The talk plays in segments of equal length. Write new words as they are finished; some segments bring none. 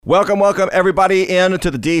Welcome everybody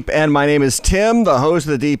into the Deep End. My name is Tim, the host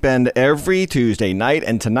of the Deep End every Tuesday night,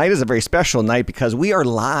 and tonight is a very special night because we are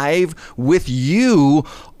live with you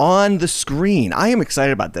on the screen. I am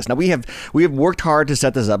excited about this. Now we have worked hard to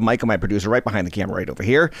set this up. Michael, my producer, right behind the camera, right over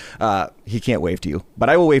here. He can't wave to you, but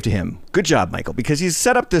I will wave to him. Good job, Michael, because he's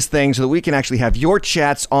set up this thing so that we can actually have your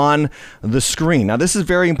chats on the screen. Now this is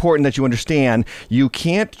very important that you understand. You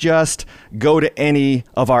can't just go to any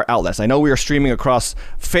of our outlets. I know we are streaming across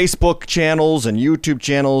Facebook channels and YouTube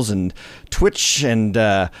channels and Twitch and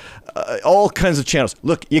all kinds of channels.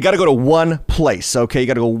 Look, you got to go to one place, okay? You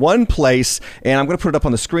got to go one place, and I'm going to put it up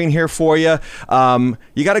on the screen here for you.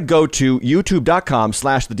 You got to go to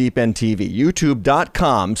youtube.com/thedeependtv.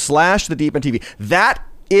 youtube.com/thedeependtv. That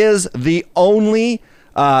is the only,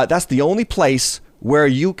 that's the only place where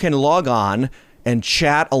you can log on and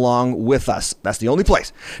chat along with us. That's the only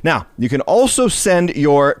place. Now, you can also send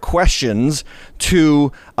your questions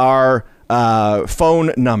to our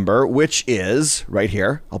phone number, which is right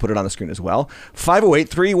here. I'll put it on the screen as well.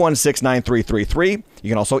 508-316-9333. You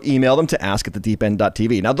can also email them to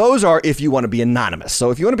ask@thedeepend.tv. Now, those are if you want to be anonymous. So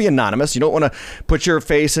if you want to be anonymous, you don't want to put your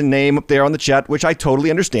face and name up there on the chat, which I totally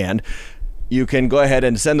understand. You can go ahead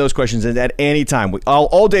and send those questions in at any time.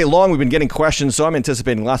 All day long, we've been getting questions, so I'm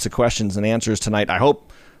anticipating lots of questions and answers tonight. I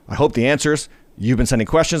hope the answers. You've been sending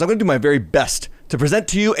questions. I'm going to do my very best to present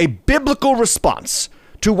to you a biblical response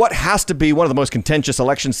to what has to be one of the most contentious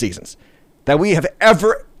election seasons that we have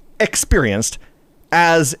ever experienced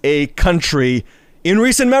as a country, in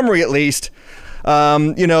recent memory at least.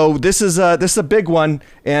 This is a big one,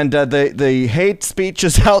 and the hate speech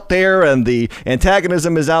is out there, and the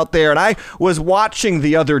antagonism is out there. And I was watching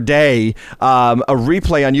the other day a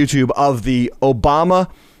replay on YouTube of the Obama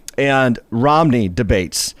and Romney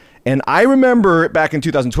debates, and I remember back in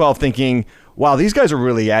 2012 thinking, "Wow, these guys are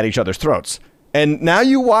really at each other's throats." And now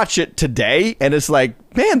you watch it today, and it's like,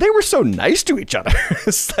 man, they were so nice to each other.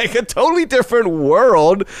 It's like a totally different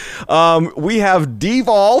world. We have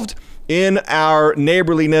devolved in our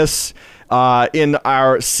neighborliness, in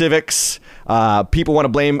our civics. People want to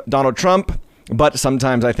blame Donald Trump, but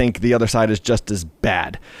sometimes I think the other side is just as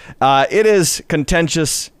bad. It is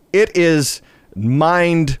contentious. It is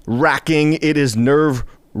mind-racking. It is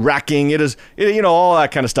nerve-wracking. It is, all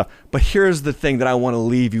that kind of stuff. But here's the thing that I want to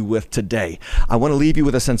leave you with today. I want to leave you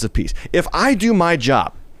with a sense of peace. If I do my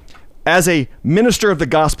job as a minister of the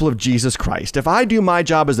gospel of Jesus Christ, if I do my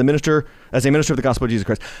job as a minister of the gospel of Jesus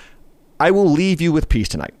Christ, I will leave you with peace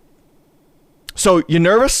tonight. So, you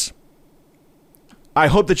nervous? I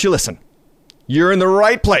hope that you listen. You're in the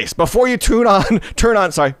right place. Before you turn on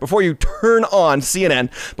CNN,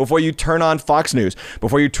 before you turn on Fox News,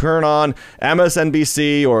 before you turn on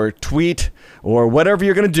MSNBC or tweet or whatever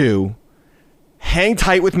you're going to do, hang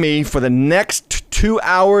tight with me for the next 2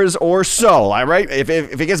 hours or so. All right? If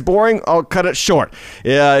it gets boring, I'll cut it short.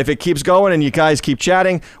 If it keeps going and you guys keep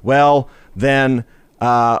chatting, well, then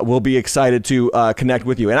we'll be excited to connect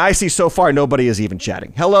with you. And I see so far nobody is even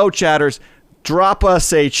chatting. Hello, chatters. Drop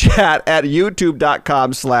us a chat at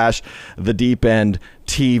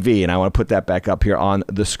youtube.com/thedeependtv. And I want to put that back up here on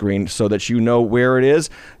the screen so that you know where it is.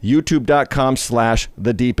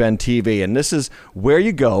 youtube.com/thedeependtv. And this is where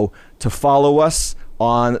you go to follow us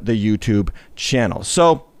on the YouTube channel.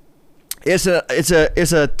 So it's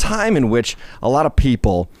a time in which a lot of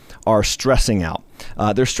people are stressing out.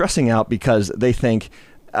 They're stressing out because they think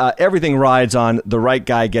everything rides on the right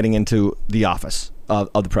guy getting into the office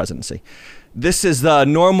of the presidency. This is the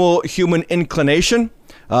normal human inclination,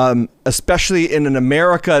 especially in an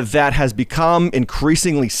America that has become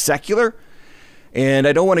increasingly secular. And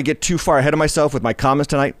I don't want to get too far ahead of myself with my comments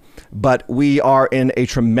tonight, but we are in a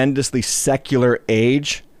tremendously secular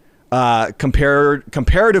age.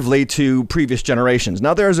 Comparatively to previous generations.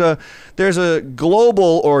 Now there's a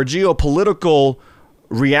global or geopolitical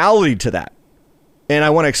reality to that, and I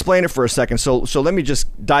want to explain it for a second. So let me just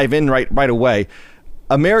dive in right away.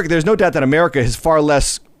 America, there's no doubt that America is far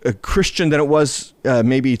less Christian than it was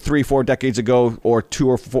maybe 3-4 decades ago, or 2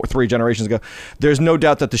 or 3 generations ago. There's no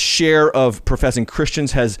doubt that the share of professing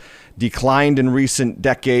Christians has declined in recent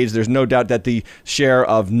decades. There's no doubt that the share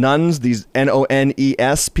of nuns, these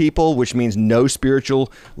NONES people, which means no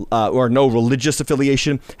spiritual or no religious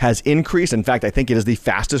affiliation, has increased. In fact, I think it is the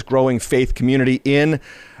fastest growing faith community in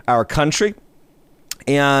our country.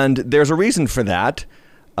 And there's a reason for that.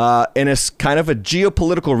 And it's kind of a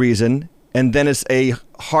geopolitical reason. And then it's a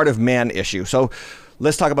heart of man issue. So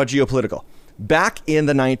let's talk about geopolitical. Back in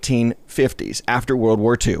the 1950s, after World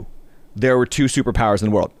War II, there were 2 superpowers in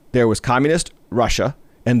the world. There was communist Russia,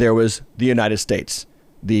 and there was the United States,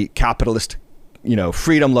 the capitalist,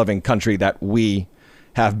 freedom-loving country that we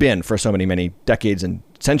have been for so many decades and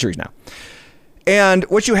centuries now. And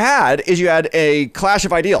what you had is a clash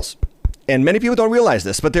of ideals. And many people don't realize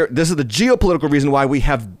this, but this is the geopolitical reason why we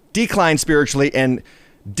have declined spiritually and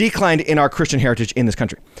declined in our Christian heritage in this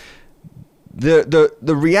country. The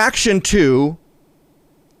reaction to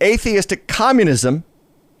atheistic communism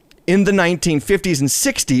in the 1950s and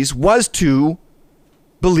 60s was to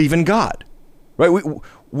believe in God, right?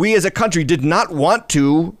 We as a country did not want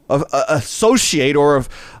to associate or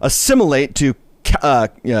assimilate to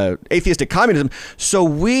atheistic communism, so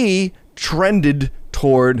we trended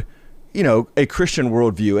toward a Christian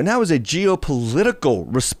worldview, and that was a geopolitical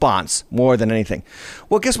response more than anything.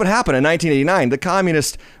 Well, guess what happened in 1989? The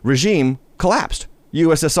communist regime collapsed.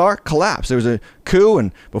 USSR collapsed. There was a coup,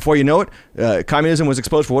 and before you know it, communism was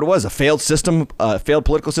exposed for what it was: a failed system, failed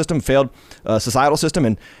political system, failed societal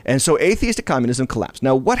system, and so atheistic communism collapsed.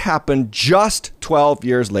 Now, what happened just 12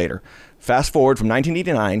 years later? Fast forward from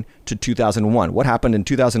 1989 to 2001. What happened in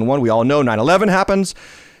 2001? We all know 9/11 happens,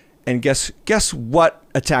 and guess what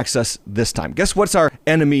attacks us this time? Guess what's our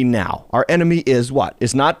enemy now? Our enemy is what?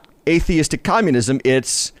 It's not atheistic communism.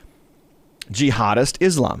 It's jihadist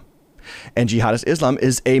Islam. And jihadist Islam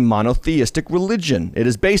is a monotheistic religion. It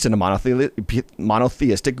is based on a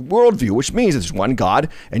monotheistic worldview, which means there's one God,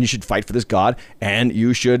 and you should fight for this God, and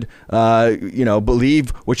you should, believe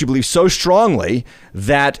what you believe so strongly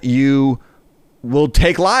that you will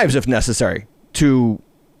take lives if necessary to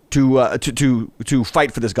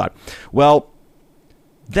fight for this God. Well,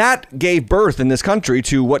 that gave birth in this country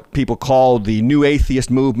to what people call the new atheist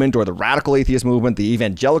movement, or the radical atheist movement, the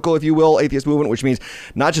evangelical, if you will, atheist movement, which means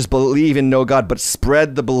not just believe in no God, but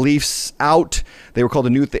spread the beliefs out. They were called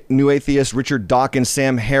the new atheists: Richard Dawkins,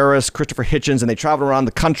 Sam Harris, Christopher Hitchens, and they traveled around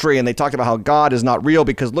the country and they talked about how God is not real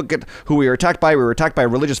because look at who we were attacked by. We were attacked by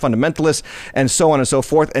religious fundamentalists and so on and so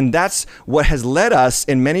forth. And that's what has led us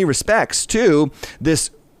in many respects to this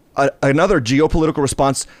another geopolitical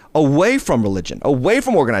response away from religion, away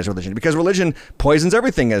from organized religion, because religion poisons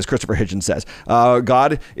everything, as Christopher Hitchens says.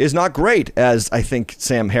 God is not great, as I think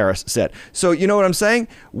Sam Harris said. So you know what I'm saying?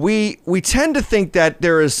 We tend to think that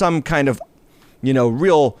there is some kind of,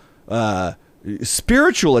 real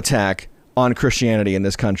spiritual attack on Christianity in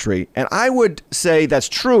this country. And I would say that's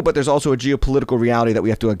true, but there's also a geopolitical reality that we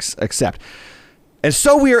have to accept. And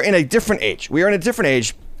so we are in a different age. We are in a different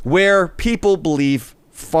age where people believe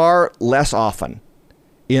far less often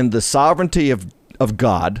in the sovereignty of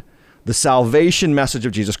God, the salvation message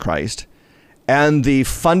of Jesus Christ, and the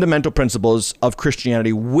fundamental principles of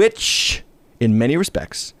Christianity, which, in many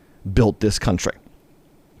respects, built this country.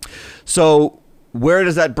 So where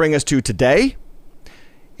does that bring us to today?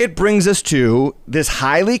 It brings us to this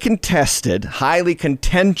highly contested, highly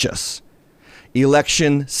contentious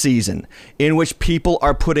election season in which people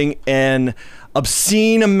are putting an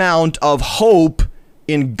obscene amount of hope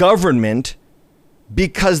in government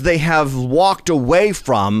because they have walked away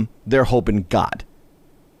from their hope in God.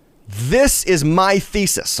 This is my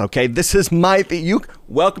thesis, okay? This is my you're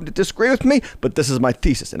welcome to disagree with me, but this is my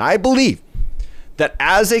thesis. And I believe that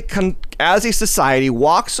as a society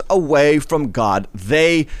walks away from God,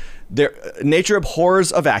 their nature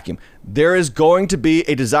abhors a vacuum. There is going to be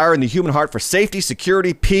a desire in the human heart for safety,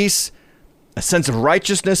 security, peace, a sense of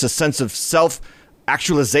righteousness, a sense of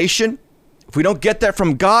self-actualization. If we don't get that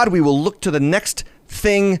from God, we will look to the next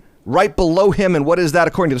thing right below him. And what is that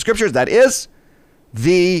according to the scriptures? That is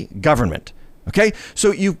the government. Okay?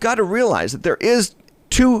 So you've got to realize that there is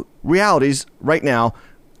two realities right now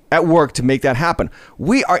at work to make that happen.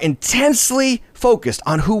 We are intensely focused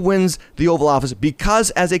on who wins the Oval Office because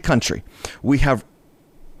as a country, we have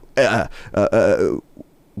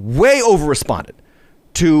way over-responded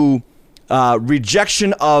to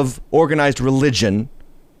rejection of organized religion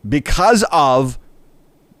because of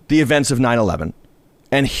the events of 9/11.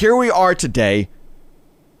 And here we are today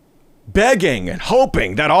begging and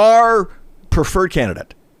hoping that our preferred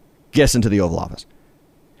candidate gets into the Oval Office.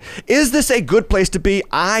 Is this a good place to be?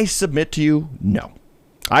 I submit to you, no.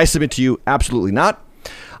 I submit to you, absolutely not.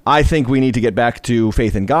 I think we need to get back to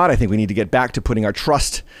faith in God. I think we need to get back to putting our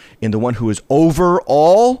trust in the one who is over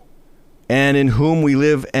all and in whom we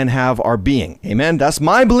live and have our being. Amen? That's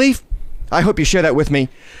my belief. I hope you share that with me.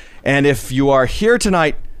 And if you are here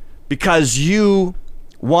tonight because you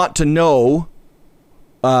want to know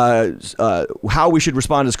how we should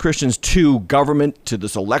respond as Christians to government, to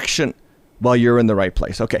this election, well, you're in the right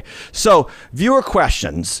place. Okay, so viewer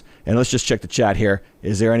questions. And let's just check the chat here.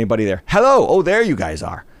 Is there anybody there? Hello. Oh, there you guys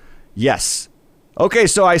are. Yes. Okay,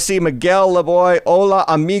 so I see Miguel Laboy. Hola,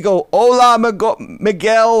 amigo. Hola,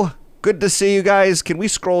 Miguel. Good to see you guys. Can we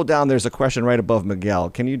scroll down? There's a question right above Miguel.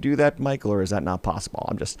 Can you do that, Michael, or is that not possible?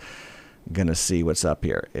 I'm just going to see what's up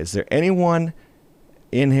here. Is there anyone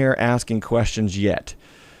in here asking questions yet?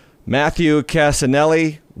 Matthew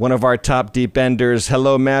Casanelli, one of our top deep enders.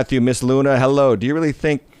 Hello, Matthew. Miss Luna, hello. Do you really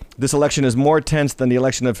think this election is more tense than the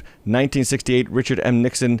election of 1968, Richard M.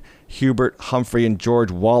 Nixon, Hubert Humphrey, and George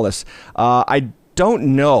Wallace? I don't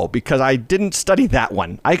know, because I didn't study that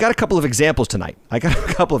one. I got a couple of examples tonight.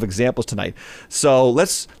 So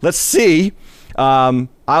let's see.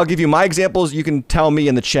 I'll give you my examples. You can tell me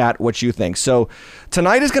in the chat what you think. So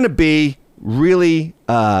tonight is going to be really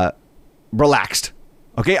relaxed.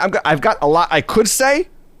 Okay, I've got a lot I could say,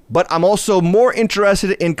 but I'm also more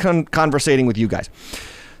interested in conversating with you guys.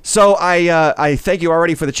 So I thank you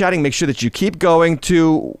already for the chatting. Make sure that you keep going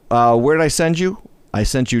to, where did I send you? I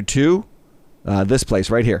sent you to this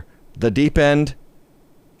place right here, The Deep End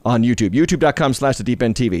on YouTube, youtube.com/The Deep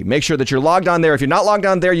End TV. Make sure that you're logged on there. If you're not logged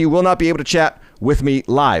on there, you will not be able to chat with me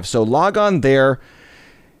live. So log on there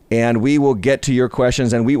and we will get to your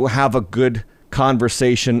questions and we will have a good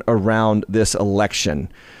conversation around this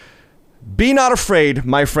election. Be not afraid,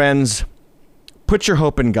 my friends. Put your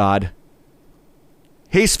hope in God.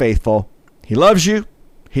 He's faithful. He loves you.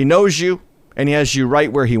 He knows you. And he has you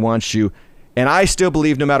right where he wants you. And I still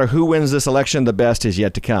believe no matter who wins this election, the best is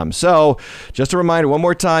yet to come. So just a reminder one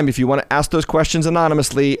more time, if you want to ask those questions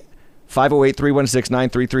anonymously,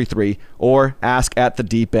 508-316-9333 or ask at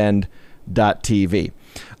thedeepend.tv.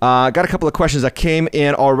 Got a couple of questions that came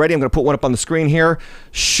in already. I'm going to put one up on the screen here.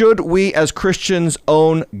 Should we as Christians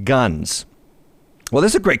own guns? Well,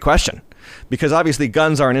 this is a great question, because obviously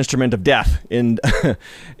guns are an instrument of death in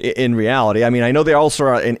reality. I mean, I know they also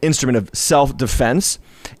are an instrument of self-defense,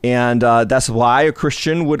 and that's why a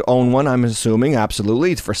Christian would own one, I'm assuming,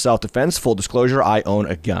 absolutely, for self-defense. Full disclosure, I own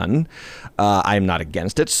a gun. I'm not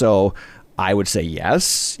against it, so I would say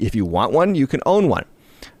yes. If you want one, you can own one.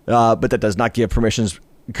 But that does not give Christians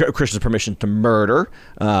permission to murder.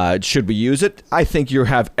 Should we use it? I think you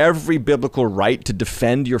have every biblical right to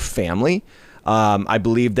defend your family. I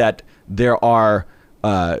believe that there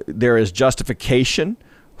is justification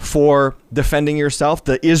for defending yourself.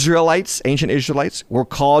 The Israelites, ancient Israelites, were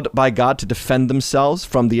called by God to defend themselves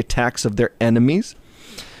from the attacks of their enemies.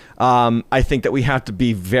 I think that we have to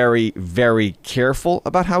be very, very careful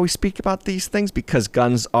about how we speak about these things, because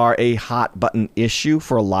guns are a hot button issue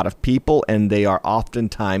for a lot of people, and they are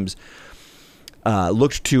oftentimes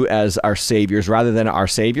looked to as our saviors rather than our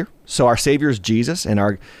savior. So our savior is Jesus, and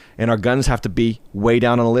our guns have to be way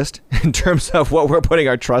down on the list in terms of what we're putting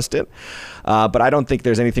our trust in. But I don't think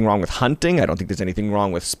there's anything wrong with hunting. I don't think there's anything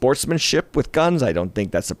wrong with sportsmanship with guns. I don't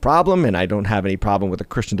think that's a problem, and I don't have any problem with a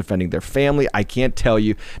Christian defending their family. I can't tell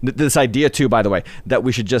you this idea too, by the way, that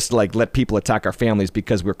we should just let people attack our families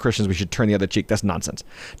because we're Christians. We should turn the other cheek. That's nonsense.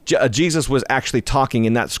 Jesus was actually talking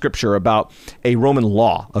in that scripture about a Roman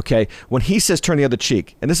law. Okay, when he says turn the other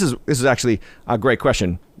cheek, and this is actually a great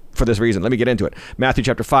question. For this reason, let me get into it. Matthew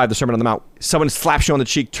chapter 5, the Sermon on the Mount. Someone slaps you on the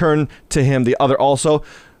cheek, turn to him the other also.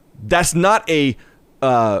 That's not a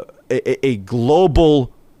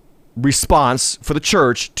global response for the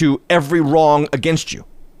church to every wrong against you.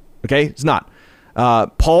 Okay, it's not.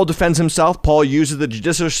 Paul defends himself. Paul uses the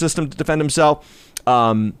judicial system to defend himself.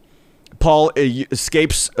 Paul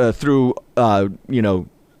escapes through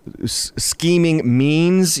scheming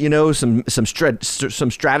means, some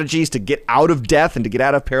strategies to get out of death and to get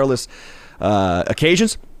out of perilous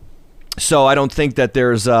occasions. So I don't think that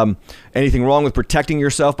there's anything wrong with protecting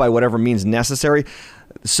yourself by whatever means necessary.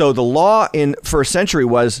 So the law in first century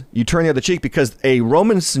was you turn the other cheek, because a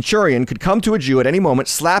Roman centurion could come to a Jew at any moment,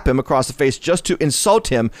 slap him across the face just to insult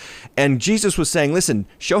him. And Jesus was saying, listen,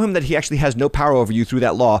 show him that he actually has no power over you through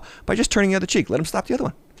that law by just turning the other cheek. Let him slap the other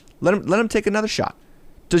one. Let him take another shot.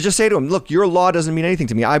 To just say to him, look, your law doesn't mean anything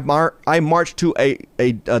to me. I march to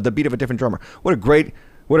the beat of a different drummer. What a great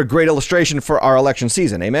illustration for our election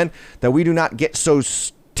season. Amen. That we do not get so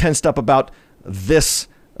tensed up about this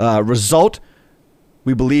result.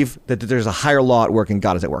 We believe that there's a higher law at work and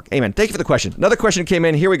God is at work. Amen. Thank you for the question. Another question came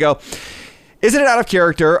in. Here we go. Isn't it out of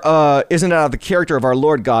character? Isn't it out of the character of our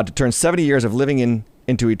Lord God to turn 70 years of living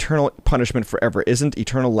into eternal punishment forever? Isn't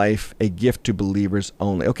eternal life a gift to believers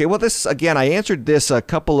only? Okay, well, this, again, I answered this a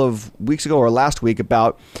couple of weeks ago or last week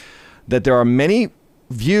about that there are many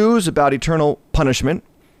views about eternal punishment.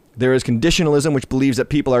 There is conditionalism, which believes that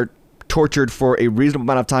people are tortured for a reasonable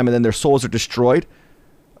amount of time and then their souls are destroyed.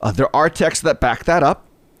 There are texts that back that up.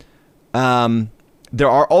 There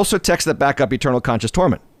are also texts that back up eternal conscious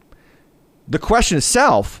torment. The question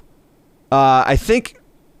itself, I think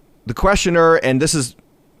the questioner, and this is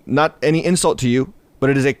not any insult to you, but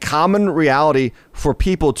it is a common reality for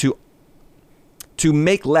people to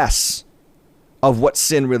make less of what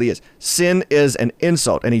sin really is. Sin is an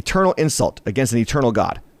insult, an eternal insult against an eternal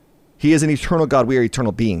God. He is an eternal God. We are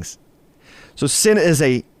eternal beings. So sin is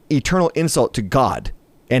a eternal insult to God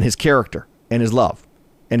and his character and his love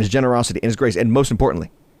and his generosity and his grace, and most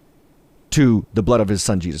importantly, to the blood of his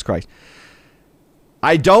son, Jesus Christ.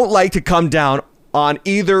 I don't like to come down on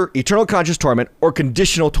either eternal conscious torment or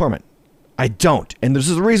conditional torment. I don't. And this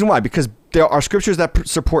is the reason why, because there are scriptures that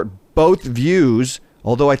support both views,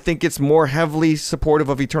 although I think it's more heavily supportive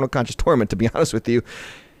of eternal conscious torment, to be honest with you.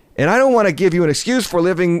 And I don't want to give you an excuse for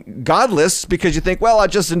living godless because you think, well, I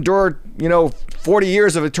just endured, 40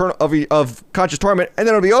 years of of conscious torment and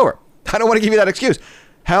then it'll be over. I don't want to give you that excuse.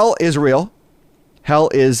 Hell is real. Hell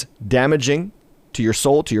is damaging to your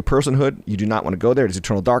soul, to your personhood. You do not want to go there. It is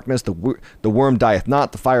eternal darkness. The worm dieth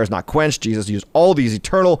not. The fire is not quenched. Jesus used all these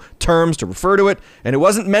eternal terms to refer to it, and it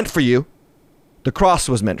wasn't meant for you. The cross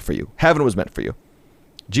was meant for you. Heaven was meant for you.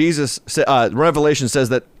 Revelation says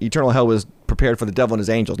that eternal hell was prepared for the devil and his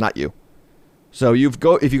angels, not you. So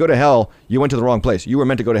if you go to hell, you went to the wrong place. You were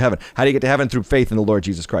meant to go to heaven. How do you get to heaven? Through faith in the Lord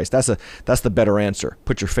Jesus Christ. That's the better answer.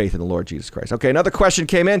 Put your faith in the Lord Jesus Christ. Okay, another question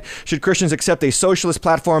came in. Should Christians accept a socialist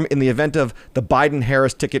platform in the event of the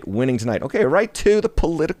Biden-Harris ticket winning tonight? Okay, right to the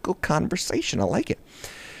political conversation. I like it.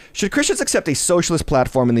 Should Christians accept a socialist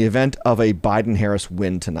platform in the event of a Biden-Harris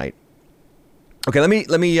win tonight? Okay, let me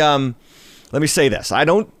say this. I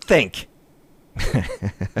don't think,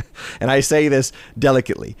 and I say this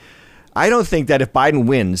delicately, I don't think that if Biden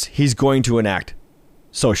wins, he's going to enact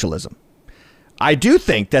socialism. I do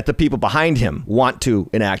think that the people behind him want to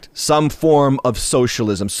enact some form of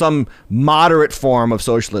socialism, some moderate form of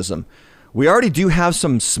socialism. We already do have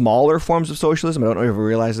some smaller forms of socialism. I don't know if you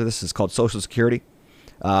realize this is called Social Security.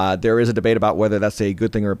 There is a debate about whether that's a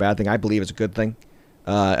good thing or a bad thing. I believe it's a good thing.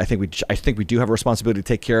 I think we do have a responsibility to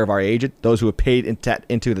take care of our aged. Those who have paid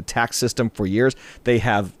into the tax system for years, they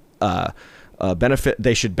have benefit.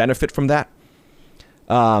 They should benefit from that.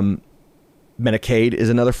 Medicaid is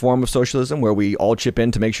another form of socialism where we all chip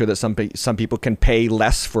in to make sure that some people can pay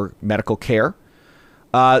less for medical care.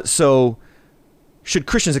 So should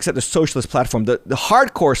Christians accept the socialist platform? The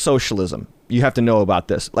hardcore socialism, you have to know about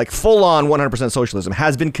this, like full-on 100% socialism,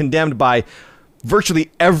 has been condemned by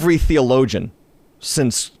virtually every theologian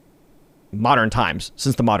since modern times,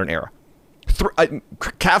 since the modern era.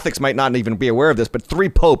 Catholics might not even be aware of this, but 3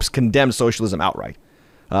 popes condemned socialism outright.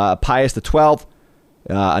 Pius XII,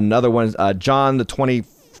 another one, John the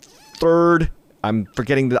 23rd, I'm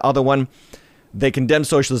forgetting the other one. They condemned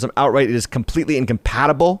socialism outright. It is completely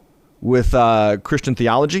incompatible with Christian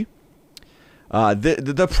theology.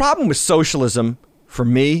 The problem with socialism, for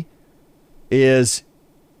me, is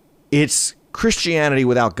it's Christianity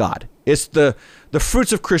without God. It's the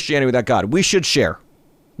fruits of Christianity without God. We should share.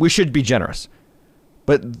 We should be generous.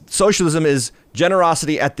 But socialism is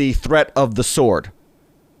generosity at the threat of the sword.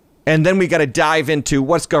 And then we got to dive into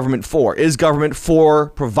what's government for. Is government for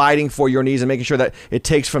providing for your needs and making sure that it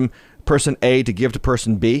takes from person A to give to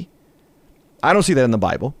person B? I don't see that in the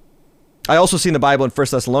Bible. I also see in the Bible in 1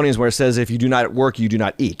 Thessalonians where it says, if you do not work, you do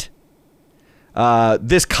not eat.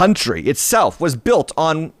 This country itself was built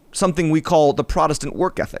on something we call the Protestant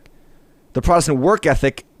work ethic. The Protestant work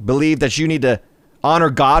ethic believed that you need to honor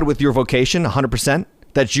God with your vocation 100%,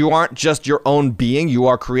 that you aren't just your own being. You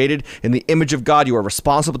are created in the image of God. You are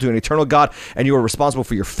responsible to an eternal God, and you are responsible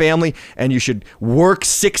for your family, and you should work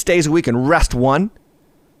 6 days a week and rest 1.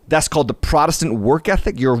 That's called the Protestant work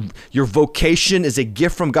ethic. Your vocation is a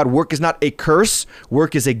gift from God. Work is not a curse.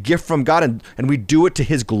 Work is a gift from God, and we do it to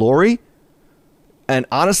his glory. And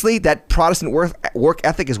honestly, that Protestant work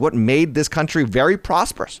ethic is what made this country very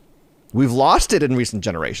prosperous. We've lost it in recent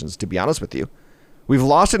generations, to be honest with you. We've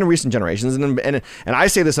lost it in recent generations. And I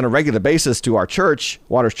say this on a regular basis to our church,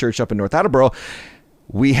 Waters Church up in North Attleboro.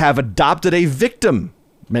 We have adopted a victim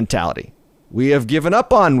mentality. We have given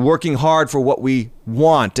up on working hard for what we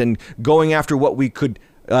want and going after what we could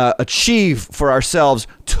achieve for ourselves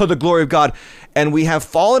to the glory of God. And we have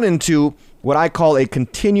fallen into what I call a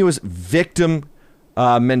continuous victim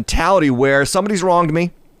mentality where somebody's wronged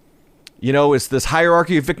me. You know, it's this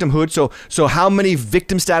hierarchy of victimhood. So how many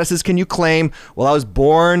victim statuses can you claim? Well, I was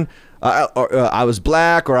born, or I was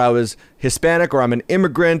black, or I was Hispanic, or I'm an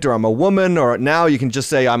immigrant, or I'm a woman, or now you can just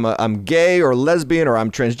say I'm gay or lesbian, or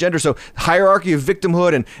I'm transgender. So hierarchy of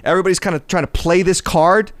victimhood, and everybody's kind of trying to play this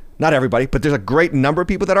card. Not everybody, but there's a great number of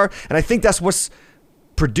people that are. And I think that's what's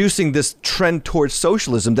producing this trend towards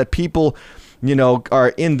socialism, that people, you know, are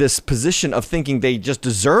in this position of thinking they just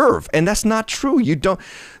deserve. And that's not true. You don't.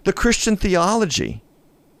 The Christian theology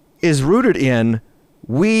is rooted in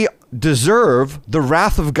we deserve the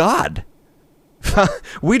wrath of God.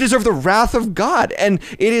 We deserve the wrath of God. And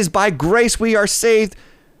it is by grace we are saved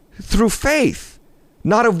through faith,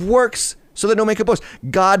 not of works, so that no man can boast.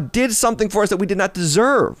 God did something for us that we did not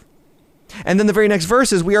deserve. And then the very next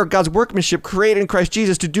verse is, we are God's workmanship, created in Christ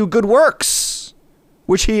Jesus to do good works,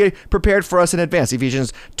 which he prepared for us in advance.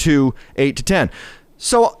 Ephesians 2, 8-10.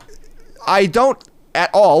 So I don't at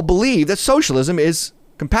all believe that socialism is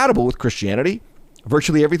compatible with Christianity.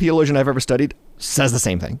 Virtually every theologian I've ever studied says the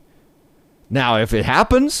same thing. Now, if it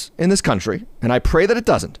happens in this country, and I pray that it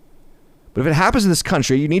doesn't, but if it happens in this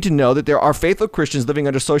country, you need to know that there are faithful Christians living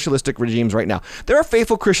under socialistic regimes right now. There are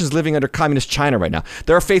faithful Christians living under communist China right now.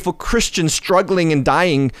 There are faithful Christians struggling and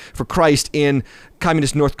dying for Christ in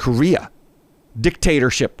communist North Korea,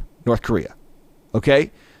 dictatorship North Korea.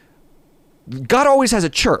 Okay? God always has a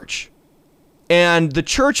church, and the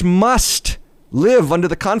church must live under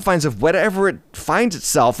the confines of whatever it finds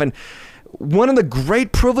itself. And one of the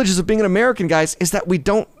great privileges of being an American, guys, is that we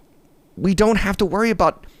don't have to worry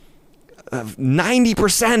about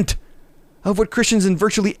 90% of what Christians in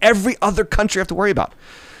virtually every other country have to worry about.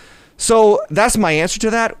 So that's my answer to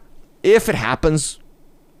that. If it happens,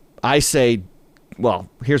 I say, well,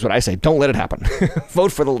 here's what I say. Don't let it happen.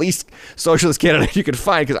 Vote for the least socialist candidate you can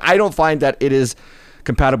find, because I don't find that it is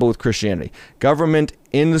compatible with Christianity. Government,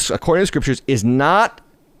 according to scriptures, is not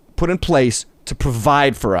put in place to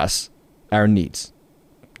provide for us our needs.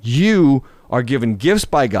 You are given gifts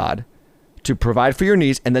by God to provide for your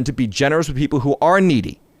needs, and then to be generous with people who are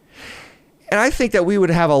needy. And I think that we would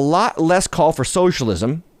have a lot less call for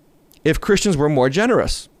socialism if Christians were more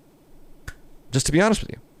generous, just to be honest with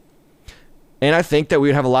you. And I think that we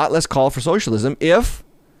would have a lot less call for socialism if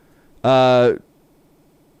our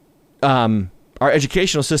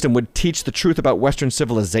educational system would teach the truth about Western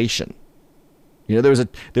civilization. You know,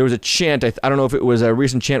 there was a chant, I don't know if it was a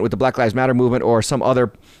recent chant with the Black Lives Matter movement or some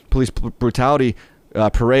other police brutality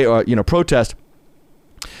parade or protest,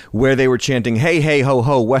 where they were chanting, "Hey, hey, ho,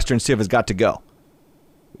 ho, Western Civ has got to go."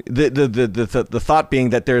 The thought being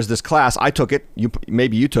that there's this class. I took it.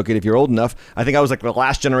 Maybe you took it if you're old enough. I think I was like the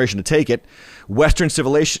last generation to take it. Western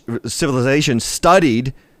civilization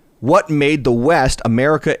studied what made the West,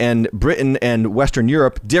 America and Britain and Western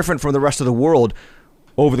Europe, different from the rest of the world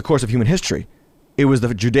over the course of human history. It was the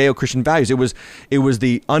Judeo-Christian values. It was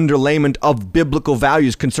the underlayment of biblical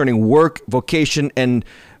values concerning work, vocation, and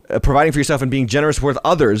providing for yourself and being generous with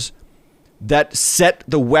others that set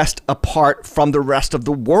the West apart from the rest of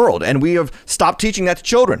the world. And we have stopped teaching that to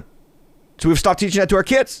children. So we've stopped teaching that to our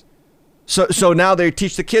kids. So now they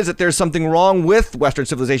teach the kids that there's something wrong with Western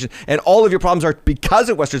civilization, and all of your problems are because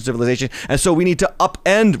of Western civilization. And so we need to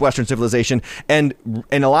upend Western civilization. And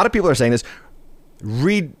a lot of people are saying this.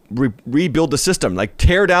 Rebuild the system, like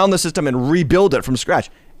tear down the system and rebuild it from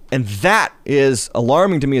scratch. And that is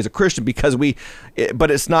alarming to me as a Christian,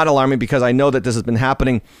 but it's not alarming because I know that this has been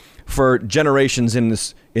happening for generations in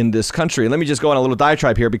this country. Let me just go on a little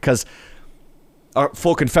diatribe here, because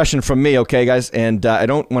full confession from me, okay, guys? And I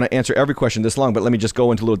don't want to answer every question this long, but let me just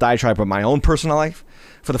go into a little diatribe of my own personal life.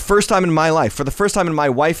 For the first time in my life, for the first time in my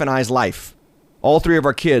wife and I's life, all three of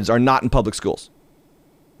our kids are not in public schools.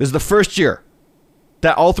 This is the first year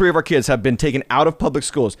that all three of our kids have been taken out of public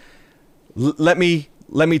schools. Let me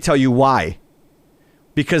tell you why.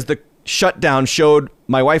 Because the shutdown showed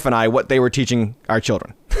my wife and I what they were teaching our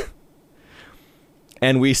children.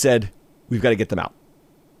 And we said, we've got to get them out.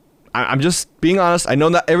 I'm just being honest. I know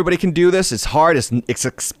not everybody can do this. It's hard. It's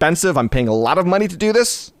expensive. I'm paying a lot of money to do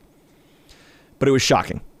this. But it was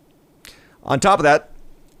shocking. On top of that,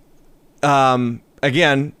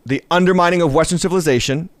 again, the undermining of Western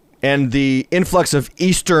civilization and the influx of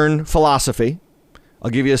Eastern philosophy.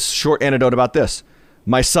 I'll give you a short anecdote about this.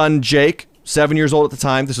 My son, Jake, 7 years old at the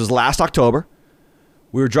time, this was last October.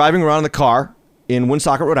 We were driving around in the car in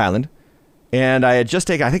Woonsocket, Rhode Island, and I took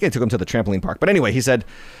him to the trampoline park. But anyway, he said,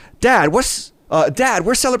 Dad, we're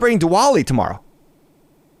celebrating Diwali tomorrow.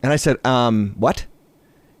 And I said, what?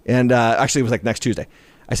 And actually, it was like next Tuesday.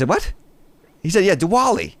 I said, what? He said, yeah,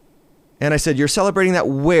 Diwali. And I said, you're celebrating that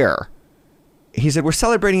where? He said, we're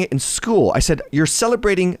celebrating it in school. I said, you're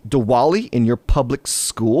celebrating Diwali in your public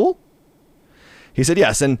school? He said,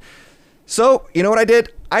 yes. And so, you know what I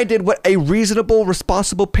did? I did what a reasonable,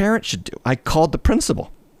 responsible parent should do. I called the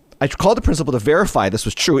principal. I called the principal to verify this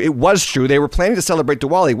was true. It was true. They were planning to celebrate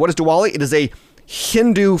Diwali. What is Diwali? It is a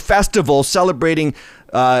Hindu festival celebrating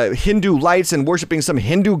Hindu lights and worshiping some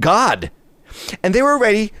Hindu god. And they were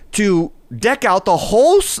ready to deck out the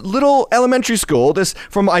whole little elementary school, this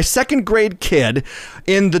from my second grade kid,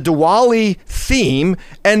 in the Diwali theme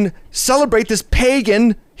and celebrate this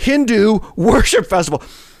pagan Hindu worship festival.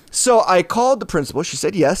 So I called the principal. She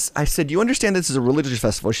said, yes. I said, you understand this is a religious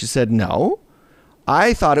festival? She said, no.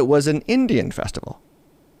 I thought it was an Indian festival.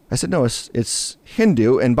 I said, no, it's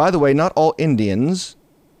Hindu. And by the way, not all Indians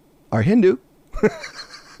are Hindu.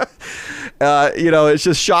 It's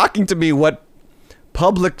just shocking to me what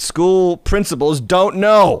public school principals don't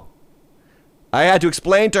know. I had to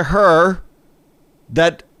explain to her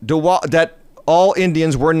that all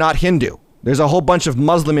Indians were not Hindu. There's a whole bunch of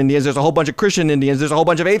Muslim Indians. There's a whole bunch of Christian Indians. There's a whole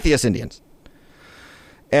bunch of atheist Indians.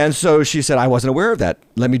 And so she said, I wasn't aware of that.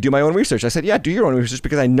 Let me do my own research. I said, yeah, do your own research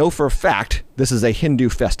because I know for a fact this is a Hindu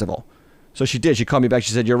festival. So she did. She called me back.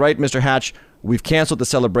 She said, you're right, Mr. Hatch. We've canceled the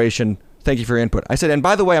celebration. Thank you for your input. I said, and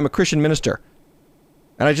by the way, I'm a Christian minister.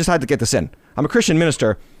 And I just had to get this in. I'm a Christian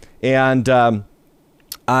minister. And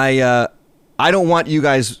I don't want you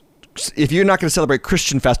guys... If you're not going to celebrate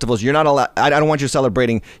Christian festivals, you're not allowed. I don't want you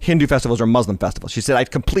celebrating Hindu festivals or Muslim festivals. She said, I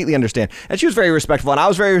completely understand. And she was very respectful. And I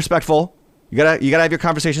was very respectful. You gotta have your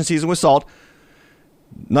conversation seasoned with salt.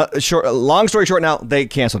 Long story short now, they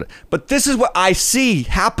canceled it. But this is what I see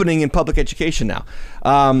happening in public education now.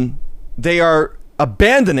 They are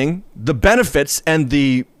abandoning the benefits and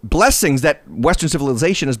the blessings that Western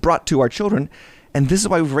civilization has brought to our children. And this is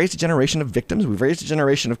why we've raised a generation of victims. We've raised a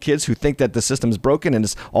generation of kids who think that the system is broken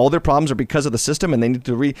and all their problems are because of the system and they need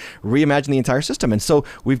to reimagine the entire system. And so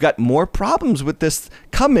we've got more problems with this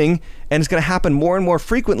coming, and it's going to happen more and more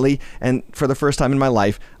frequently. And for the first time in my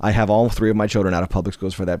life, I have all three of my children out of public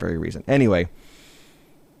schools for that very reason. Anyway,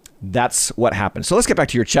 that's what happened. So let's get back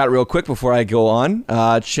to your chat real quick before I go on.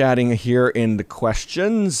 Chatting here in the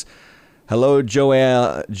questions. Hello,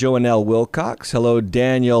 Joanelle Wilcox. Hello,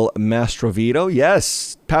 Daniel Mastrovito.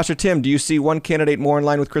 Yes. Pastor Tim, do you see one candidate more in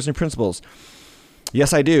line with Christian principles?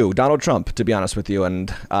 Yes, I do. Donald Trump, to be honest with you.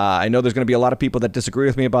 And I know there's going to be a lot of people that disagree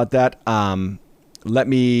with me about that. Let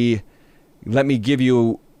me give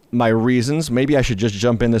you my reasons. Maybe I should just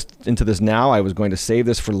jump into this now. I was going to save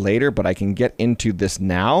this for later, but I can get into this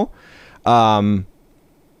now. I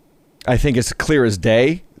think it's clear as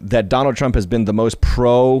day that Donald Trump has been the most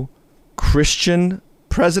pro-Christian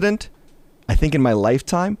president, I think, in my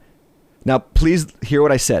lifetime. Now, please hear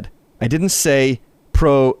what I said. I didn't say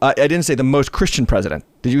I didn't say the most Christian president.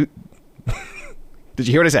 Did you? Did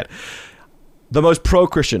you hear what I said? The most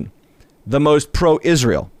pro-Christian, the most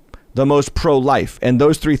pro-Israel, the most pro-life, and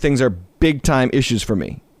those three things are big-time issues for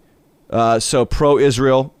me. So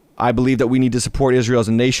pro-Israel, I believe that we need to support Israel as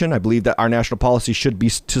a nation. I believe that our national policy should be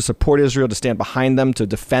to support Israel, to stand behind them, to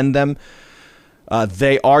defend them.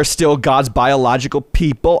 They are still God's biological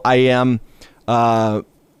people. I am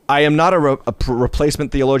not a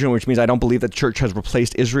replacement theologian, which means I don't believe that the church has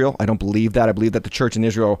replaced Israel. I don't believe that. I believe that the church and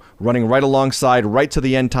Israel are running right alongside, right to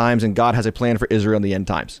the end times, and God has a plan for Israel in the end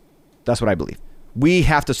times. That's what I believe. We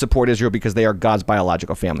have to support Israel because they are God's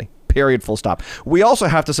biological family. Period. Full stop. We also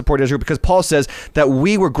have to support Israel because Paul says that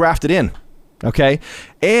we were grafted in, okay?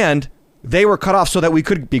 And they were cut off so that we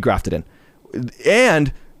could be grafted in.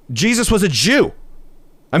 And Jesus was a Jew.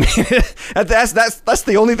 I mean, that's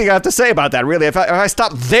the only thing I have to say about that, really. If I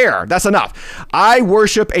stop there, that's enough. I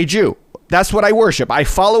worship a Jew. That's what I worship. I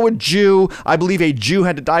follow a Jew. I believe a Jew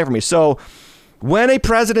had to die for me. So when a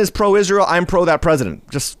president is pro-Israel, I'm pro that president.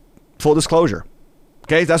 Just full disclosure.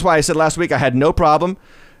 Okay, that's why I said last week I had no problem,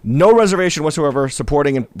 no reservation whatsoever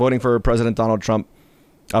supporting and voting for President Donald Trump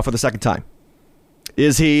for the second time.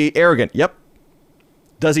 Is he arrogant? Yep.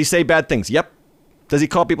 Does he say bad things? Yep. Does he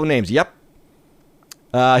call people names? Yep.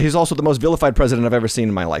 He's also the most vilified president I've ever seen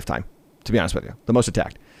in my lifetime, to be honest with you. The most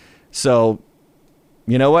attacked. So,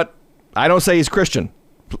 you know what? I don't say he's Christian.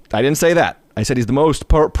 I didn't say that. I said he's the most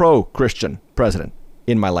pro-Christian president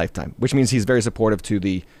in my lifetime, which means he's very supportive to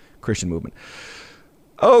the Christian movement.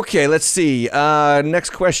 Okay, let's see.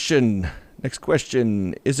 Next question.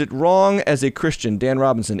 Is it wrong as a Christian, Dan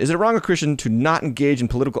Robinson, is it wrong a Christian to not engage in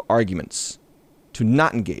political arguments? To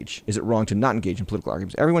not engage. Is it wrong to not engage in political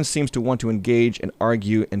arguments? Everyone seems to want to engage and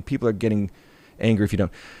argue, and people are getting angry if you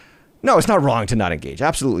don't. No, it's not wrong to not engage.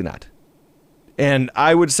 Absolutely not. And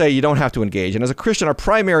I would say you don't have to engage. And as a Christian, our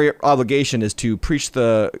primary obligation is to preach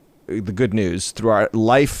the good news through our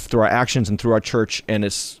life, through our actions, and through our church and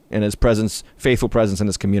his presence, faithful presence in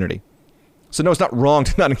his community. So no, it's not wrong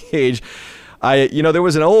to not engage. There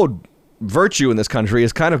was an old virtue in this country.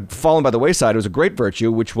 It's kind of fallen by the wayside. It was a great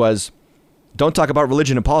virtue, which was don't talk about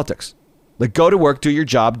religion and politics. Like, go to work, do your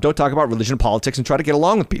job, don't talk about religion and politics, and try to get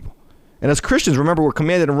along with people. And as Christians, remember, we're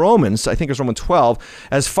commanded in Romans, I think it's Romans 12,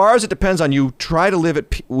 as far as it depends on you, try to live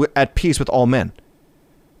at peace with all men.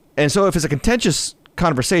 And so if it's a contentious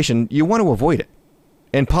conversation, you want to avoid it.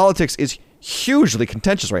 And politics is hugely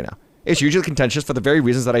contentious right now. It's usually contentious for the very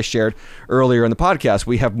reasons that I shared earlier in the podcast.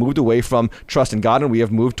 We have moved away from trust in God and we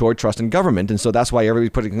have moved toward trust in government. And so that's why everybody's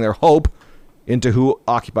putting their hope into who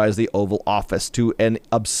occupies the Oval Office to an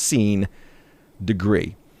obscene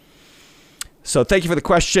degree. So thank you for the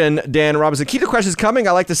question, Dan Robinson. Keep the questions coming.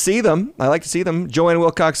 I like to see them. Joanne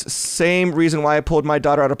Wilcox, same reason why I pulled my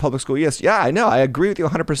daughter out of public school. Yes, yeah, I know. I agree with you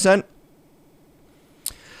 100%.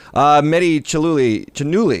 Mehdi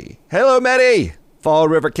Chanuli. Hello, Mehdi. Fall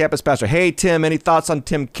River campus pastor. Hey, Tim, any thoughts on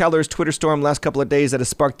Tim Keller's Twitter storm last couple of days that has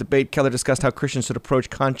sparked debate? Keller discussed how Christians should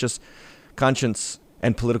approach conscience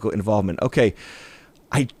and political involvement. Okay.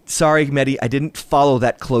 Sorry, Mehdi, I didn't follow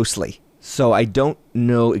that closely, so I don't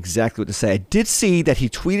know exactly what to say. I did see that he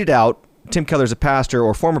tweeted out, Tim Keller's a pastor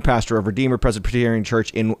or former pastor of Redeemer Presbyterian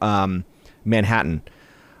Church in Manhattan.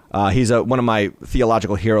 He's one of my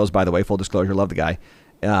theological heroes, by the way, full disclosure, love the guy.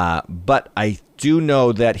 But I do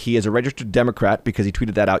know that he is a registered Democrat because he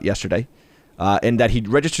tweeted that out yesterday, and that he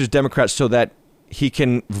registers Democrat so that he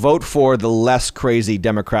can vote for the less crazy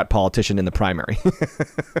Democrat politician in the primary.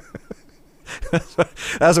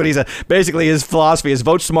 That's what he said. Basically, his philosophy is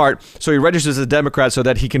vote smart, so he registers as a Democrat so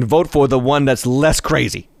that he can vote for the one that's less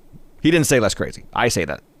crazy. He didn't say less crazy. I say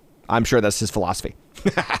that. I'm sure that's his philosophy.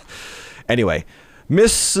 Anyway.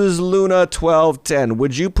 Mrs. Luna 1210,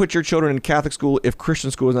 would you put your children in Catholic school if Christian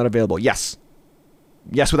school is not available? Yes.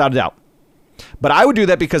 Yes, without a doubt. But I would do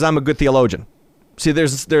that because I'm a good theologian. See,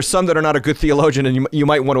 there's some that are not a good theologian, and you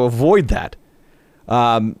might want to avoid that.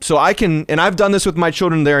 So I can, and I've done this with my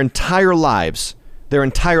children their entire lives.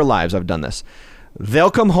 I've done this.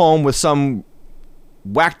 They'll come home with some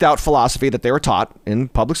whacked out philosophy that they were taught in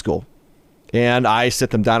public school. And I sit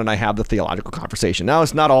them down and I have the theological conversation. Now,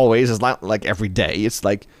 it's not always. It's not like every day. It's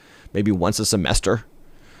like maybe once a semester.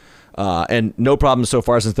 And no problem so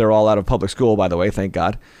far since they're all out of public school, by the way. Thank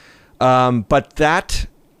God. But that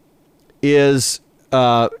is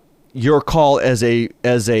your call as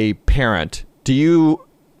a parent. Do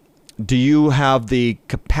you have the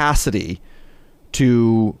capacity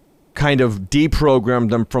to kind of deprogram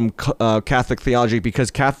them from Catholic theology, because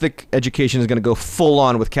Catholic education is going to go full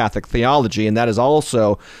on with Catholic theology, and that is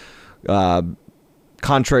also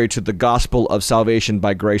contrary to the gospel of salvation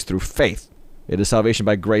by grace through faith. It is salvation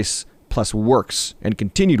by grace plus works and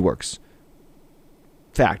continued works.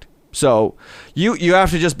 Fact. So you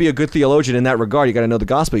have to just be a good theologian in that regard. You got to know the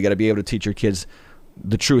gospel. You got to be able to teach your kids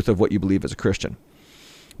the truth of what you believe as a Christian.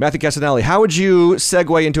 Matthew Castanelli, how would you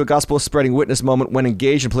segue into a gospel spreading witness moment when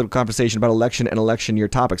engaged in political conversation about election and election year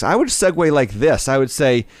topics? I would segue like this. I would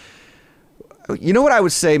say, you know what I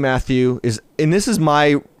would say, Matthew, is, and this is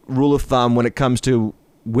my rule of thumb when it comes to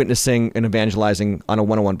witnessing and evangelizing on a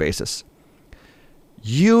one-on-one basis.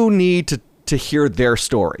 You need to hear their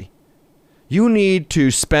story. You need to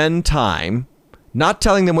spend time not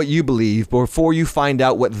telling them what you believe before you find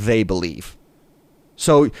out what they believe.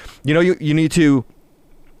 So, you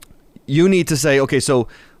need to say, okay, so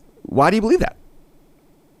why do you believe that?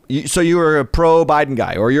 So you're a pro-Biden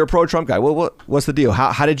guy or you're a pro-Trump guy. Well, what's the deal?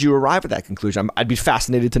 How did you arrive at that conclusion? I'd be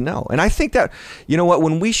fascinated to know. And I think that, you know what,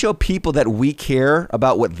 when we show people that we care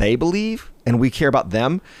about what they believe and we care about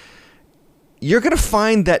them, you're going to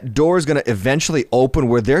find that door is going to eventually open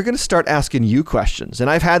where they're going to start asking you questions. And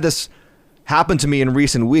I've had this happen to me in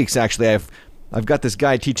recent weeks. Actually, I've got this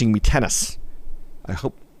guy teaching me tennis. I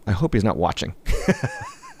hope he's not watching.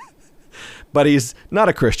 But he's not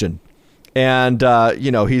a Christian. And,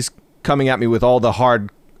 he's coming at me with all the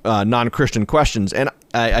hard non-Christian questions. And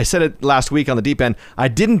I said it last week on the deep end. I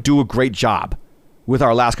didn't do a great job with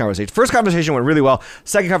our last conversation. First conversation went really well.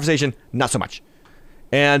 Second conversation, not so much.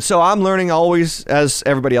 And so I'm learning always as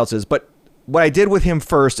everybody else is. But what I did with him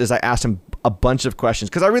first is I asked him a bunch of questions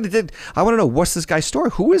because I really did. I want to know, what's this guy's story?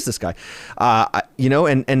 Who is this guy?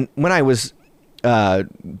 And when I was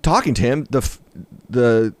talking to him,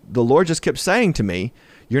 the Lord just kept saying to me,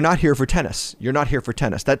 "You're not here for tennis. You're not here for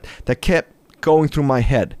tennis." That kept going through my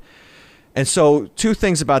head. And so two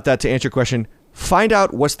things about that to answer your question. Find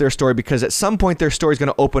out what's their story, because at some point their story is going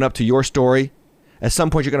to open up to your story. At some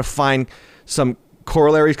point you're going to find some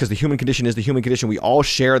corollaries, because the human condition is the human condition. We all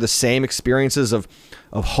share the same experiences of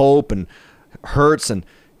hope and hurts and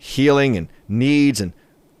healing and needs and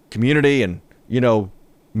community and,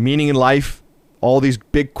 meaning in life. All these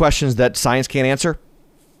big questions that science can't answer.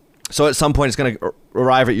 So at some point, it's going to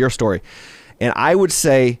arrive at your story. And I would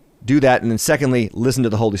say do that. And then secondly, listen to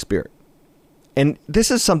the Holy Spirit. And this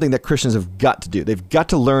is something that Christians have got to do. They've got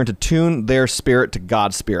to learn to tune their spirit to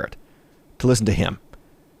God's spirit, to listen to him.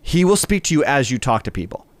 He will speak to you as you talk to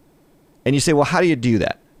people. And you say, well, how do you do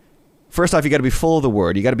that? First off, you got to be full of the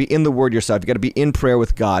Word. You got to be in the Word yourself. You got to be in prayer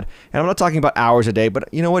with God. And I'm not talking about hours a day, but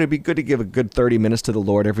you know what? It'd be good to give a good 30 minutes to the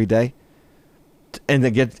Lord every day, and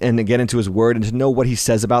to get into His Word and to know what He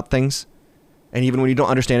says about things. And even when you don't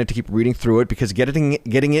understand it, to keep reading through it, because getting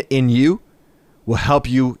it in you will help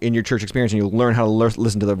you in your church experience, and you'll learn how to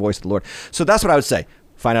listen to the voice of the Lord. So that's what I would say.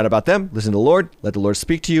 Find out about them, listen to the Lord, let the Lord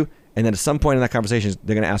speak to you, and then at some point in that conversation,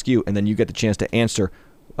 they're going to ask you, and then you get the chance to answer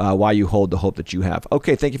why you hold the hope that you have.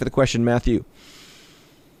 Okay, thank you for the question, Matthew.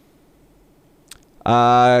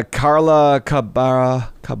 Carla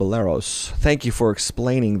Caballeros, thank you for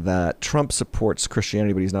explaining that Trump supports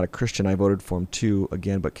Christianity, but he's not a Christian. I voted for him too,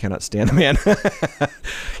 again, but cannot stand the man.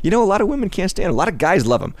 You know, a lot of women can't stand him. A lot of guys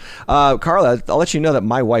love him. Carla, I'll let you know that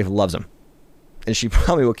my wife loves him. And she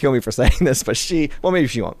probably will kill me for saying this, but maybe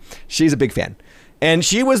she won't. She's a big fan. And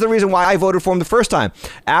she was the reason why I voted for him the first time.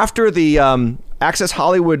 After the Access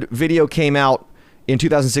Hollywood video came out in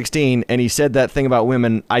 2016, and he said that thing about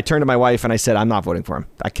women, I turned to my wife and I said, I'm not voting for him.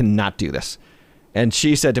 I cannot do this. And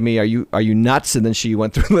she said to me, are you nuts? And then she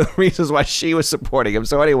went through the reasons why she was supporting him.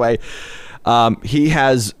 So anyway, he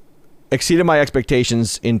has exceeded my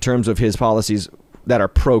expectations in terms of his policies that are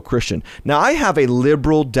pro-Christian. Now, I have a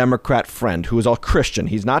liberal Democrat friend who is all Christian.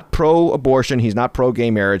 He's not pro-abortion. He's not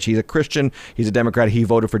pro-gay marriage. He's a Christian. He's a Democrat. He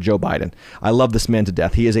voted for Joe Biden. I love this man to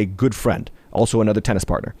death. He is a good friend. Also another tennis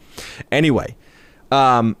partner. Anyway,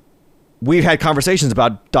 we've had conversations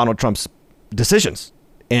about Donald Trump's decisions.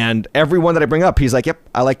 And every one that I bring up, he's like, yep,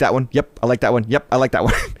 I like that one. Yep, I like that one. Yep, I like that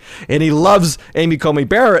one. And he loves Amy Coney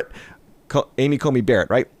Barrett.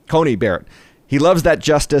 Right? Coney Barrett. He loves that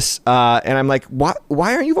justice. And I'm like, why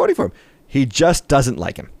aren't you voting for him? He just doesn't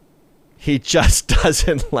like him. He just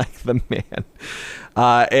doesn't like the man.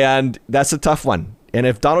 And that's a tough one. And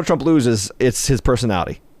if Donald Trump loses, it's his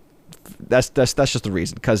personality. That's just the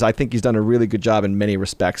reason, because I think he's done a really good job in many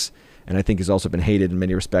respects, and I think he's also been hated in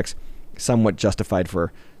many respects, somewhat justified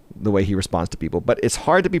for the way he responds to people. But it's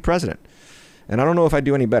hard to be president, and I don't know if I'd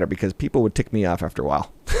do any better, because people would tick me off after a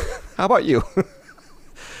while. How about you?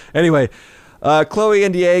 Anyway, Chloe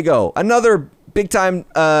and Diego, another big-time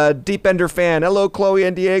Deep Ender fan. Hello, Chloe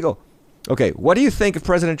and Diego. Okay, what do you think of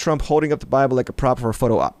President Trump holding up the Bible like a prop for a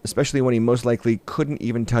photo op, especially when he most likely couldn't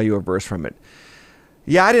even tell you a verse from it?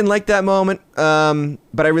 Yeah, I didn't like that moment,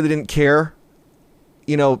 but I really didn't care.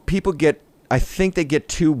 You know, I think they get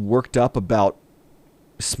too worked up about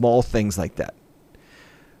small things like that.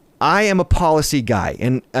 I am a policy guy,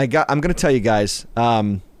 and I'm going to tell you guys,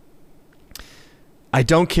 I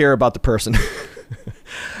don't care about the person.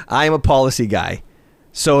 I am a policy guy.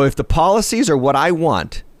 So if the policies are what I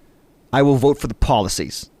want, I will vote for the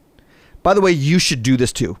policies. By the way, you should do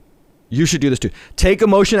this too. Take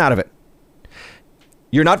emotion out of it.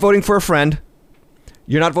 You're not voting for a friend.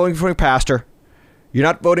 You're not voting for a pastor. You're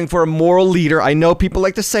not voting for a moral leader. I know people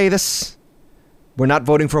like to say this. We're not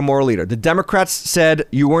voting for a moral leader. The Democrats said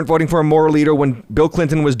you weren't voting for a moral leader when Bill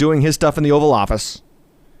Clinton was doing his stuff in the Oval Office.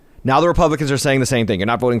 Now the Republicans are saying the same thing. You're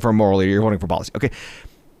not voting for a moral leader. You're voting for policy. Okay.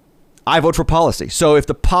 I vote for policy. So if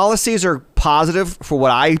the policies are positive for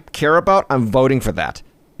what I care about, I'm voting for that.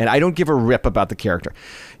 And I don't give a rip about the character.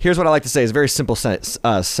 Here's what I like to say. It's a very simple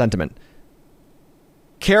sentiment.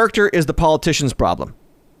 Character is the politician's problem.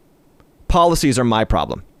 Policies are my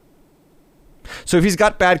problem. So if he's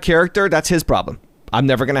got bad character, that's his problem. I'm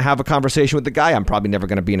never going to have a conversation with the guy. I'm probably never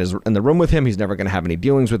going to be in the room with him. He's never going to have any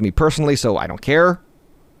dealings with me personally, so I don't care.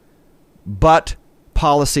 But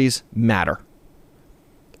policies matter.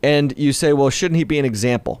 And you say, well, shouldn't he be an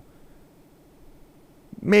example?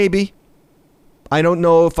 Maybe. I don't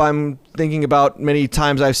know if I'm thinking about many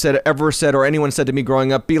times I've ever said or anyone said to me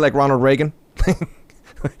growing up, be like Ronald Reagan.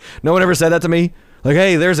 No one ever said that to me. Like,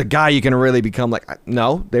 hey, there's a guy you can really become like.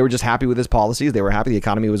 No, they were just happy with his policies. They were happy the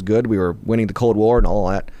economy was good. We were winning the Cold War and all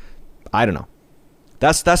that. I don't know.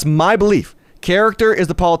 That's my belief. Character is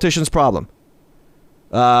the politician's problem.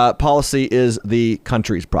 Policy is the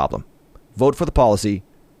country's problem. Vote for the policy.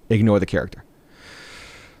 Ignore the character.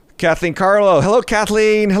 Kathleen Carlo. Hello,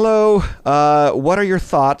 Kathleen. Hello. What are your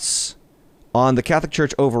thoughts on the Catholic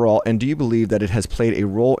Church overall, and do you believe that it has played a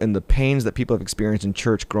role in the pains that people have experienced in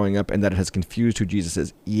church growing up and that it has confused who Jesus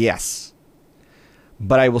is? Yes.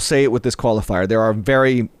 But I will say it with this qualifier.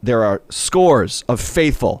 There are scores of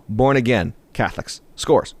faithful, born-again Catholics.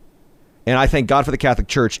 Scores. And I thank God for the Catholic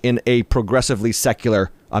Church in a progressively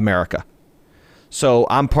secular America. So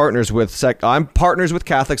I'm partners with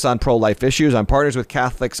Catholics on pro-life issues. I'm partners with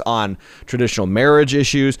Catholics on traditional marriage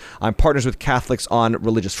issues. I'm partners with Catholics on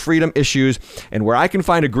religious freedom issues. And where I can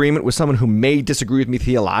find agreement with someone who may disagree with me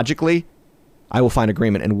theologically, I will find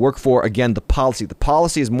agreement and work for, again, the policy. The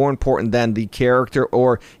policy is more important than the character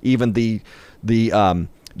or even the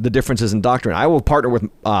differences in doctrine. I will partner with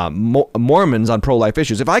Mormons on pro-life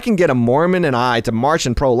issues. If I can get a Mormon and I to march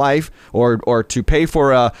in pro-life or to pay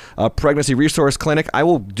for a pregnancy resource clinic, I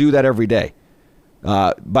will do that every day.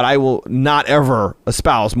 But I will not ever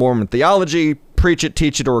espouse Mormon theology, preach it,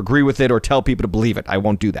 teach it, or agree with it, or tell people to believe it. I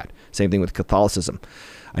won't do that. Same thing with Catholicism.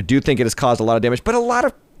 I do think it has caused a lot of damage, but a lot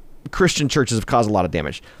of Christian churches have caused a lot of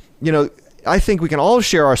damage. You know, I think we can all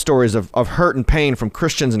share our stories of hurt and pain from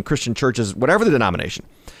Christians and Christian churches, whatever the denomination.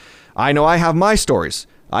 I know I have my stories.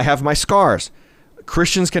 I have my scars.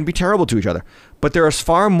 Christians can be terrible to each other, but there is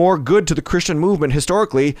far more good to the Christian movement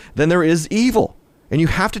historically than there is evil. And you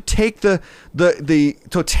have to take the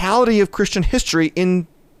totality of Christian history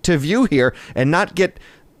into view here and not get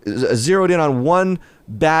zeroed in on one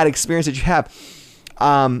bad experience that you have.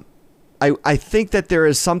 I think that there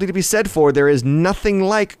is something to be said for there is nothing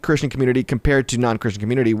like Christian community compared to non-Christian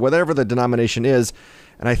community, whatever the denomination is.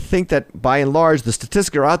 And I think that by and large, the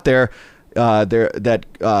statistics are out there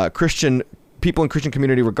that Christian people in Christian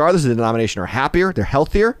community, regardless of the denomination, are happier, they're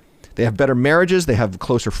healthier, they have better marriages, they have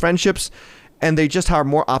closer friendships, and they just are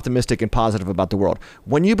more optimistic and positive about the world.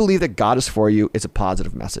 When you believe that God is for you, it's a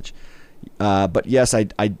positive message. But yes,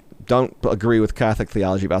 I don't agree with Catholic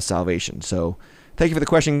theology about salvation. So thank you for the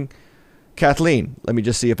question, Kathleen. Let me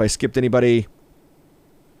just see if I skipped anybody.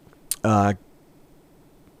 Let's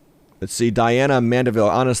see. Diana Mandeville.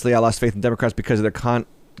 Honestly, I lost faith in Democrats because of their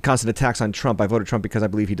constant attacks on Trump. I voted Trump because I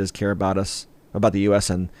believe he does care about us, about the U.S.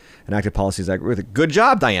 and enacted policies I agree with it. Good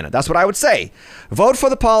job, Diana. That's what I would say. Vote for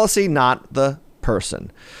the policy, not the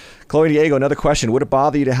person. Chloe Diego, another question. Would it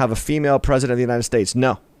bother you to have a female president of the United States?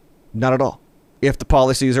 No, not at all. If the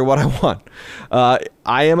policies are what I want.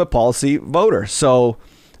 I am a policy voter, so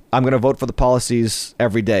I'm going to vote for the policies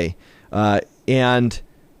every day. And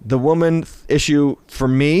the woman issue for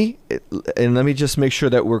me, and let me just make sure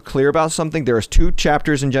that we're clear about something. There's 2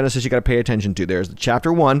 chapters in Genesis you got to pay attention to. There's the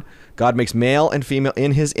chapter 1, God makes male and female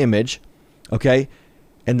in his image, okay?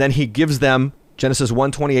 And then he gives them, Genesis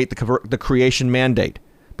 1:28, the creation mandate.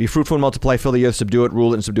 Be fruitful and multiply, fill the earth, subdue it,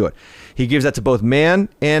 rule it, and subdue it. He gives that to both man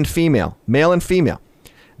and female, male and female.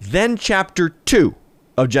 Then chapter 2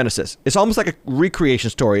 of Genesis. It's almost like a recreation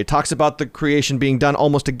story. It talks about the creation being done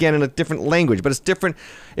almost again in a different language, but it's different.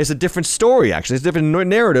 It's a different story, actually. It's a different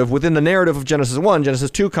narrative within the narrative of Genesis 1.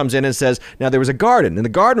 Genesis 2 comes in and says, now there was a garden, and the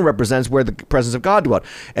garden represents where the presence of God dwelt.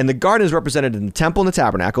 And the garden is represented in the temple and the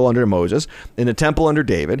tabernacle under Moses, in the temple under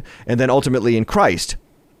David, and then ultimately in Christ.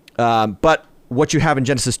 But what you have in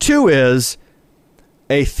Genesis 2 is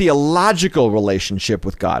a theological relationship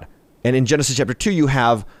with God. And in Genesis chapter 2, you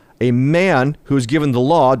have a man who is given the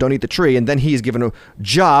law, don't eat the tree, and then he is given a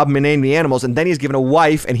job, name the animals, and then he is given a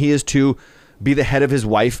wife, and he is to be the head of his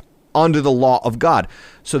wife under the law of God.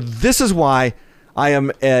 So this is why I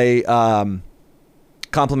am a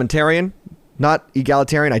complementarian, not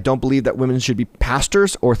egalitarian. I don't believe that women should be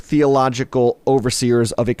pastors or theological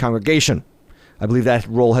overseers of a congregation. I believe that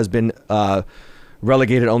role has been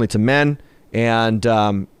relegated only to men. And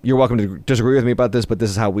you're welcome to disagree with me about this, but this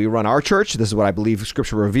is how we run our church. This is what I believe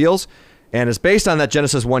Scripture reveals. And it's based on that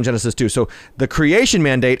Genesis 1, Genesis 2. So the creation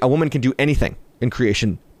mandate, a woman can do anything in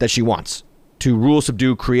creation that she wants to rule,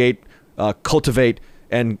 subdue, create, cultivate,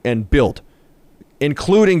 and build,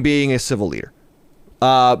 including being a civil leader.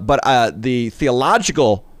 But the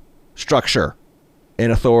theological structure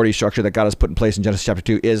and authority structure that God has put in place in Genesis chapter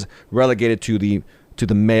 2 is relegated to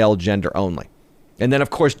the male gender only. And then,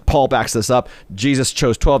 of course, Paul backs this up. Jesus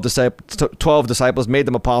chose 12 disciples, made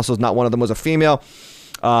them apostles. Not one of them was a female.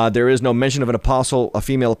 There is no mention of an apostle, a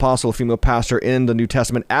female pastor in the New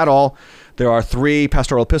Testament at all. There are 3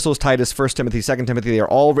 pastoral epistles, Titus, 1 Timothy, 2 Timothy. They are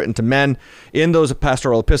all written to men. In those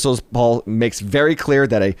pastoral epistles, Paul makes very clear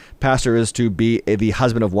that a pastor is to be the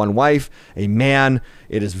husband of one wife, a man.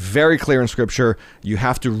 It is very clear in Scripture. You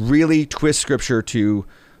have to really twist Scripture to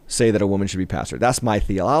say that a woman should be pastor. That's my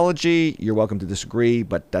theology. You're welcome to disagree,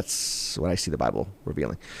 but that's what I see the Bible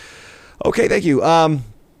revealing. Okay, thank you.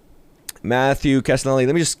 Matthew Castellanelli,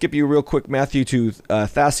 let me just skip you real quick, Matthew, to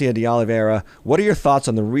Thacia de Oliveira. What are your thoughts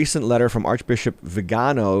on the recent letter from Archbishop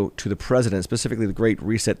Vigano to the president, specifically the Great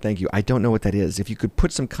Reset? Thank you. I don't know what that is. If you could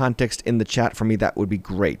put some context in the chat for me, that would be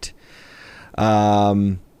great.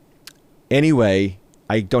 Anyway,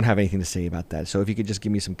 I don't have anything to say about that. So if you could just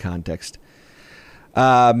give me some context.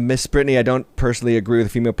 Miss Brittany, I don't personally agree with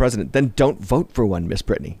a female president. Then don't vote for one, Miss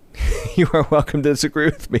Brittany. You are welcome to disagree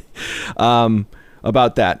with me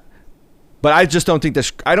about that. But I just don't think that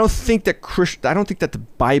the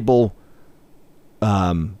Bible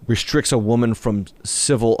restricts a woman from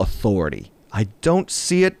civil authority. I don't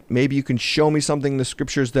see it. Maybe you can show me something in the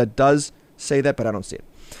scriptures that does say that, but I don't see it.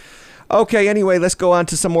 Okay, anyway, let's go on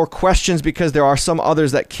to some more questions because there are some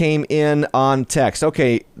others that came in on text.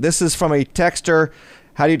 Okay, this is from a texter.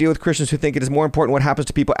 How do you deal with Christians who think it is more important what happens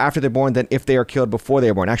to people after they're born than if they are killed before they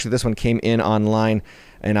are born? Actually, this one came in online,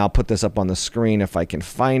 and I'll put this up on the screen if I can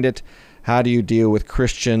find it. How do you deal with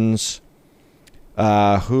Christians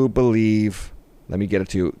who believe... Let me get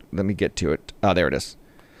to it. Oh, there it is.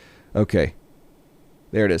 Okay.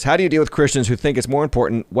 There it is. How do you deal with Christians who think it's more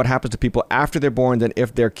important what happens to people after they're born than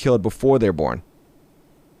if they're killed before they're born?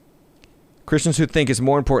 Christians who think it's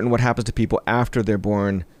more important what happens to people after they're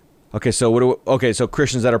born. Okay, so so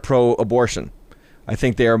Christians that are pro-abortion. I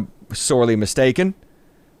think they are sorely mistaken.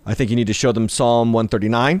 I think you need to show them Psalm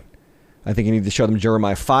 139. I think you need to show them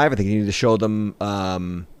Jeremiah 5. I think you need to show them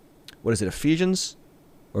Ephesians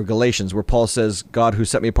or Galatians, where Paul says, God who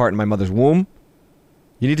set me apart in my mother's womb.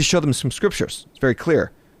 You need to show them some scriptures. It's very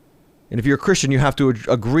clear. And if you're a Christian, you have to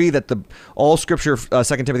agree that all scripture, 2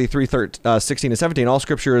 Timothy 3:16 and 17, all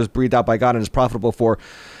scripture is breathed out by God and is profitable for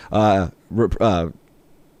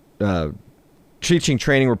teaching,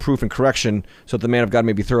 training, reproof, and correction, so that the man of God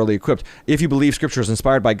may be thoroughly equipped. If you believe scripture is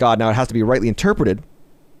inspired by God, now it has to be rightly interpreted,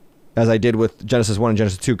 as I did with Genesis 1 and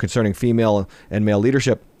Genesis 2 concerning female and male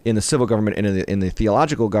leadership in the civil government and in the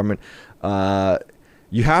theological government.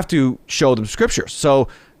 You have to show them scriptures. So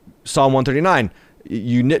Psalm 139,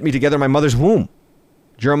 you knit me together in my mother's womb.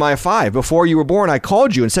 Jeremiah 5, before you were born, I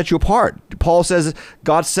called you and set you apart. Paul says,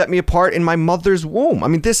 God set me apart in my mother's womb. I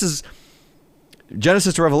mean, this is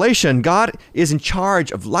Genesis to Revelation. God is in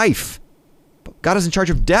charge of life. God is in charge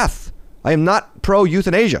of death. I am not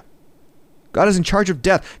pro-euthanasia. God is in charge of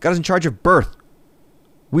death. God is in charge of birth.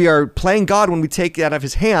 We are playing God when we take it out of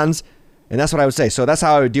his hands, and that's what I would say. So that's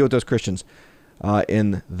how I would deal with those Christians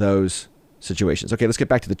in those situations. Okay, let's get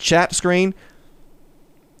back to the chat screen.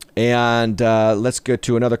 And let's go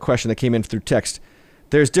to another question that came in through text.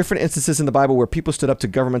 There's different instances in the Bible where people stood up to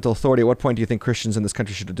governmental authority. At what point do you think Christians in this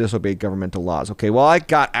country should disobey governmental laws? Okay, well, I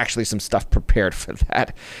got actually some stuff prepared for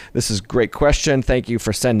that. This is a great question. Thank you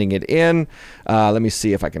for sending it in. Let me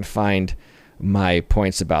see if I can find my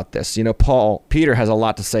points about this. You know, Peter has a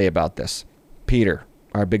lot to say about this. Peter,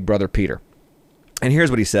 our big brother Peter. And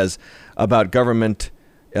here's what he says about government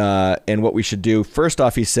and what we should do. First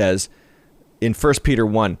off, he says in 1 Peter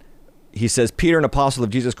 1, he says, Peter, an apostle of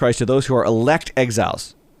Jesus Christ, to those who are elect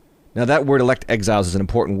exiles. Now, that word elect exiles is an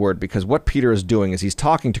important word because what Peter is doing is he's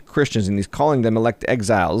talking to Christians and he's calling them elect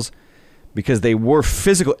exiles because they were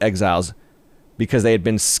physical exiles because they had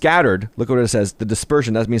been scattered. Look what it says, the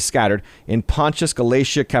dispersion, that means scattered, in Pontus,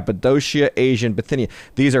 Galatia, Cappadocia, Asia, and Bithynia.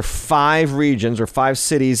 These are 5 regions or 5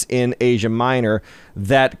 cities in Asia Minor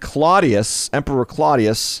that Claudius, Emperor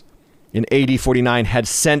Claudius, in AD 49 had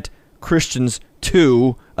sent Christians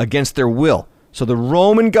to against their will. So the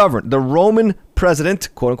Roman government, the Roman president,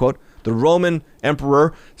 quote unquote, the Roman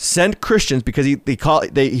emperor sent Christians because he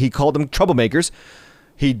called them troublemakers.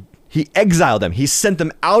 He exiled them. He sent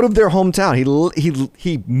them out of their hometown.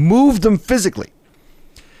 He moved them physically.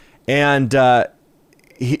 And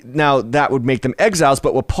now that would make them exiles.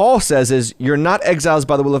 But what Paul says is, you're not exiles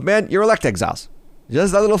by the will of man. You're elect exiles.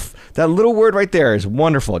 Just that little word right there is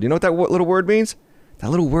wonderful. Do you know what that little word means? That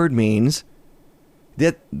little word means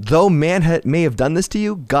that though man may have done this to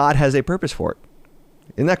you, God has a purpose for it.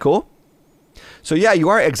 Isn't that cool? So yeah, you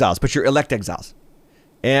are exiles, but you're elect exiles.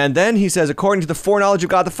 And then he says, according to the foreknowledge of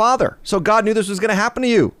God the Father. So God knew this was going to happen to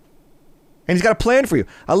you. And he's got a plan for you.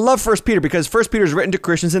 I love 1 Peter because 1 Peter is written to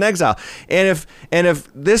Christians in exile. And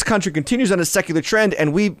if this country continues on a secular trend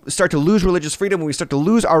and we start to lose religious freedom, and we start to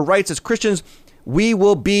lose our rights as Christians, we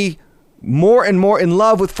will be more and more in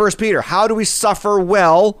love with 1 Peter. How do we suffer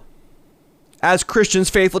well as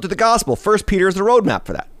Christians faithful to the gospel? 1 Peter is the roadmap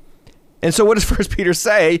for that. And so what does 1 Peter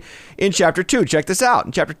say in chapter 2? Check this out.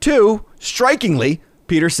 In chapter 2, strikingly,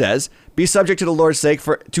 Peter says, be subject to the Lord's sake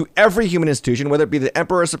to every human institution, whether it be the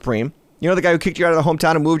emperor or supreme. You know the guy who kicked you out of the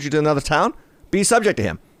hometown and moved you to another town? Be subject to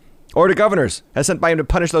him. Or to governors, as sent by him to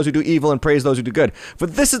punish those who do evil and praise those who do good. For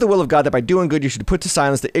this is the will of God, that by doing good you should put to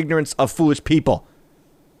silence the ignorance of foolish people.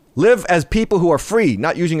 Live as people who are free,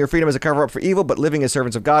 not using your freedom as a cover-up for evil, but living as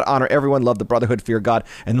servants of God. Honor everyone, love the brotherhood, fear God.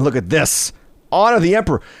 And look at this. Honor the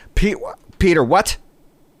emperor. Peter, what?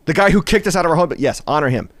 The guy who kicked us out of our home? Yes, honor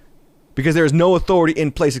him. Because there is no authority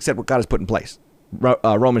in place except what God has put in place.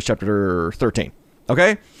 Romans chapter 13.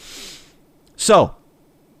 Okay? So,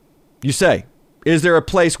 you say, is there a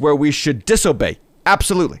place where we should disobey?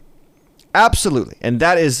 Absolutely. Absolutely. And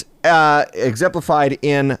that is exemplified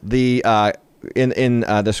in the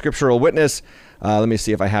scriptural witness. Let me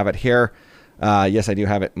see if I have it here. Yes, I do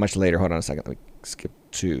have it much later. Hold on a second. Let me skip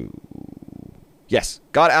to... Yes,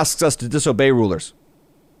 God asks us to disobey rulers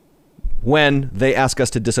when they ask us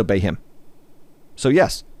to disobey him. So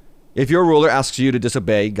yes, if your ruler asks you to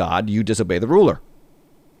disobey God, you disobey the ruler.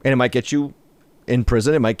 And it might get you in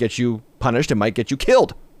prison. It might get you punished. It might get you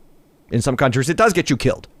killed. In some countries, it does get you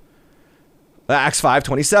killed. Acts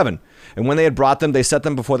 5:27. And when they had brought them, they set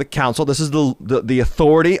them before the council. This is the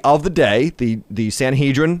authority of the day, the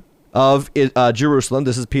Sanhedrin of Jerusalem.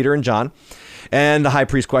 This is Peter and John. And the high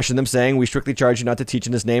priest questioned them, saying, we strictly charge you not to teach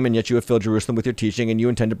in his name, and yet you have filled Jerusalem with your teaching, and you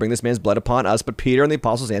intend to bring this man's blood upon us. But Peter and the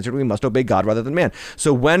apostles answered, we must obey God rather than man.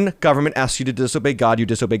 So when government asks you to disobey God, you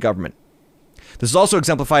disobey government. This is also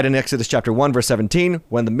exemplified in Exodus chapter 1, verse 17,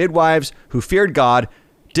 when the midwives who feared God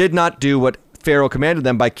did not do what Pharaoh commanded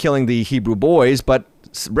them by killing the Hebrew boys, but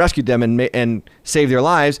rescued them and saved their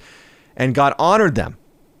lives, and God honored them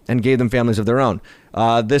and gave them families of their own.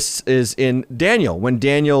 This is in Daniel, when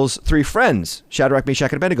Daniel's three friends, Shadrach,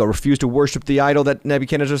 Meshach, and Abednego, refuse to worship the idol that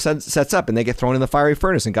Nebuchadnezzar sets up, and they get thrown in the fiery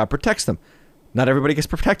furnace, and God protects them. Not everybody gets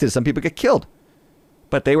protected. Some people get killed,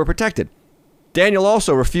 but they were protected. Daniel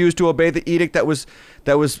also refused to obey the edict that was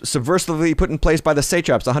subversively put in place by the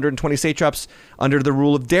satraps, 120 satraps under the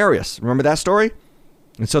rule of Darius. Remember that story?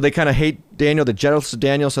 And so they kind of hate Daniel, they're jealous of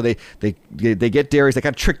Daniel, so they get Darius, they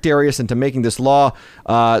kind of trick Darius into making this law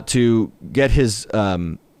to get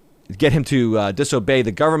him to disobey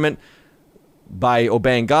the government by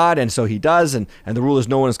obeying God, and so he does, and the rule is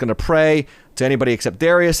no one is going to pray to anybody except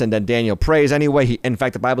Darius, and then Daniel prays anyway. In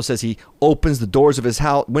fact, the Bible says he opens the doors of his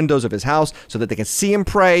house, windows of his house, so that they can see him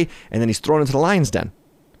pray, and then he's thrown into the lion's den,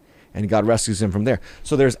 and God rescues him from there.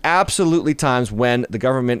 So there's absolutely times when the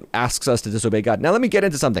government asks us to disobey God. Now let me get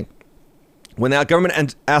into something. When the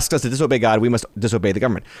government asks us to disobey God, we must disobey the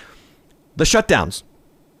government. The shutdowns.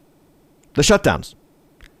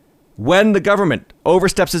 When the government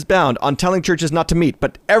oversteps its bound on telling churches not to meet,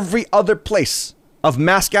 but every other place of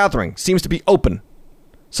mass gathering seems to be open,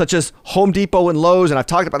 such as Home Depot and Lowe's, and I've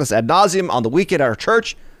talked about this ad nauseum on the weekend at our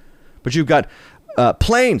church, but you've got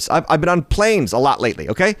planes. I've been on planes a lot lately,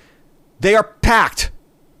 okay? They are packed,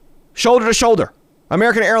 shoulder to shoulder.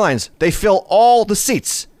 American Airlines, they fill all the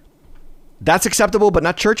seats. That's acceptable, but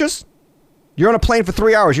not churches? You're on a plane for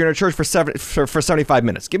 3 hours. You're in a church for 75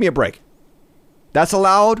 minutes. Give me a break. That's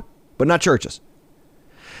allowed, but not churches.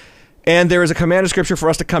 And there is a command of Scripture for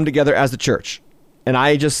us to come together as the church. And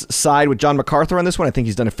I just side with John MacArthur on this one. I think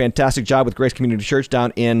he's done a fantastic job with Grace Community Church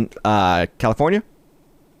down in California.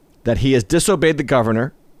 That he has disobeyed the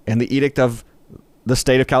governor and the edict of the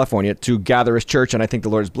state of California to gather his church. And I think the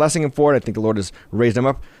Lord is blessing him for it. I think the Lord has raised him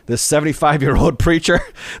up. This 75-year-old preacher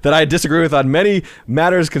that I disagree with on many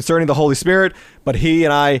matters concerning the Holy Spirit. But he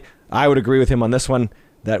and I would agree with him on this one,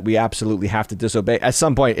 that we absolutely have to disobey. At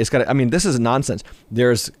some point, it's got to, I mean, this is nonsense.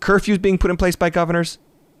 There's curfews being put in place by governors.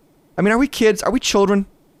 I mean, are we kids? Are we children?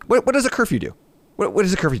 What does a curfew do? What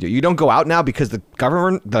does a curfew do? You don't go out now because the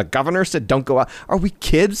governor said don't go out. Are we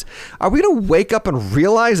kids? Are we going to wake up and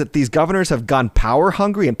realize that these governors have gone power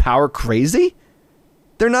hungry and power crazy?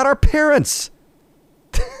 They're not our parents.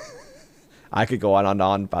 I could go on and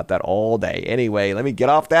on about that all day. Anyway, let me get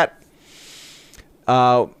off that.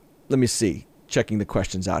 Let me see. Checking the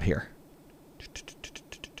questions out here.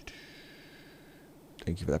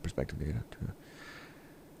 Thank you for that perspective.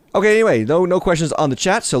 Okay, anyway, no questions on the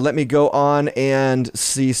chat, so let me go on and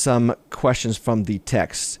see some questions from the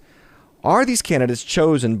text. Are these candidates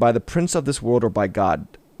chosen by the prince of this world or by God?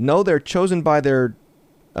 No, they're chosen by their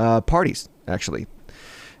parties, actually.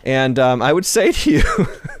 And I would say to you,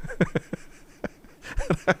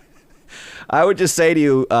 I would just say to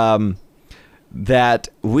you that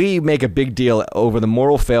we make a big deal over the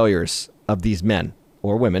moral failures of these men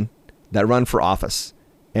or women that run for office.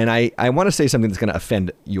 And I want to say something that's going to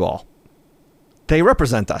offend you all. They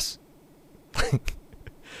represent us.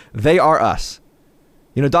 They are us.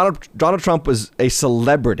 You know, Donald Trump was a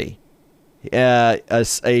celebrity. What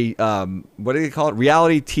do they call it?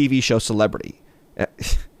 Reality TV show celebrity.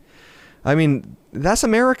 I mean, that's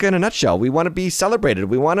America in a nutshell. We want to be celebrated.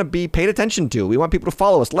 We want to be paid attention to. We want people to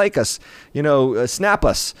follow us, like us, snap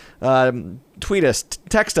us, tweet us,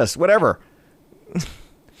 text us, whatever.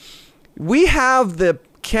 We have the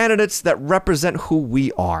candidates that represent who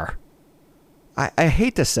we are. I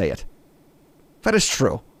hate to say it, but it's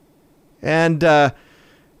true. And,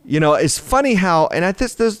 it's funny how, and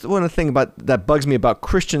this is one of the things that bugs me about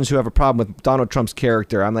Christians who have a problem with Donald Trump's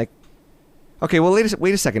character. I'm like, okay, well,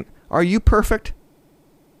 wait a second. Are you perfect?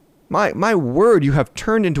 My word, you have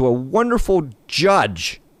turned into a wonderful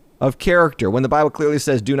judge of character when the Bible clearly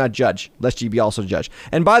says, do not judge, lest ye be also judged.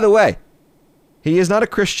 And by the way, He is not a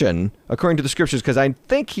Christian, according to the scriptures, because I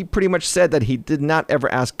think he pretty much said that he did not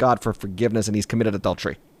ever ask God for forgiveness and he's committed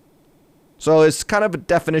adultery. So it's kind of a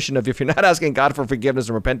definition of if you're not asking God for forgiveness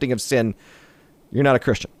and repenting of sin, you're not a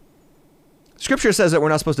Christian. Scripture says that we're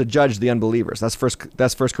not supposed to judge the unbelievers. That's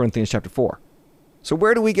 1 Corinthians chapter 4. So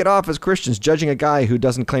where do we get off as Christians judging a guy who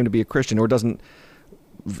doesn't claim to be a Christian or doesn't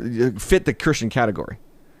fit the Christian category?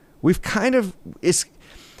 We've kind of...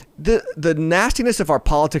 The nastiness of our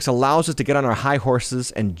politics allows us to get on our high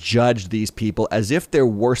horses and judge these people as if they're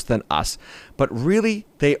worse than us. But really,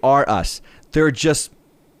 they are us. They're just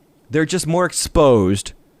more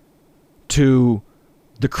exposed to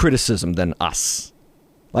the criticism than us.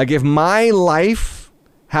 Like if my life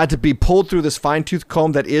had to be pulled through this fine-tooth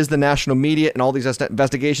comb that is the national media and all these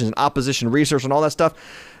investigations and opposition research and all that stuff,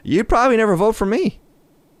 you'd probably never vote for me.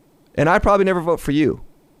 And I'd probably never vote for you.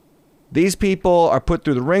 These people are put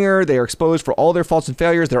through the ringer. They are exposed for all their faults and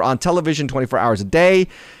failures. They're on television 24 hours a day.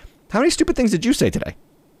 How many stupid things did you say today?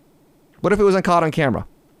 What if it wasn't caught on camera?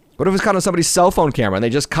 What if it was caught on somebody's cell phone camera and they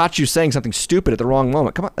just caught you saying something stupid at the wrong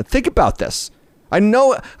moment? Come on, think about this. I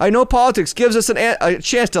know politics gives us a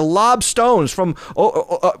chance to lob stones from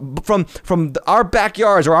our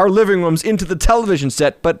backyards or our living rooms into the television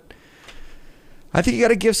set, but I think you got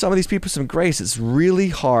to give some of these people some grace. It's really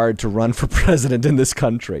hard to run for president in this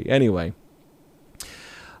country. Anyway,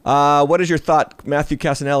 what is your thought, Matthew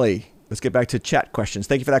Casanelli? Let's get back to chat questions.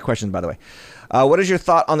 Thank you for that question, by the way. What is your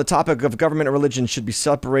thought on the topic of government and religion should be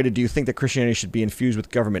separated? Do you think that Christianity should be infused with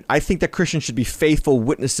government? I think that Christians should be faithful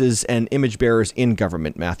witnesses and image bearers in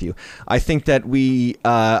government, Matthew. I think that we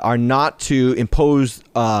are not to impose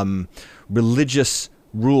religious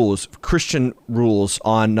rules, Christian rules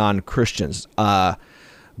on non-Christians.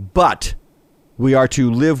 But we are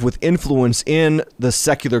to live with influence in the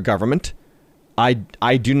secular government.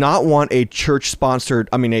 I do not want a church-sponsored,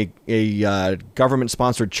 a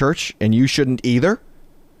government-sponsored church, and you shouldn't either.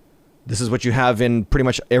 This is what you have in pretty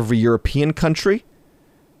much every European country,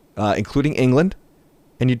 including England,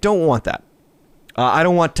 and you don't want that. I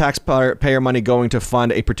don't want taxpayer money going to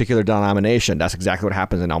fund a particular denomination. That's exactly what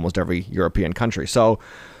happens in almost every European country. So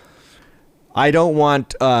I don't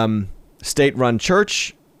want state-run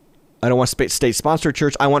church. I don't want state-sponsored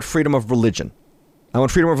church. I want freedom of religion. I want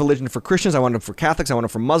freedom of religion for Christians. I want it for Catholics. I want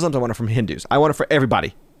it for Muslims. I want it for Hindus. I want it for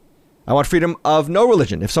everybody. I want freedom of no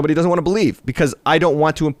religion if somebody doesn't want to believe, because I don't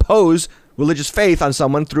want to impose religious faith on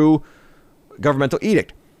someone through governmental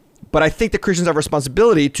edict. But I think that Christians have a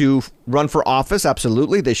responsibility to run for office.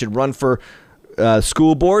 Absolutely. They should run for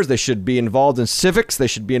school boards. They should be involved in civics. They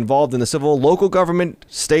should be involved in the civil, local government,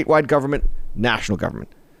 statewide government, national government.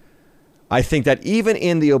 I think that even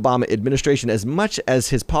in the Obama administration, as much as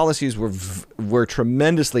his policies were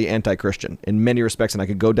tremendously anti-Christian in many respects, and I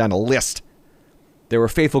could go down a list, there were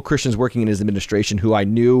faithful Christians working in his administration who I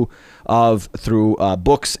knew of through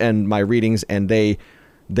books and my readings, and they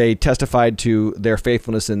testified to their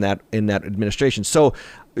faithfulness in that administration. So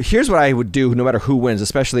here's what I would do no matter who wins,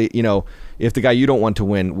 especially, if the guy you don't want to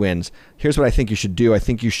win wins. Here's what I think you should do. I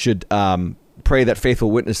think you should pray that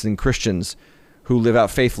faithful witnessing Christians who live out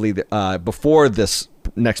faithfully before this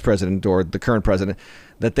next president or the current president,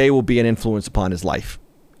 that they will be an influence upon his life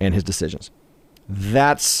and his decisions.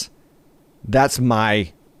 That's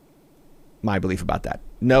my belief about that.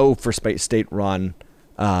 No for state-run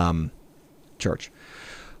church.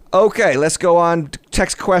 Okay, let's go on to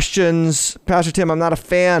text questions. Pastor Tim, I'm not a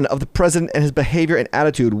fan of the president and his behavior and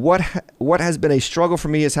attitude. What has been a struggle for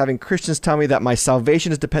me is having Christians tell me that my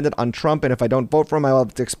salvation is dependent on Trump, and if I don't vote for him, I will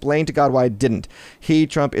have to explain to God why I didn't.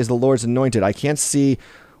 Trump, is the Lord's anointed. I can't see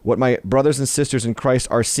what my brothers and sisters in Christ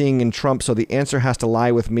are seeing in Trump, so the answer has to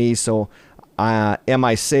lie with me. So am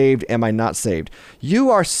I saved? Am I not saved? You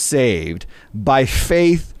are saved by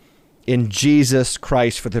faith in Jesus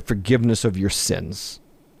Christ for the forgiveness of your sins.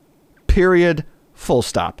 Period. Full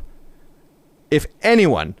stop. If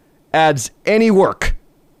anyone adds any work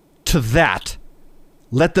to that,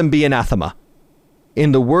 let them be anathema.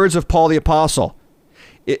 In the words of Paul the Apostle,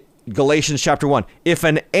 Galatians chapter 1, if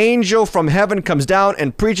an angel from heaven comes down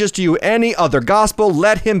and preaches to you any other gospel,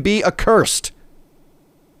 let him be accursed.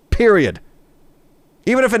 Period.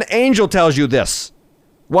 Even if an angel tells you this.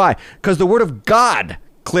 Why? Because the word of God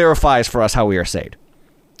clarifies for us how we are saved.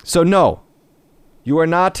 So no, you are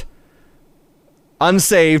not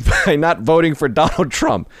unsaved by not voting for Donald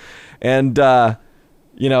Trump. And, I'm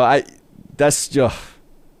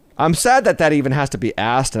sad that even has to be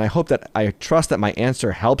asked, and I trust that my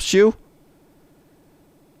answer helps you.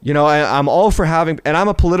 I'm all for having, and I'm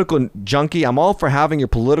a political junkie, I'm all for having your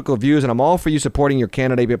political views, and I'm all for you supporting your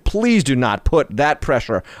candidate, but please do not put that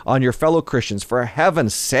pressure on your fellow Christians, for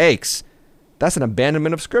heaven's sakes. That's an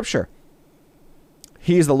abandonment of Scripture.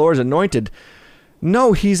 He is the Lord's anointed.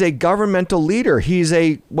 No, he's a governmental leader. He's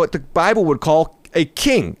what the Bible would call a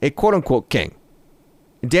king, a quote-unquote king.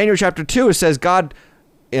 In Daniel chapter 2, it says God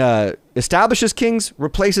establishes kings,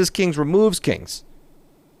 replaces kings, removes kings.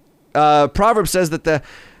 Proverbs says that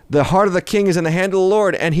the heart of the king is in the hand of the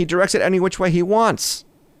Lord, and he directs it any which way he wants.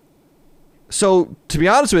 So, to be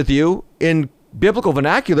honest with you, in biblical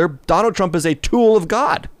vernacular, Donald Trump is a tool of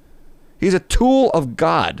God. He's a tool of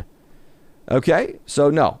God. Okay? So,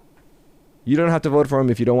 no. You don't have to vote for him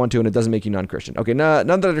if you don't want to, and it doesn't make you non-Christian. Okay,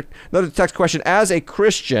 another text question. As a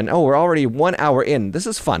Christian, we're already 1 hour in. This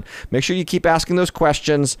is fun. Make sure you keep asking those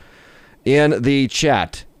questions in the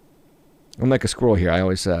chat. I'm like a squirrel here. I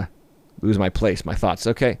always lose my place, my thoughts.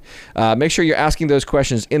 Okay. Make sure you're asking those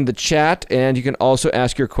questions in the chat, and you can also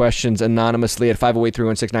ask your questions anonymously at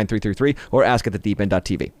 508-316-9333 or ask at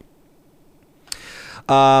thedeepend.tv.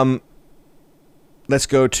 Let's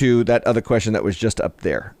go to that other question that was just up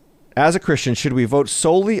there. As a Christian, should we vote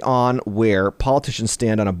solely on where politicians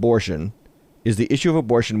stand on abortion? Is the issue of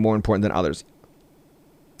abortion more important than others?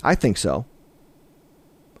 I think so.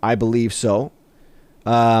 I believe so.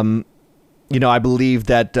 I believe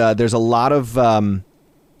that there's a lot of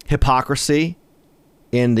hypocrisy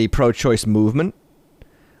in the pro-choice movement.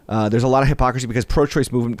 There's a lot of hypocrisy because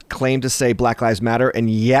pro-choice movement claim to say Black Lives Matter, and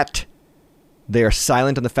yet they are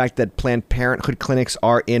silent on the fact that Planned Parenthood clinics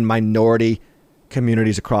are in minority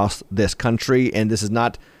communities across this country. And this is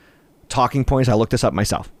not talking points. I looked this up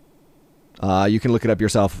myself. You can look it up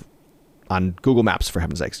yourself on Google Maps, for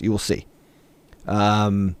heaven's sakes. You will see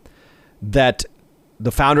that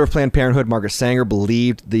the founder of Planned Parenthood, Margaret Sanger,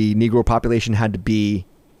 believed the Negro population had to be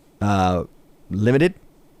limited.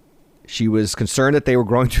 She was concerned that they were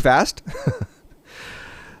growing too fast.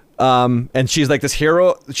 And she's like this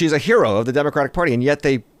hero. She's a hero of the Democratic Party, and yet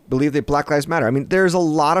they believe that Black Lives Matter. I mean, there's a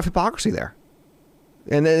lot of hypocrisy there.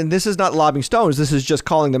 And this is not lobbing stones. This is just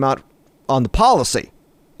calling them out on the policy.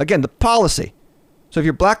 Again, the policy. So if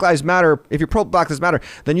you're Black Lives Matter, if you're pro Black Lives Matter,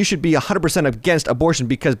 then you should be 100% against abortion,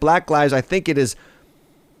 because Black lives, I think it is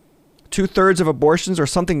 2/3 of abortions or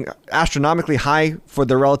something astronomically high for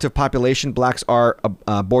the relative population. Blacks are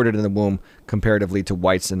aborted in the womb comparatively to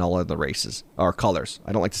whites and all other races or colors.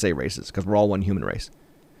 I don't like to say races because we're all one human race.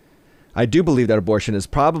 I do believe that abortion is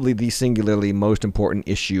probably the singularly most important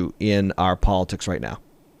issue in our politics right now.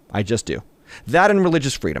 I just do. That and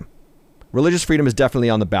religious freedom. Religious freedom is definitely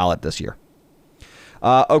on the ballot this year.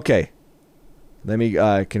 Okay. Let me,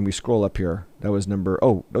 can we scroll up here? That was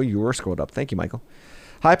no, you were scrolled up. Thank you, Michael.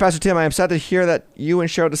 Hi, Pastor Tim. I am sad to hear that you and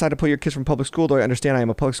Cheryl decided to pull your kids from public school, though I understand I am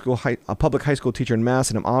a public high school teacher in Mass,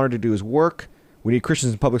 and I'm honored to do his work. We need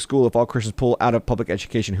Christians in public school. If all Christians pull out of public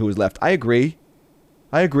education, who is left? I agree.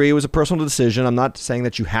 It was a personal decision. I'm not saying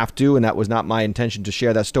that you have to, and that was not my intention to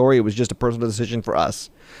share that story. It was just a personal decision for us.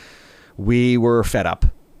 We were fed up,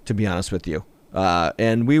 to be honest with you,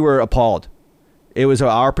 and we were appalled. It was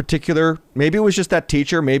our particular, maybe it was just that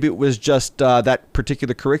teacher, maybe it was just that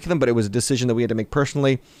particular curriculum, but it was a decision that we had to make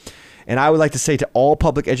personally. And I would like to say to all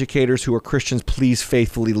public educators who are Christians, please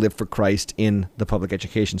faithfully live for Christ in the public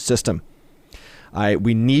education system.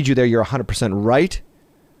 We need you there. You're 100% right.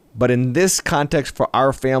 But in this context, for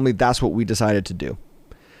our family, that's what we decided to do.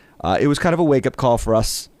 It was kind of a wake-up call for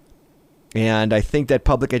us. And I think that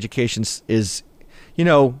public education is,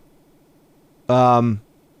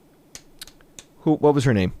 what was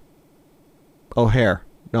her name? O'Hare.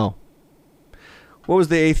 No. What was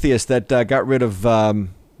the atheist that got rid of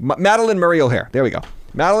Madalyn Murray O'Hare? There we go.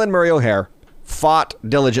 Madalyn Murray O'Hare fought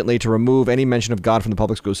diligently to remove any mention of God from the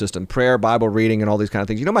public school system. Prayer, Bible reading, and all these kind of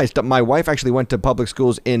things. My wife actually went to public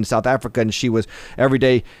schools in South Africa, and she was every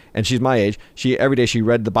day, and she's my age, every day she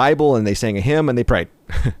read the Bible, and they sang a hymn, and they prayed.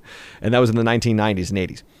 And that was in the 1990s and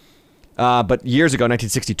 80s. But years ago,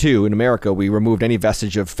 1962, in America, we removed any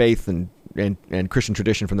vestige of faith and Christian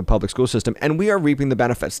tradition from the public school system, and we are reaping the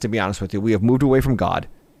benefits, to be honest with you. We have moved away from God.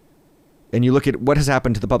 And you look at what has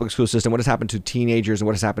happened to the public school system, what has happened to teenagers, and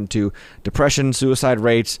what has happened to depression, suicide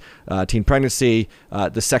rates, teen pregnancy,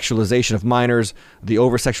 the sexualization of minors, the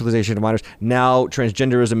over-sexualization of minors. Now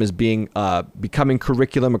transgenderism is becoming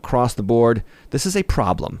curriculum across the board. This is a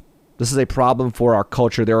problem. This is a problem for our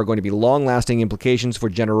culture. There are going to be long-lasting implications for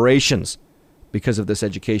generations because of this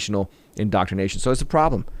educational indoctrination. So it's a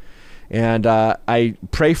problem. And I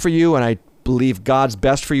pray for you, and I believe God's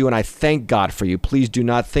best for you, and I thank God for you. Please do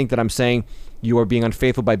not think that I'm saying you are being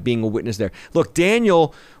unfaithful by being a witness there. Look,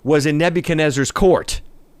 Daniel was in Nebuchadnezzar's court,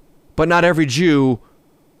 but not every Jew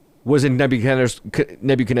was in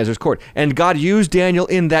Nebuchadnezzar's court. And God used Daniel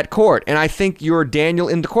in that court. And I think you're Daniel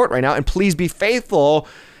in the court right now, and please be faithful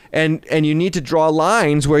And you need to draw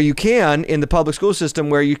lines where you can in the public school system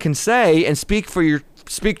where you can say and speak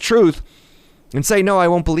truth and say, no, I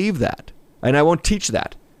won't believe that. And I won't teach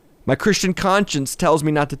that. My Christian conscience tells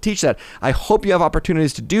me not to teach that. I hope you have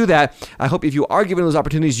opportunities to do that. I hope if you are given those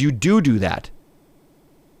opportunities, you do that.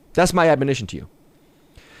 That's my admonition to you.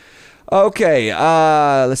 Okay,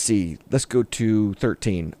 let's see. Let's go to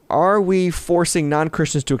 13. Are we forcing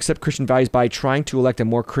non-Christians to accept Christian values by trying to elect a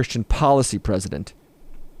more Christian policy president?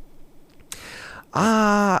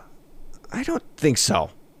 I don't think so.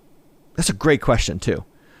 That's a great question, too.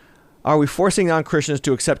 Are we forcing non-Christians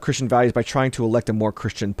to accept Christian values by trying to elect a more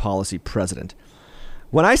Christian policy president?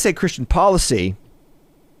 When I say Christian policy,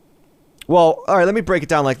 well, all right, let me break it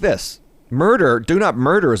down like this. Do not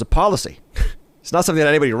murder is a policy. It's not something that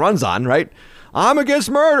anybody runs on, right? I'm against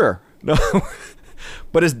murder. No.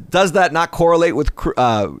 But does that not correlate with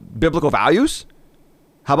biblical values?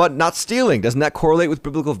 How about not stealing? Doesn't that correlate with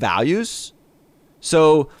biblical values?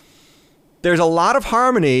 So there's a lot of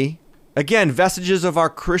harmony. Again, vestiges of our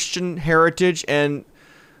Christian heritage and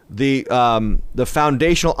the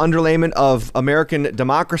foundational underlayment of American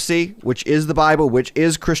democracy, which is the Bible, which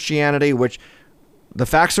is Christianity, which the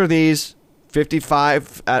facts are these. 53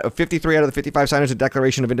 out of the 55 signers of the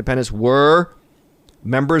Declaration of Independence were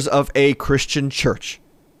members of a Christian church.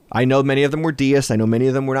 I know many of them were deists. I know many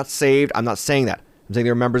of them were not saved. I'm not saying that. I'm saying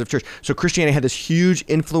they were members of church. So Christianity had this huge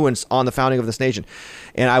influence on the founding of this nation.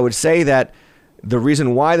 And I would say that the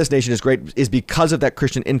reason why this nation is great is because of that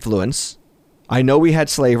Christian influence. I know we had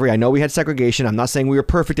slavery. I know we had segregation. I'm not saying we were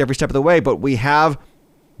perfect every step of the way, but we have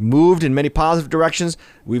moved in many positive directions.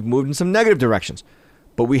 We've moved in some negative directions.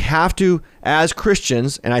 But we have to, as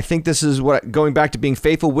Christians, and I think this is what, going back to being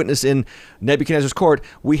faithful witness in Nebuchadnezzar's court,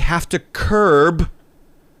 we have to curb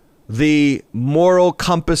the moral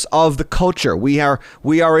compass of the culture. We are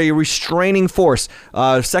a restraining force.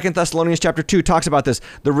 2 Thessalonians chapter 2 talks about this.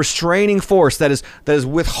 The restraining force that is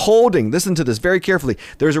withholding. Listen to this very carefully.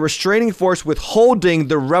 There's a restraining force withholding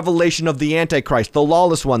the revelation of the Antichrist, the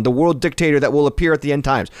lawless one, the world dictator that will appear at the end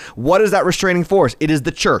times. What is that restraining force? It is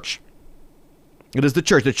the church. It is the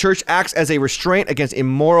church. The church acts as a restraint against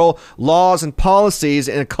immoral laws and policies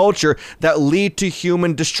in a culture that lead to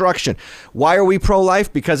human destruction. Why are we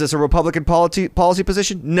pro-life? Because it's a Republican policy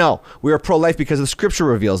position? No. We are pro-life because the scripture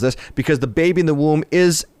reveals this, because the baby in the womb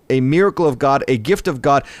is a miracle of God, a gift of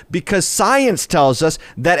God, because science tells us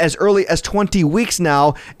that as early as 20 weeks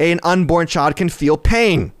now, an unborn child can feel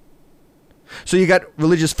pain. So you got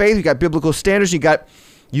religious faith, you got biblical standards, you got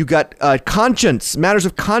conscience, matters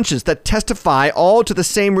of conscience that testify all to the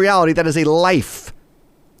same reality that is a life.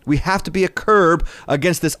 We have to be a curb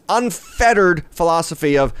against this unfettered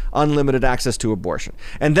philosophy of unlimited access to abortion.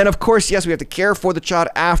 And then, of course, yes, we have to care for the child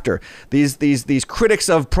after. These critics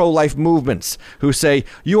of pro-life movements who say,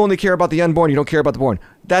 you only care about the unborn, you don't care about the born.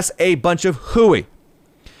 That's a bunch of hooey.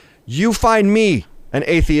 You find me an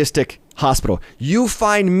atheistic hospital. You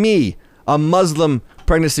find me a Muslim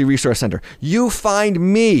pregnancy resource center. You find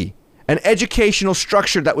me an educational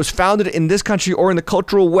structure that was founded in this country or in the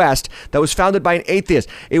cultural West that was founded by an atheist.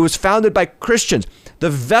 It was founded by Christians. The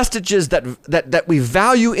vestiges that we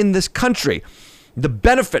value in this country, the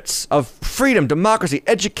benefits of freedom, democracy,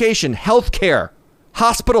 education, healthcare,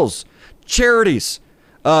 hospitals, charities,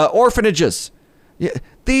 orphanages.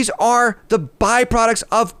 These are the byproducts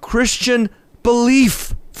of Christian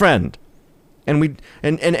belief, friend. And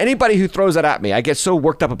anybody who throws that at me, I get so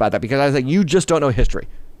worked up about that because I think you just don't know history.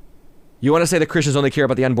 You want to say that Christians only care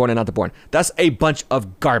about the unborn and not the born. That's a bunch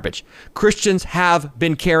of garbage. Christians have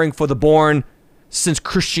been caring for the born since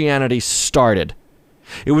Christianity started.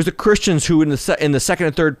 It was the Christians who in the second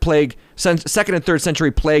and third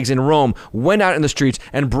century plagues in Rome went out in the streets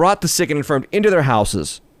and brought the sick and infirm into their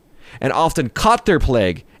houses and often caught their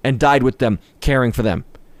plague and died with them, caring for them.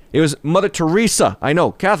 It was Mother Teresa, I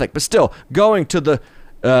know, Catholic, but still going to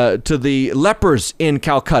the lepers in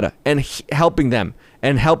Calcutta and helping them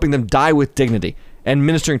die with dignity and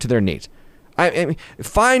ministering to their needs. I mean,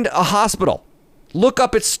 find a hospital, look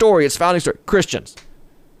up its story, its founding story. Christians.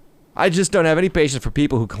 I just don't have any patience for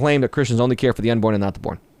people who claim that Christians only care for the unborn and not the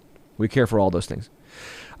born. We care for all those things.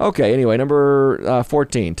 Okay, anyway, number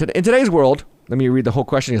 14. In today's world, let me read the whole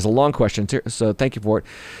question. It's a long question, so thank you for it.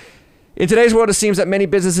 In today's world, it seems that many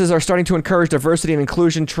businesses are starting to encourage diversity and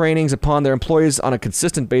inclusion trainings upon their employees on a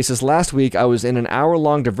consistent basis. Last week, I was in an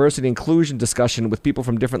hour-long diversity and inclusion discussion with people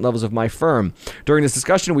from different levels of my firm. During this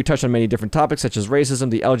discussion, we touched on many different topics such as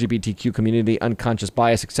racism, the LGBTQ community, unconscious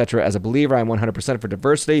bias, etc. As a believer, I'm 100% for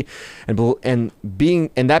diversity. And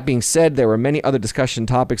that being said, there were many other discussion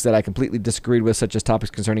topics that I completely disagreed with, such as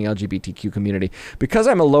topics concerning LGBTQ community. Because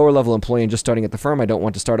I'm a lower-level employee and just starting at the firm, I don't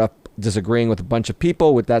want to start up disagreeing with a bunch of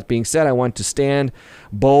people. With that being said, I want to stand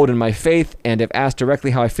bold in my faith, and if asked directly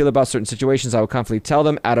how I feel about certain situations, I will confidently tell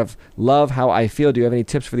them out of love how I feel. Do you have any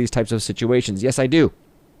tips for these types of situations? Yes, I do.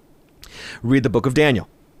 Read the book of Daniel.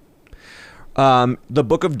 The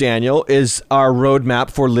book of Daniel is our roadmap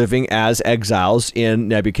for living as exiles in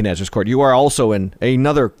Nebuchadnezzar's court. You are also in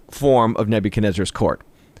another form of Nebuchadnezzar's court.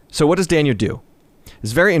 So what does Daniel do?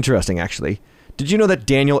 It's very interesting, actually. Did you know that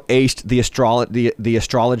Daniel aced the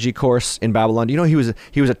astrology course in Babylon? Do you know he was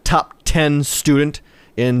a top 10 student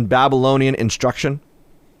in Babylonian instruction,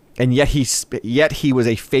 and yet he was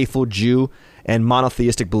a faithful Jew and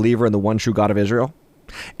monotheistic believer in the one true God of Israel?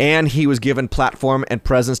 And he was given platform and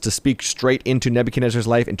presence to speak straight into Nebuchadnezzar's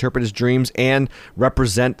life, interpret his dreams, and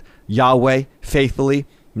represent Yahweh faithfully,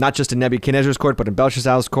 not just in Nebuchadnezzar's court, but in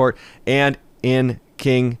Belshazzar's court and in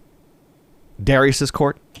King Darius's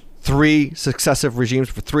court. 3 successive regimes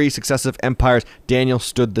for 3 successive empires. Daniel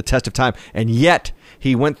stood the test of time, and yet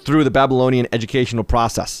he went through the Babylonian educational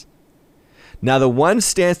process. Now, the one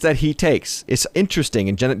stance that he takes, it's interesting,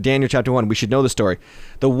 in Daniel chapter 1, we should know the story.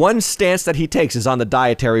 The one stance that he takes is on the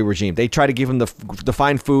dietary regime. They try to give him the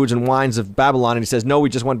fine foods and wines of Babylon, and he says, no, we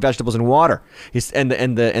just want vegetables and water.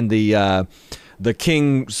 The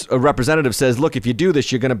king's representative says, look, if you do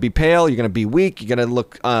this, you're going to be pale, you're going to be weak, you're going to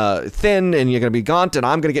look thin, and you're going to be gaunt, and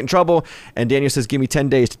I'm going to get in trouble. And Daniel says, give me 10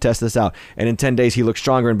 days to test this out. And in 10 days, he looks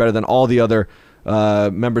stronger and better than all the other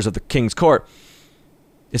members of the king's court.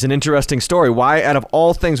 It's an interesting story. Why, out of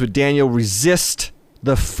all things, would Daniel resist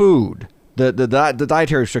the food, the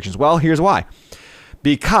dietary restrictions? Well, here's why.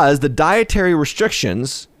 Because the dietary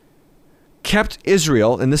restrictions kept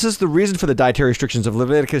Israel, and this is the reason for the dietary restrictions of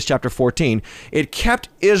Leviticus chapter 14, it kept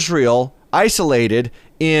Israel isolated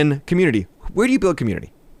in community. Where do you build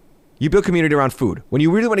community? You build community around food. When you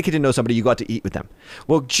really want to get to know somebody, you go out to eat with them.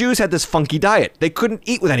 Well, Jews had this funky diet. They couldn't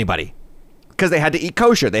eat with anybody because they had to eat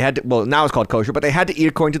kosher. Now it's called kosher, but they had to eat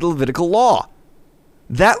according to the Levitical law.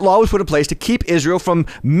 That law was put in place to keep Israel from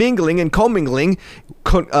mingling and commingling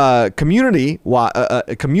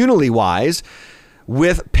communally-wise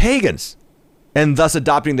with pagans, and thus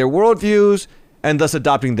adopting their worldviews, and thus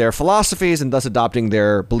adopting their philosophies, and thus adopting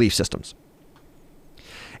their belief systems.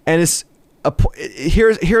 And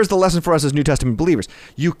here's the lesson for us as New Testament believers.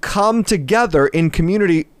 You come together in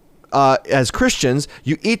community as Christians,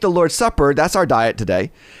 you eat the Lord's Supper, that's our diet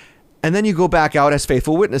today, and then you go back out as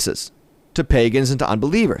faithful witnesses to pagans and to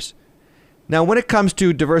unbelievers. Now, when it comes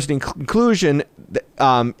to diversity and inclusion,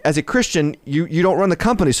 as a Christian, you don't run the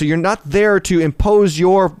company, so you're not there to impose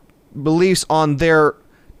your beliefs on their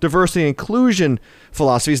diversity and inclusion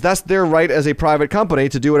philosophies. That's their right as a private company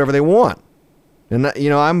to do whatever they want. And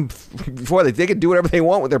I'm for that. They can do whatever they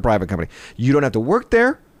want with their private company. You don't have to work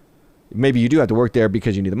there. Maybe you do have to work there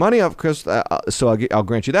because you need the money, of course. So I'll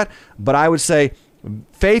grant you that. But I would say,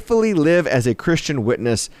 faithfully live as a Christian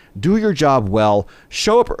witness. Do your job well.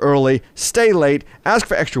 Show up early. Stay late. Ask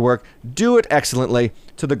for extra work. Do it excellently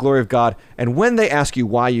to the glory of God. And when they ask you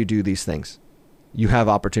why you do these things, you have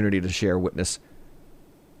opportunity to share witness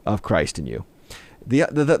of Christ in you.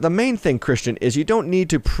 The main thing, Christian, is you don't need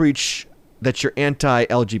to preach that you're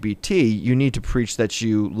anti-LGBT. You need to preach that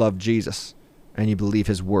you love Jesus and you believe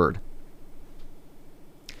his word.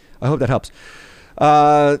 I hope that helps.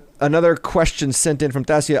 Another question sent in from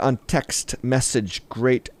Thassia on text message.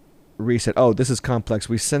 Great reset. Oh, this is complex.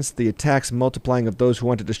 We sense the attacks multiplying of those who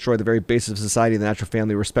want to destroy the very basis of society, the natural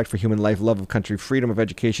family, respect for human life, love of country, freedom of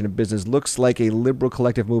education and business. Looks like a liberal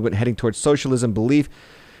collective movement heading towards socialism. Belief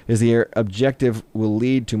is their objective will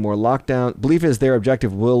lead to more lockdowns.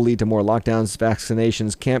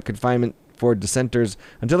 Vaccinations, camp confinement for dissenters.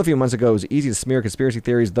 Until a few months ago, it was easy to smear conspiracy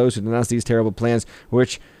theories. Those who denounce these terrible plans,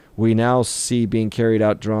 which we now see being carried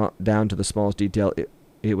out down to the smallest detail.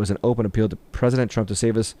 It was an open appeal to President Trump to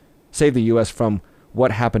save the U.S. from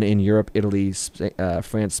what happened in Europe, Italy,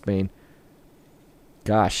 France, Spain.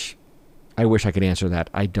 Gosh, I wish I could answer that.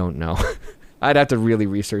 I don't know. I'd have to really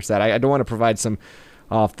research that. I don't want to provide some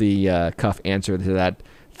off-the-cuff answer to that.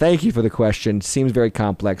 Thank you for the question. Seems very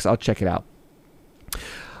complex. I'll check it out.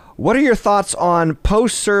 What are your thoughts on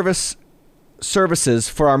post-service services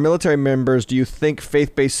for our military members? Do you think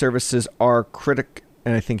faith-based services are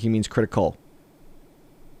and I think he means critical.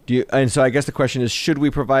 And so I guess the question is, should we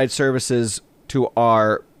provide services to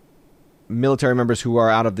our military members who are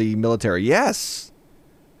out of the military? Yes,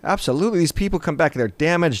 absolutely. These people come back and they're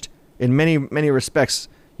damaged in many, many respects,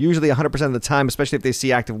 usually 100% of the time, especially if they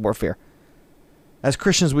see active warfare. As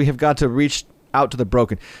Christians, we have got to reach out to the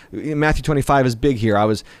broken. Matthew 25 is big here. I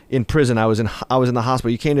was in prison. I was in the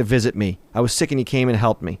hospital. You came to visit me. I was sick and you came and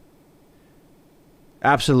helped me.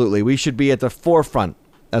 Absolutely. We should be at the forefront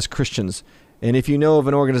as Christians. And if you know of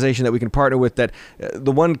an organization that we can partner with, that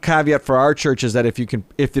the one caveat for our church is that if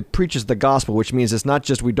it preaches the gospel, which means it's not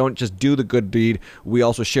just, we don't just do the good deed, we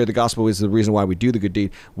also share the gospel is the reason why we do the good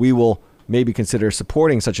deed, we will maybe consider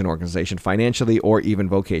supporting such an organization financially or even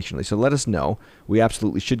vocationally. So let us know. We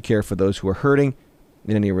absolutely should care for those who are hurting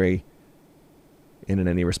in any way, in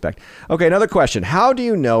any respect. Okay, another question. How do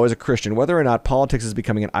you know as a Christian whether or not politics is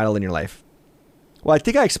becoming an idol in your life? Well, I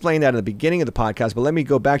think I explained that at the beginning of the podcast, but let me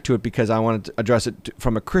go back to it because I wanted to address it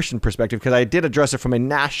from a Christian perspective, because I did address it from a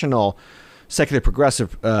national secular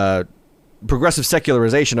progressive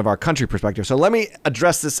secularization of our country perspective. So let me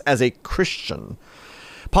address this as a Christian.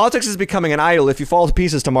 Politics is becoming an idol if you fall to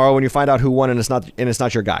pieces tomorrow when you find out who won and it's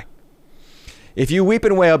not your guy. If you weep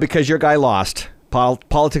and wail because your guy lost,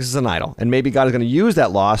 politics is an idol, and maybe God is going to use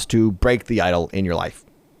that loss to break the idol in your life.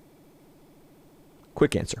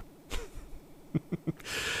 Quick answer.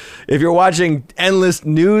 If you're watching endless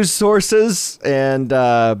news sources and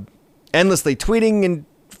endlessly tweeting and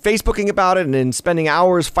Facebooking about it and then spending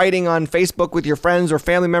hours fighting on Facebook with your friends or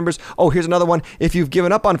family members. Oh, here's another one. If you've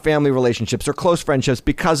given up on family relationships or close friendships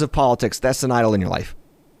because of politics, that's an idol in your life.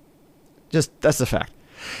 That's the fact.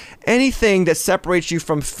 Anything that separates you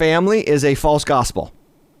from family is a false gospel.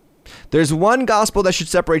 There's one gospel that should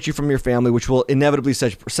separate you from your family, which will inevitably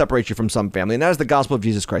separate you from some family, and that is the gospel of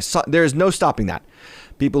Jesus Christ. So there is no stopping that.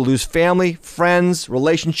 People lose family, friends,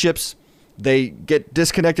 relationships. They get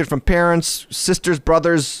disconnected from parents, sisters,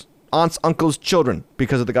 brothers, aunts, uncles, children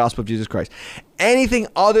because of the gospel of Jesus Christ. Anything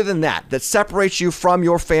other than that separates you from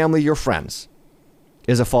your family, your friends,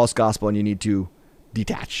 is a false gospel, and you need to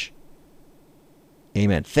detach.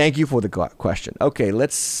 Amen. Thank you for the question. Okay,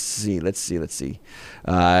 let's see.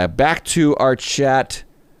 Back to our chat.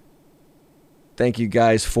 Thank you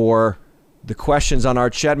guys for the questions on our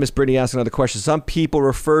chat. Miss Brittany asked another question. Some people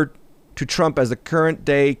refer to Trump as the current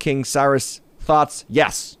day King Cyrus. Thoughts?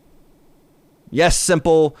 Yes. Yes,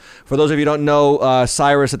 simple. For those of you who don't know,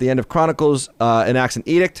 Cyrus at the end of Chronicles enacts an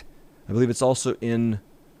edict. I believe it's also in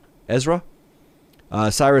Ezra.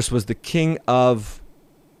 Cyrus was the king of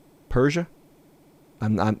Persia.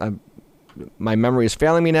 My memory is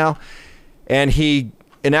failing me now, and he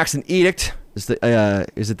enacts an edict. Is it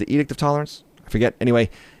the Edict of Tolerance? I forget. Anyway,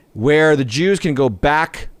 where the Jews can go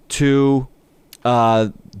back to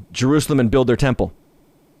Jerusalem and build their temple,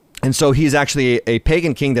 and so he's actually a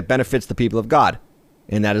pagan king that benefits the people of God,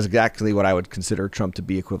 and that is exactly what I would consider Trump to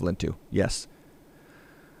be equivalent to. Yes.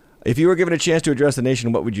 If you were given a chance to address the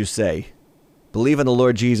nation, what would you say? Believe in the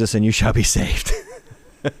Lord Jesus, and you shall be saved.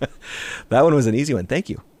 That one was an easy one. Thank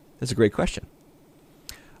you. That's a great question.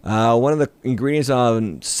 One of the ingredients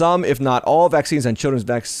on some, if not all, vaccines on children's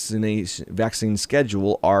vaccine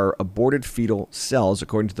schedule are aborted fetal cells,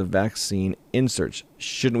 according to the vaccine inserts.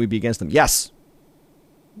 Shouldn't we be against them? Yes.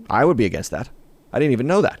 I would be against that. I didn't even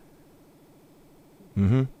know that.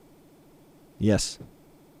 Yes.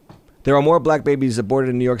 There are more black babies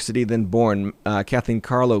aborted in New York City than born. Kathleen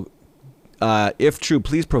Carlo, if true,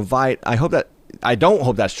 please provide. I don't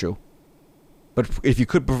hope that's true. But if you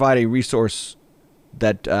could provide a resource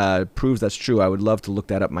that proves that's true, I would love to look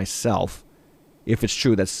that up myself. If it's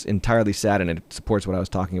true, that's entirely sad, and it supports what I was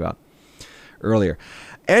talking about earlier.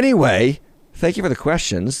 Anyway, thank you for the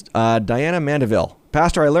questions. Diana Mandeville.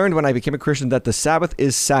 Pastor, I learned when I became a Christian that the Sabbath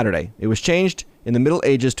is Saturday. It was changed in the Middle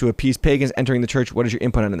Ages to appease pagans entering the church. What is your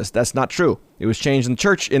input on this? That's not true. It was changed in the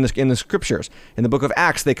church, in the scriptures. In the book of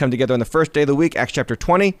Acts, they come together on the first day of the week, Acts chapter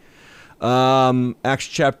 20. Acts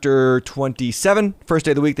chapter 27, first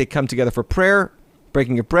day of the week, they come together for prayer,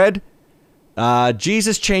 breaking of bread.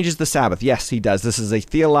 Jesus changes the Sabbath. Yes, he does. This is a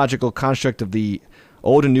theological construct of the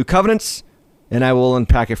Old and New Covenants, and I will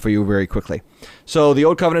unpack it for you very quickly. So the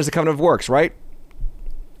Old Covenant is the covenant of works, right?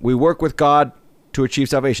 We work with God to achieve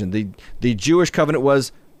salvation. The Jewish covenant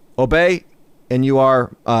was obey, and you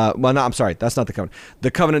are, that's not the covenant.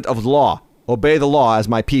 The covenant of law, obey the law as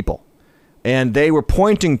my people. And they were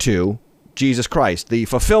pointing to Jesus Christ, the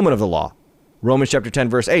fulfillment of the law. Romans chapter 10,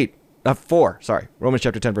 verse 4. Romans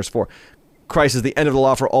chapter 10, verse 4. Christ is the end of the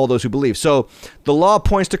law for all those who believe. So the law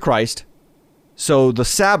points to Christ. So the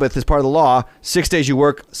Sabbath is part of the law. 6 days you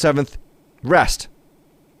work, seventh rest.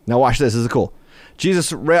 Now watch this. This is cool.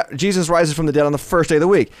 Jesus rises from the dead on the first day of the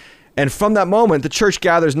week. And from that moment, the church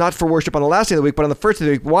gathers not for worship on the last day of the week, but on the first day of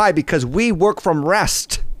the week. Why? Because we work from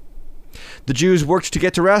rest. The Jews worked to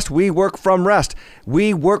get to rest. We work from rest.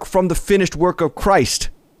 We work from the finished work of Christ.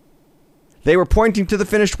 They were pointing to the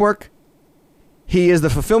finished work. He is the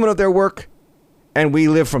fulfillment of their work, and we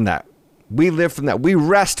live from that. We live from that. We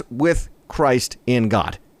rest with Christ in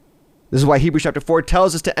God. This is why Hebrews chapter 4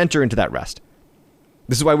 tells us to enter into that rest.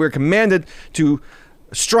 This is why we're commanded to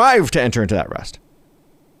strive to enter into that rest,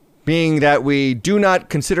 being that we do not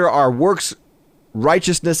consider our works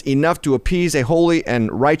righteousness enough to appease a holy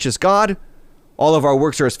and righteous God. All of our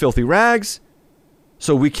works are as filthy rags.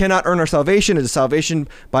 So we cannot earn our salvation. It is salvation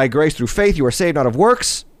by grace through faith. You are saved not of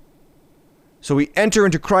works. So we enter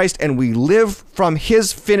into Christ and we live from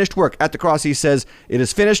his finished work. At the cross, he says, it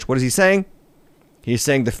is finished. What is he saying? He's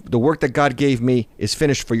saying the work that God gave me is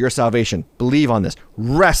finished for your salvation. Believe on this.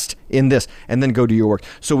 Rest in this. And then go do your work.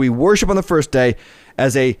 So we worship on the first day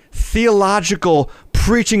as a theological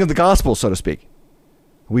preaching of the gospel, so to speak.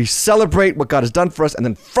 We celebrate what God has done for us. And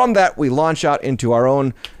then from that, we launch out into our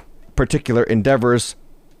own particular endeavors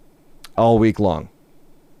all week long.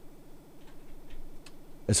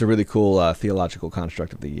 It's a really cool theological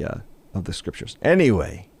construct of the scriptures.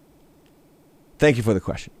 Anyway, thank you for the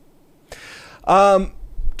question.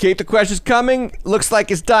 Keep the questions coming. Looks like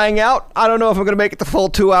it's dying out. I don't know if I'm going to make it the full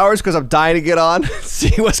 2 hours because I'm dying to get on,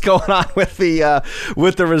 see what's going on with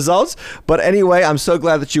the results. But anyway, I'm so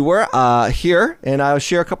glad that you were here, and I'll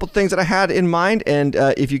share a couple things that I had in mind. And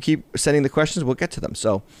if you keep sending the questions, we'll get to them.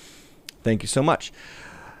 So thank you so much.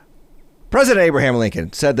 President Abraham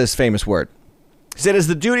Lincoln said this famous word. He said, "It is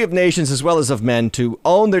the duty of nations as well as of men to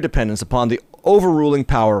own their dependence upon the overruling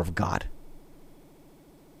power of God."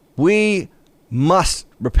 We must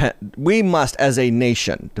as a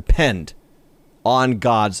nation depend on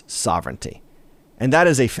God's sovereignty. And that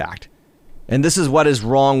is a fact. And this is what is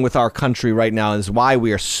wrong with our country right now, is why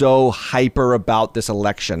we are so hyper about this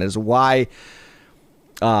election, is why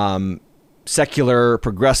secular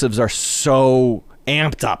progressives are so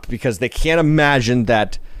amped up, because they can't imagine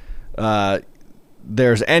that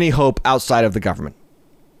there's any hope outside of the government.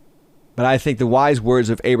 But I think the wise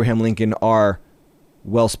words of Abraham Lincoln are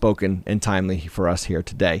well-spoken and timely for us here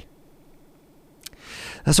today.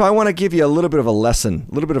 So I want to give you a little bit of a lesson,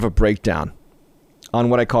 a little bit of a breakdown on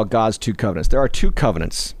what I call God's two covenants. There are two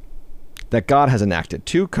covenants that God has enacted.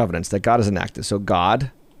 Two covenants that God has enacted. So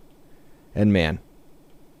God and man.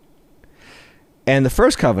 And the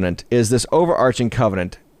first covenant is this overarching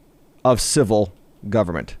covenant of civil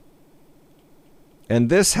government. And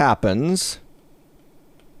this happens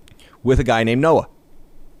with a guy named Noah.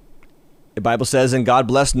 The Bible says, "And God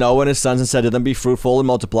blessed Noah and his sons and said to them, be fruitful and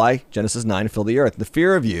multiply," Genesis 9, "and fill the earth. The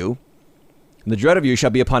fear of you and the dread of you shall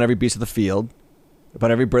be upon every beast of the field, upon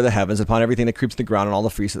every bird of the heavens, upon everything that creeps in the ground, and all the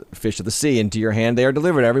fish of the sea. Into your hand they are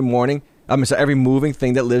delivered. Every moving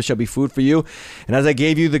thing that lives shall be food for you. And as I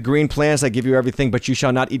gave you the green plants, I give you everything, but you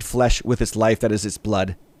shall not eat flesh with its life, that is its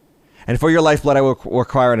blood. And for your lifeblood I will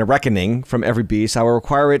require a reckoning from every beast. I will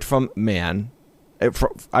require it from man.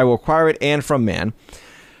 I will require it and from man.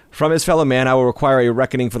 From his fellow man I will require a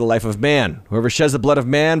reckoning for the life of man. Whoever sheds the blood of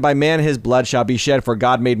man, by man his blood shall be shed. For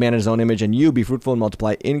God made man in his own image, and you be fruitful and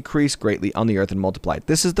multiply, increase greatly on the earth and multiply."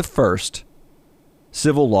 This is the first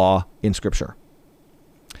civil law in Scripture.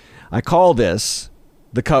 I call this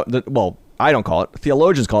I don't call it.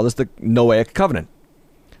 Theologians call this the Noahic covenant.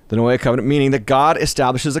 The Noahic covenant, meaning that God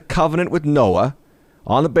establishes a covenant with Noah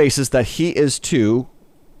on the basis that he is to...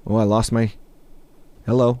 Oh, I lost my...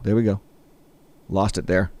 Hello, there we go. Lost it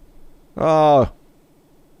there. Oh,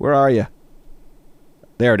 where are you?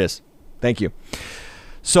 There it is. Thank you.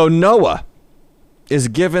 So Noah is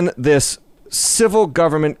given this civil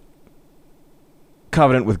government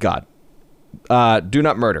covenant with God. Do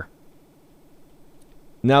not murder.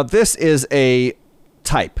 Now, this is a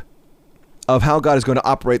type of how God is going to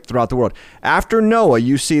operate throughout the world. After Noah,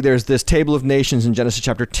 you see there's this table of nations in Genesis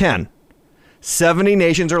chapter 10. 70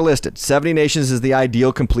 nations are listed. 70 nations is the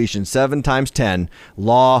ideal completion. 7 times 10.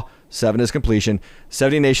 Law, 7 is completion.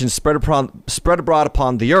 70 nations spread abroad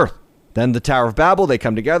upon the earth. Then the Tower of Babel, they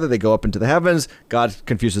come together, they go up into the heavens. God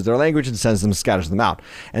confuses their language and sends them, scatters them out.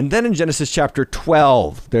 And then in Genesis chapter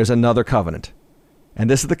 12, there's another covenant. And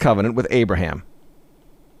this is the covenant with Abraham.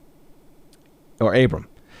 Or Abram.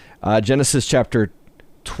 Genesis chapter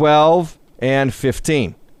 12 and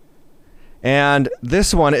 15. And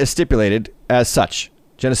this one is stipulated as such.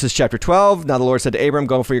 Genesis chapter 12, now the Lord said to Abram,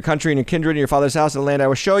 go for your country and your kindred and your father's house and the land I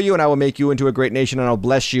will show you, and I will make you into a great nation, and I will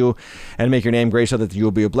bless you and make your name great so that you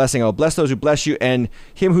will be a blessing. I will bless those who bless you, and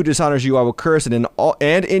him who dishonors you I will curse, and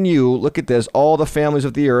in you, look at this, all the families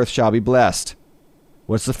of the earth shall be blessed.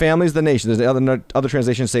 What's the families? The nations. There's other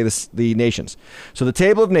translations say this, the nations. So the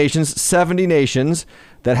table of nations, 70 nations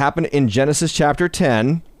that happen in Genesis chapter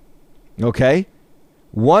 10, okay?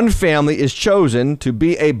 One family is chosen to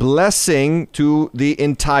be a blessing to the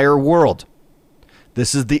entire world.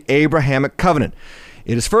 This is the Abrahamic covenant.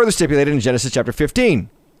 It is further stipulated in Genesis chapter 15.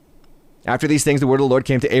 After these things, the word of the Lord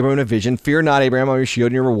came to Abram in a vision. Fear not, Abraham, I am your shield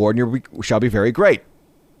and your reward, and you shall be very great.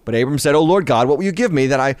 But Abram said, O Lord God, what will you give me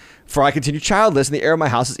for I continue childless, and the heir of my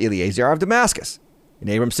house is Eliezer of Damascus? And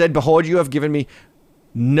Abram said, Behold, you have given me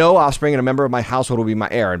no offspring, and a member of my household will be my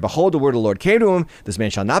heir. And behold, the word of the Lord came to him, this man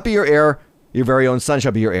shall not be your heir, your very own son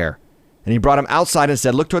shall be your heir. And he brought him outside and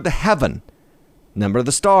said, Look toward the heaven, number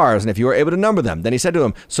the stars, and if you are able to number them. Then he said to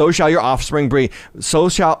him, So shall your offspring be. So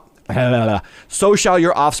shall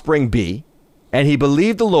your offspring be. And he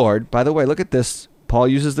believed the Lord. By the way, look at this. Paul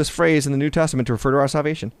uses this phrase in the New Testament to refer to our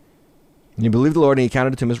salvation. And he believed the Lord, and he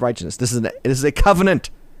counted it to him as righteousness. This is a covenant.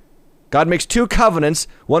 God makes two covenants,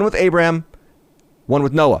 one with Abraham, one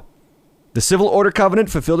with Noah. The civil order covenant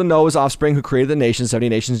fulfilled in Noah's offspring who created the nations, 70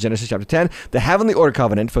 nations, Genesis chapter 10. The heavenly order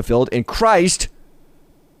covenant fulfilled in Christ,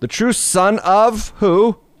 the true son of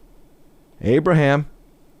who? Abraham.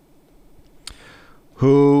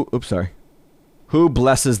 Who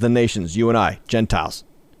blesses the nations, you and I, Gentiles.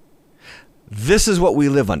 This is what we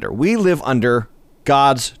live under. We live under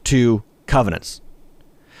God's two covenants.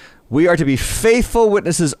 We are to be faithful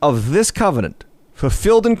witnesses of this covenant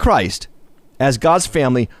fulfilled in Christ as God's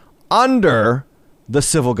family under the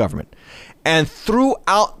civil government. And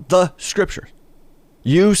throughout the scriptures,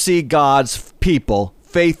 you see God's people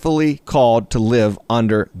faithfully called to live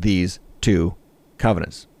under these two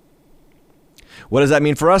covenants. What does that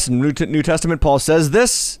mean for us? In the New Testament, Paul says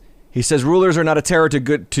this. He says, rulers are not a terror to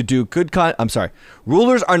good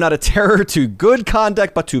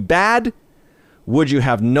conduct, but to bad. Would you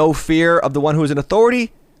have no fear of the one who is in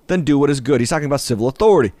authority? Then do what is good. He's talking about civil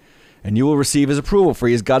authority. And you will receive his approval, for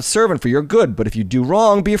he is God's servant for your good. But if you do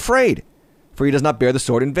wrong, be afraid, for he does not bear the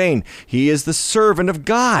sword in vain. He is the servant of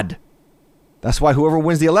God. That's why whoever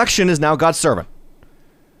wins the election is now God's servant.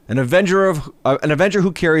 An avenger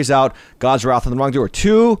who carries out God's wrath on the wrongdoer.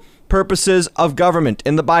 Two purposes of government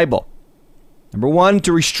in the Bible. Number one,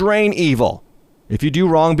 to restrain evil. If you do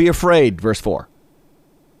wrong, be afraid, verse 4.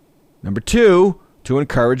 Number two, to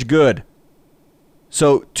encourage good.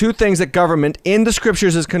 So two things that government in the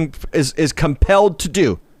scriptures is compelled to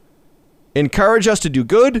do. Encourage us to do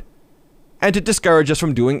good and to discourage us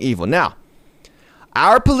from doing evil. Now,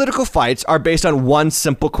 our political fights are based on one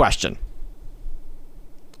simple question.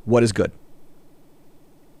 What is good?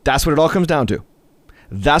 That's what it all comes down to.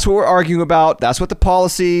 That's what we're arguing about. That's what the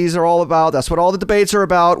policies are all about. That's what all the debates are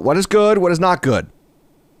about. What is good? What is not good?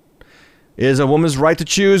 Is a woman's right to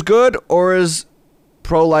choose good, or is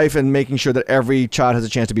pro-life and making sure that every child has a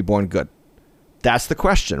chance to be born good? That's the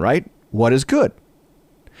question, right? What is good?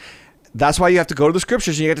 That's why you have to go to the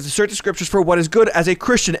scriptures, and you have to search the scriptures for what is good as a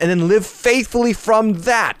Christian, and then live faithfully from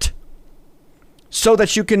that so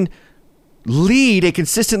that you can lead a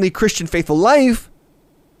consistently Christian faithful life,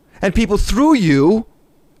 and people through you,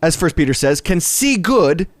 as 1 Peter says, can see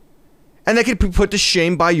good, and they can be put to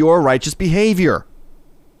shame by your righteous behavior.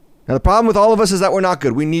 Now, the problem with all of us is that we're not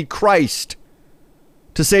good. We need Christ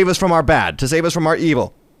to save us from our bad, to save us from our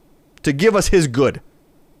evil, to give us his good,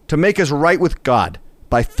 to make us right with God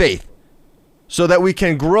by faith, so that we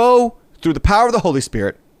can grow through the power of the Holy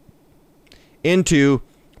Spirit into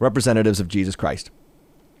representatives of Jesus Christ.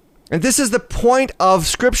 And this is the point of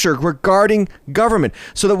Scripture regarding government,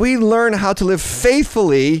 so that we learn how to live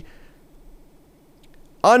faithfully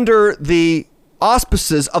under the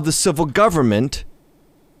auspices of the civil government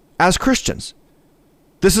as Christians.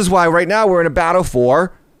 This is why right now we're in a battle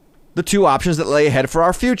for the two options that lay ahead for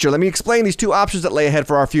our future. Let me explain these two options that lay ahead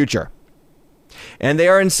for our future. And they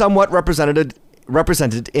are somewhat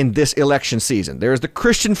represented in this election season. There is the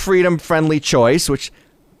Christian freedom friendly choice, which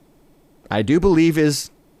I do believe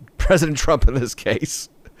is President Trump in this case.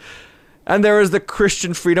 And there is the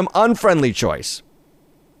Christian freedom unfriendly choice.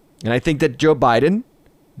 And I think that Joe Biden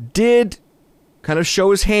did kind of show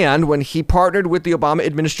his hand when he partnered with the Obama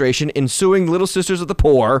administration in suing Little Sisters of the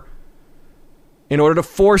Poor in order to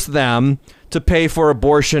force them to pay for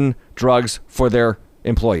abortion drugs for their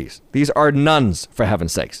employees. These are nuns, for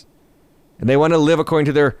heaven's sakes. And they want to live according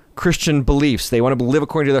to their Christian beliefs. They want to live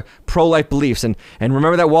according to their pro-life beliefs. And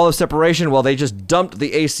remember that wall of separation? Well, they just dumped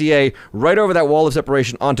the ACA right over that wall of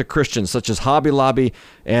separation onto Christians, such as Hobby Lobby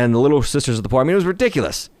and the Little Sisters of the Poor. I mean, it was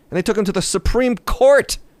ridiculous. And they took them to the Supreme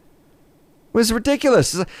Court. It was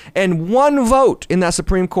ridiculous. And one vote in that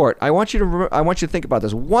Supreme Court, I want you to think about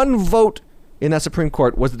this. One vote in that Supreme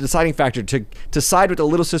Court was the deciding factor to side with the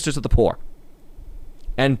Little Sisters of the Poor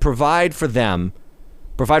and provide for the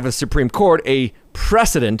Supreme Court a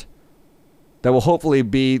precedent that will hopefully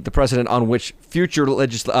be the precedent on which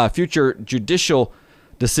future judicial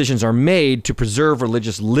decisions are made to preserve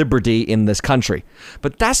religious liberty in this country.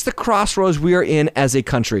 But that's the crossroads we are in as a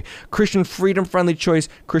country. Christian freedom, friendly choice,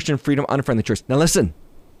 Christian freedom, unfriendly choice. Now listen,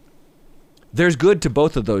 there's good to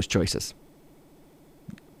both of those choices.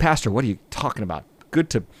 Pastor, what are you talking about?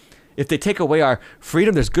 If they take away our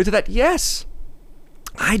freedom, there's good to that? Yes,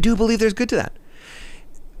 I do believe there's good to that.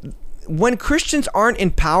 When Christians aren't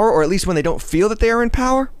in power, or at least when they don't feel that they are in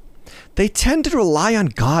power, they tend to rely on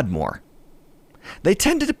God more. They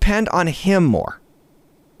tend to depend on Him more.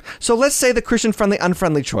 So let's say the Christian friendly,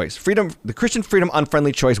 unfriendly choice, the Christian freedom,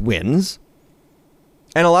 unfriendly choice wins.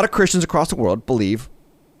 And a lot of Christians across the world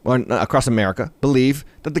across America, believe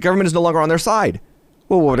that the government is no longer on their side.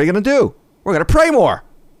 Well, what are they going to do? We're going to pray more.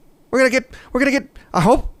 We're going to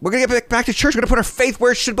get back to church. We're going to put our faith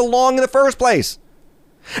where it should belong in the first place.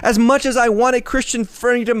 As much as I want a Christian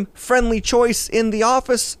freedom friendly choice in the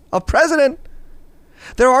office of president,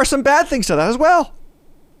 there are some bad things to that as well.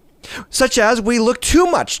 Such as we look too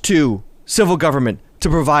much to civil government to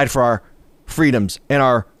provide for our freedoms and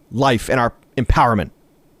our life and our empowerment.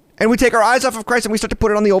 And we take our eyes off of Christ and we start to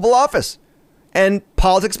put it on the Oval Office. And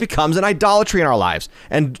politics becomes an idolatry in our lives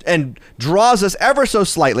and draws us ever so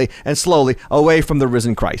slightly and slowly away from the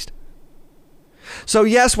risen Christ. So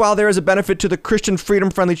yes, while there is a benefit to the Christian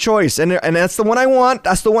freedom-friendly choice, and that's the one I want,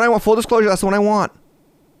 full disclosure, that's the one I want.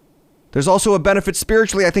 There's also a benefit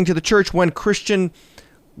spiritually, I think, to the church when Christian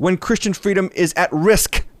freedom is at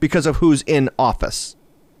risk because of who's in office.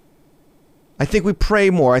 I think we pray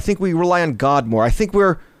more. I think we rely on God more. I think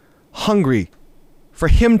we're hungry for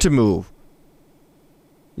Him to move.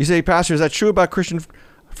 You say, Pastor, is that true about Christian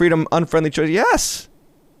freedom, unfriendly choice? Yes.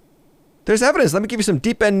 There's evidence. Let me give you some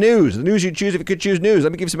deep end news. The news you choose if you could choose news.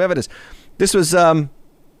 Let me give you some evidence. This was all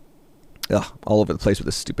over the place with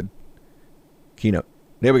this stupid keynote.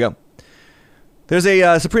 There we go. There's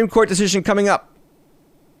a Supreme Court decision coming up.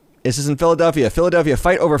 This is in Philadelphia. Philadelphia,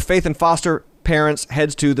 fight over faith and foster parents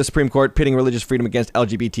heads to the Supreme Court, pitting religious freedom against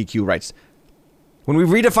LGBTQ rights. When we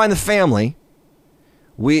redefine the family,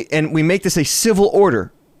 we make this a civil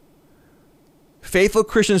order. Faithful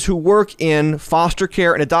Christians who work in foster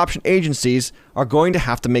care and adoption agencies are going to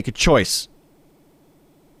have to make a choice.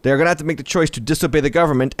 They're going to have to make the choice to disobey the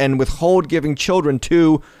government and withhold giving children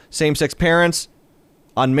to same-sex parents,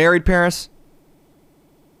 unmarried parents,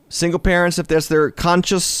 single parents if that's their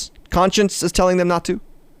conscience is telling them not to.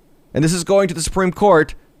 And this is going to the Supreme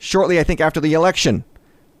Court shortly, I think, after the election.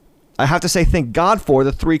 I have to say thank God for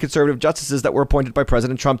the 3 conservative justices that were appointed by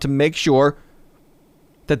President Trump to make sure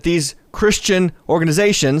that these Christian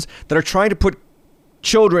organizations that are trying to put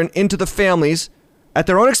children into the families at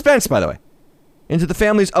their own expense, by the way, into the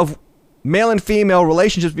families of male and female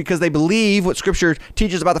relationships because they believe what Scripture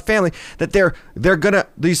teaches about the family, that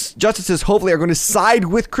these justices hopefully are going to side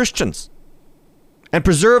with Christians and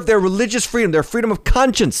preserve their religious freedom, their freedom of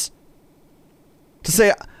conscience, to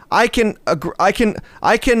say I can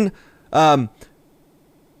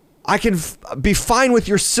be fine with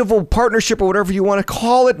your civil partnership or whatever you want to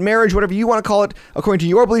call it, marriage, whatever you want to call it, according to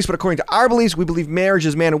your beliefs, but according to our beliefs, we believe marriage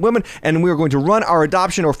is man and woman, and we are going to run our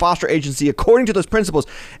adoption or foster agency according to those principles,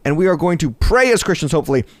 and we are going to pray as Christians,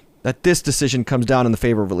 hopefully, that this decision comes down in the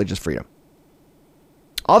favor of religious freedom.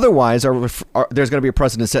 Otherwise, there's going to be a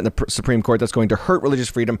precedent set in the Supreme Court that's going to hurt religious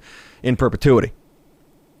freedom in perpetuity.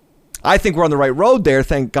 I think we're on the right road there,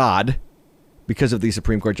 thank God, because of these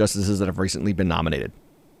Supreme Court justices that have recently been nominated.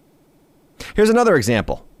 Here's another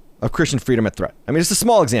example of Christian freedom at threat. I mean, it's a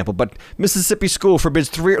small example, but Mississippi school forbids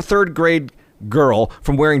third grade girl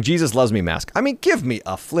from wearing Jesus Loves Me mask. I mean, give me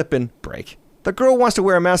a flippin' break. The girl wants to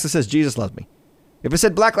wear a mask that says Jesus loves me. If it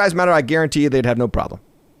said Black Lives Matter, I guarantee you they'd have no problem.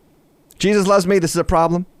 Jesus loves me, this is a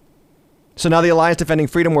problem. So now the Alliance Defending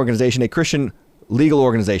Freedom organization, a Christian legal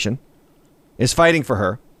organization, is fighting for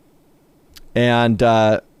her. And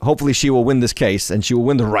hopefully she will win this case and she will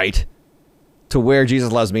win the right to wear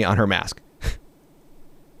Jesus Loves Me on her mask.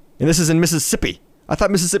 And this is in Mississippi. I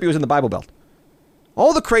thought Mississippi was in the Bible Belt.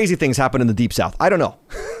 All the crazy things happen in the Deep South. I don't know.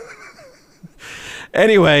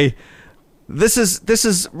 Anyway, this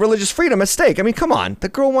is religious freedom at stake. I mean, come on. The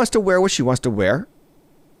girl wants to wear what she wants to wear.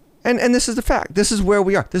 And this is the fact. This is where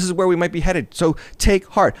we are. This is where we might be headed. So take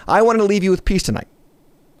heart. I want to leave you with peace tonight.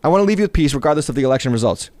 I want to leave you with peace regardless of the election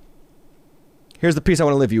results. Here's the piece I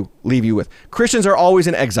want to leave you with. Christians are always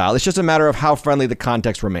in exile. It's just a matter of how friendly the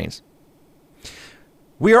context remains.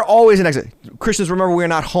 We are always in exile. Christians, remember, we are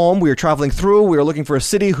not home. We are traveling through. We are looking for a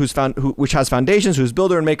city which has foundations, whose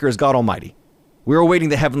builder and maker is God Almighty. We are awaiting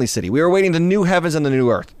the heavenly city. We are awaiting the new heavens and the new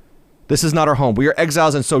earth. This is not our home. We are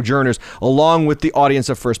exiles and sojourners along with the audience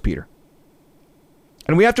of 1 Peter.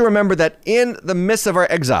 And we have to remember that in the midst of our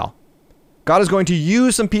exile, God is going to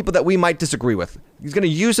use some people that we might disagree with. He's going to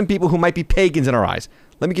use some people who might be pagans in our eyes.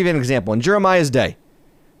 Let me give you an example. In Jeremiah's day,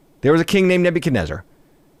 there was a king named Nebuchadnezzar.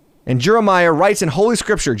 And Jeremiah writes in Holy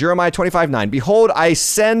Scripture, Jeremiah 25:9, "Behold, I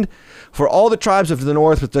send for all the tribes of the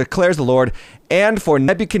north, which declares the Lord, and for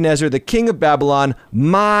Nebuchadnezzar, the king of Babylon,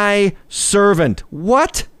 my servant."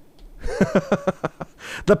 What?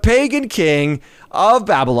 The pagan king of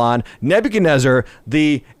Babylon, Nebuchadnezzar,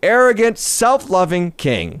 the arrogant, self-loving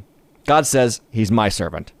king. God says, he's my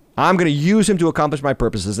servant. I'm going to use him to accomplish my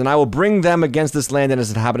purposes, and I will bring them against this land and its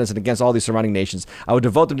inhabitants and against all these surrounding nations. I will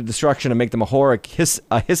devote them to destruction and make them a horror,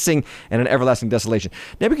 a hissing, and an everlasting desolation.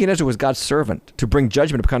 Nebuchadnezzar was God's servant to bring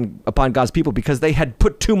judgment upon God's people because they had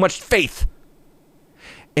put too much faith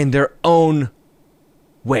in their own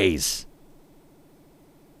ways.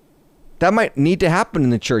 That might need to happen in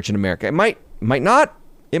the church in America. It might not.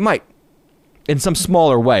 It might. In some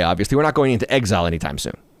smaller way, obviously. We're not going into exile anytime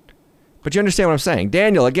soon. But you understand what I'm saying.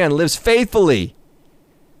 Daniel, again, lives faithfully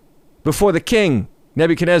before the king,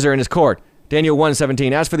 Nebuchadnezzar, in his court. Daniel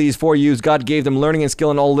 1:17. As for these 4 youths, God gave them learning and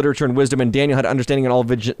skill in all literature and wisdom, and Daniel had understanding in all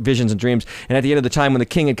visions and dreams. And at the end of the time, when the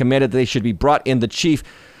king had commanded that they should be brought in, the chief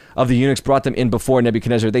of the eunuchs brought them in before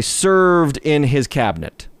Nebuchadnezzar. They served in his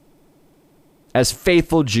cabinet as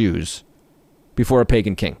faithful Jews before a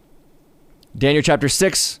pagan king. Daniel chapter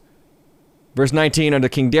 6. Verse 19, under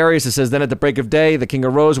King Darius, it says, "Then at the break of day, the king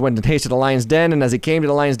arose, went in haste to the lion's den, and as he came to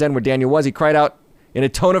the lion's den where Daniel was, he cried out in a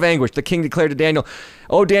tone of anguish. The king declared to Daniel,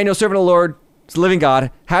 'O Daniel, servant of the Lord, the living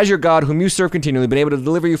God, has your God, whom you serve continually, been able to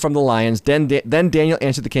deliver you from the lions?' Then Daniel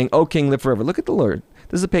answered the king, 'O king, live forever.'" Look at the Lord.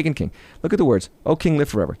 This is a pagan king. Look at the words. "O king, live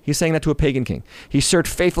forever." He's saying that to a pagan king. He served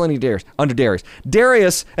faithfully under Darius.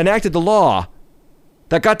 Darius enacted the law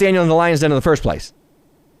that got Daniel in the lion's den in the first place.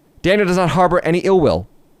 Daniel does not harbor any ill will.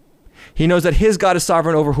 He knows that his God is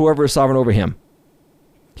sovereign over whoever is sovereign over him.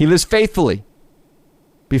 He lives faithfully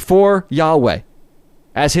before Yahweh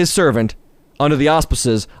as his servant under the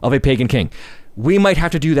auspices of a pagan king. We might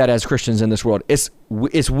have to do that as Christians in this world. It's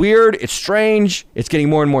weird. It's strange. It's getting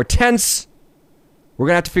more and more tense. We're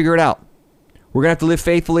going to have to figure it out. We're going to have to live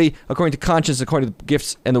faithfully according to conscience, according to the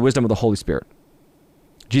gifts and the wisdom of the Holy Spirit.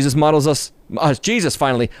 Jesus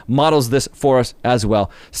finally models this for us as well.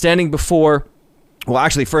 Standing before, well,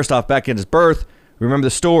 actually, first off, back in his birth, remember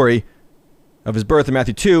the story of his birth in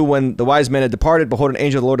Matthew 2, when the wise men had departed, behold, an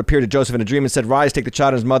angel of the Lord appeared to Joseph in a dream and said, "Rise, take the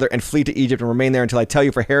child and his mother, and flee to Egypt and remain there until I tell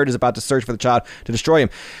you, for Herod is about to search for the child to destroy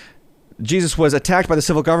him." Jesus was attacked by the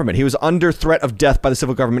civil government. He was under threat of death by the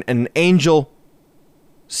civil government, and an angel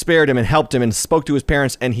spared him and helped him and spoke to his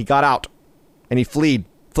parents, and he got out, and he fled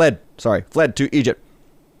to Egypt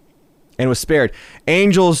and was spared.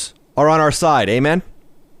 Angels are on our side. Amen.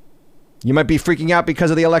 You might be freaking out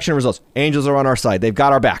because of the election results. Angels are on our side. They've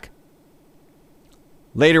got our back.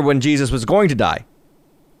 Later, when Jesus was going to die,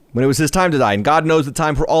 when it was his time to die, and God knows the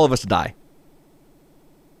time for all of us to die,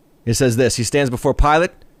 it says this: he stands before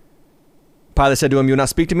Pilate. Pilate said to him, "You will not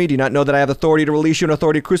speak to me? Do you not know that I have authority to release you and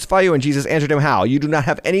authority to crucify you?" And Jesus answered him, "How? You do not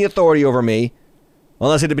have any authority over me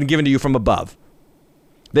unless it had been given to you from above.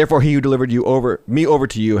 Therefore, he who delivered me over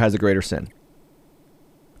to you has a greater sin."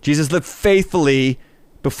 Jesus lived faithfully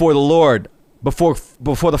before the Lord, before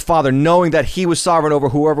the Father, knowing that he was sovereign over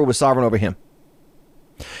whoever was sovereign over him.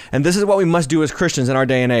 And this is what we must do as Christians in our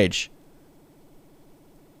day and age.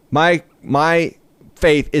 My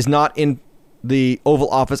faith is not in the Oval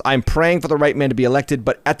Office. I'm praying for the right man to be elected,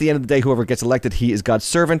 but at the end of the day, whoever gets elected, he is God's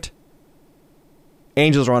servant.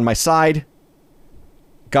 Angels are on my side.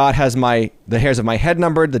 God has the hairs of my head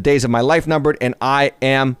numbered, the days of my life numbered, and I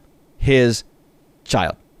am his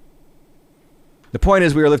child. The point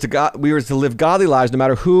is, we are to live godly lives no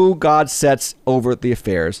matter who God sets over the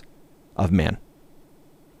affairs of man.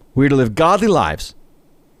 We are to live godly lives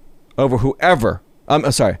over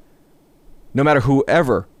no matter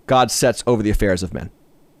whoever God sets over the affairs of men.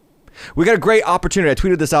 We got a great opportunity. I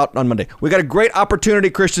tweeted this out on Monday. We got a great opportunity,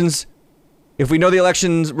 Christians. If we know the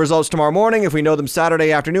elections results tomorrow morning, if we know them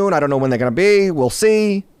Saturday afternoon, I don't know when they're going to be. We'll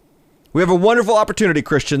see. We have a wonderful opportunity,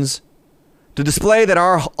 Christians, to display that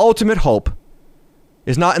our ultimate hope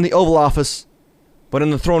is not in the Oval Office, but in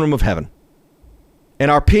the throne room of heaven. And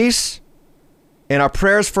our peace and our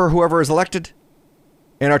prayers for whoever is elected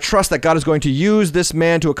and our trust that God is going to use this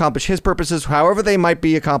man to accomplish his purposes, however they might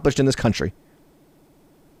be accomplished in this country,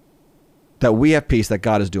 that we have peace that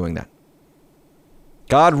God is doing that.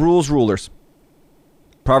 God rules rulers.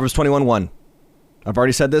 Proverbs 21:1. I've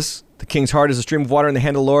already said this. The king's heart is a stream of water in the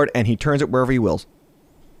hand of the Lord, and he turns it wherever he wills.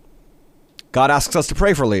 God asks us to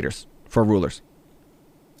pray for leaders, for rulers.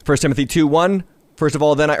 1 Timothy 2:1. First of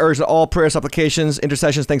all, then I urge that all prayers, supplications,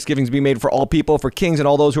 intercessions, thanksgivings be made for all people, for kings and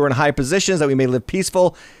all those who are in high positions, that we may live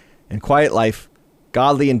peaceful and quiet life,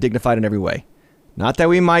 godly and dignified in every way. Not that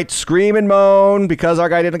we might scream and moan because our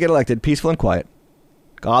guy didn't get elected. Peaceful and quiet,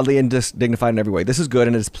 godly and dignified in every way. This is good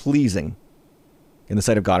and it is pleasing in the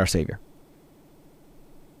sight of God our Savior.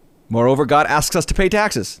 Moreover, God asks us to pay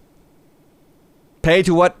taxes. Pay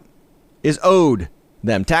to what is owed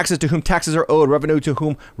them. Taxes to whom taxes are owed. Revenue to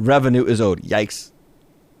whom revenue is owed. Yikes.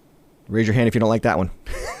 Raise your hand if you don't like that one.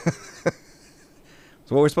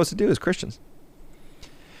 So what we're supposed to do as Christians.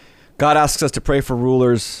 God asks us to pray for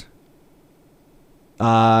rulers.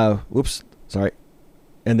 Sorry.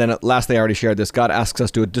 And then lastly, I already shared this. God asks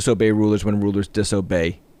us to disobey rulers when rulers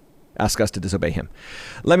disobey. Ask us to disobey him.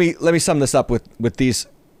 Let me sum this up with these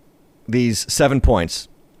 7 points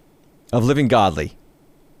of living godly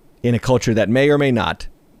in a culture that may or may not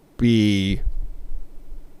be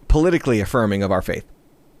politically affirming of our faith.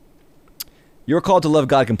 You're called to love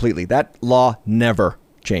God completely. That law never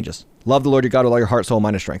changes. Love the Lord your God with all your heart, soul,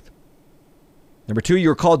 mind, and strength. Number 2,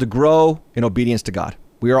 you're called to grow in obedience to God.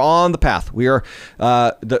 We are on the path. We are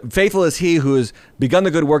faithful is he who has begun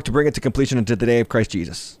the good work to bring it to completion until the day of Christ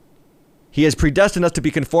Jesus. He has predestined us to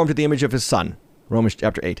be conformed to the image of his Son. Romans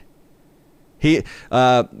chapter 8.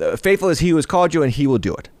 Faithful is he who has called you, and he will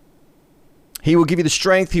do it. He will give you the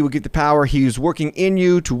strength. He will give the power. He is working in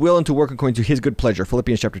you to will and to work according to his good pleasure.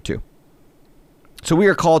 Philippians chapter 2. So we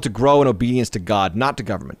are called to grow in obedience to God, not to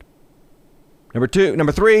government.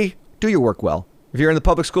 Number 3, do your work well. If you're in the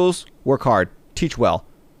public schools, work hard. Teach well.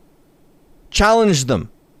 Challenge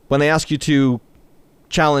them when they ask you to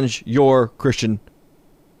challenge your Christian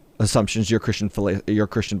assumptions, your Christian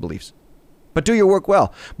beliefs. But do your work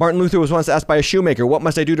well. Martin Luther was once asked by a shoemaker, "What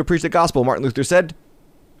must I do to preach the gospel?" Martin Luther said,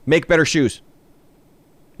 "Make better shoes."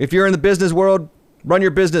 If you're in the business world, run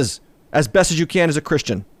your business as best as you can as a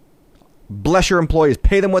Christian. Bless your employees.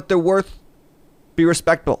 Pay them what they're worth. Be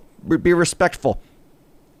respectful.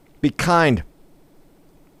 Be kind.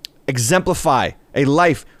 Exemplify a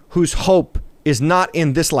life whose hope is not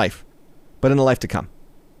in this life, but in the life to come.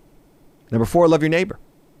 Number 4, love your neighbor.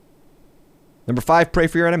 Number 5, pray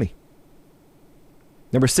for your enemy.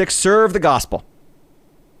 Number 6, serve the gospel.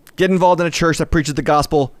 Get involved in a church that preaches the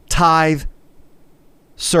gospel. Tithe.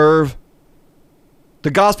 Serve.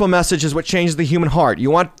 The gospel message is what changes the human heart.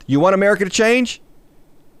 You want America to change?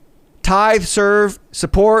 Tithe, serve,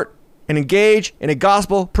 support, and engage in a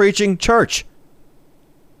gospel preaching church.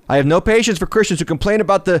 I have no patience for Christians who complain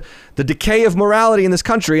about the decay of morality in this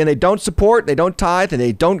country, and they don't support, they don't tithe, and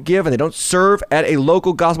they don't give, and they don't serve at a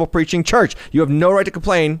local gospel preaching church. You have no right to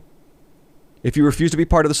complain if you refuse to be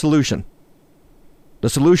part of the solution. The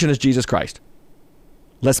solution is Jesus Christ.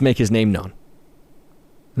 Let's make his name known.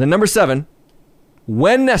 And then number 7,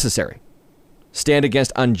 when necessary, stand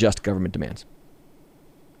against unjust government demands.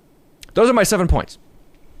 Those are my 7 points.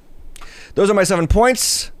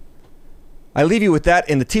 I leave you with that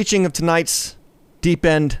in the teaching of tonight's Deep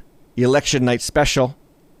End Election Night Special.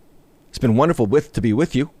 It's been wonderful to be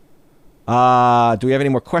with you. Do we have any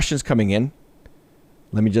more questions coming in?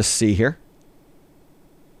 Let me just see here.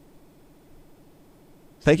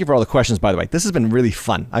 Thank you for all the questions, by the way. This has been really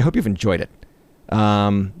fun. I hope you've enjoyed it.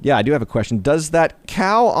 Yeah, I do have a question. Does that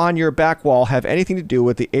cow on your back wall have anything to do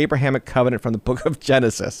with the Abrahamic covenant from the book of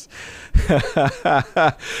Genesis?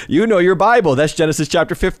 You know your Bible. That's Genesis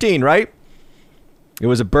chapter 15, right? It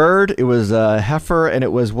was a bird, it was a heifer, and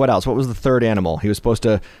it was what else? What was the third animal? He was supposed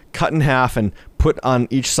to cut in half and put on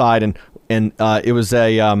each side, and it was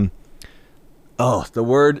a, the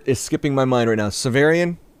word is skipping my mind right now.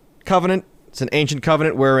 Severian covenant. It's an ancient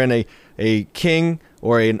covenant wherein a king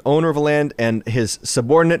or an owner of a land and his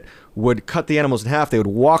subordinate would cut the animals in half. They would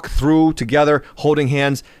walk through together, holding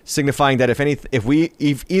hands, signifying that if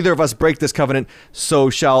either of us break this covenant, so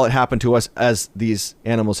shall it happen to us, as these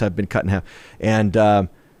animals have been cut in half. And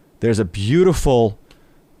there's a beautiful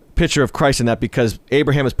picture of Christ in that, because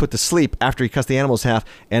Abraham is put to sleep after he cuts the animals in half,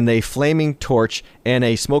 and a flaming torch and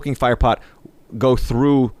a smoking fire pot go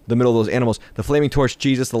through the middle of those animals. The flaming torch,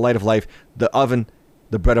 Jesus, the light of life. The oven,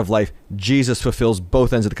 the bread of life. Jesus fulfills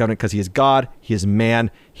both ends of the covenant because he is God, he is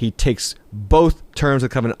man. He takes both terms of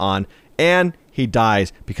the covenant on, and he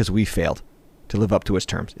dies because we failed to live up to his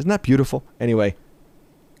terms. Isn't that beautiful? Anyway,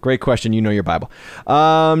 great question. You know your Bible.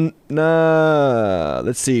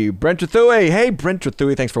 Let's see. Brent Trethewey. Hey, Brent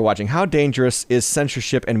Trethewey. Thanks for watching. How dangerous is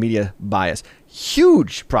censorship and media bias?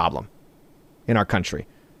 Huge problem in our country.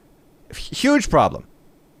 Huge problem.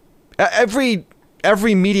 Every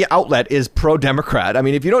media outlet is pro-Democrat. I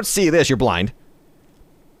mean, if you don't see this, you're blind.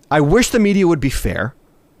 I wish the media would be fair.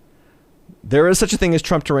 There is such a thing as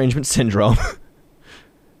Trump derangement syndrome.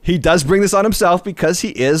 He does bring this on himself because he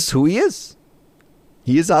is who he is.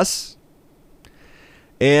 He is us.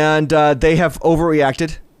 And they have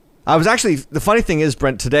overreacted. The funny thing is,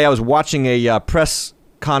 Brent, today I was watching a press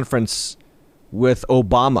conference with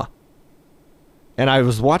Obama. And I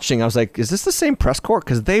was like, is this the same press corps?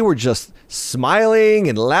 Because they were just smiling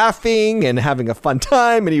and laughing and having a fun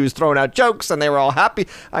time. And he was throwing out jokes and they were all happy.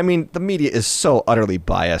 I mean, the media is so utterly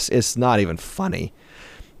biased. It's not even funny.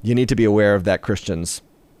 You need to be aware of that, Christians.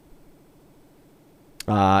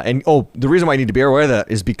 The reason why you need to be aware of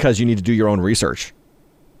that is because you need to do your own research.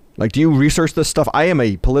 Like, do you research this stuff? I am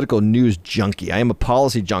a political news junkie. I am a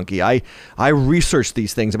policy junkie. I research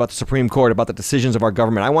these things about the Supreme Court, about the decisions of our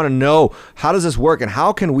government. I want to know, how does this work and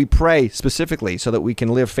how can we pray specifically so that we can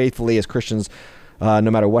live faithfully as Christians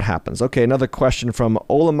no matter what happens. Okay, another question from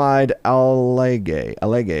Olamide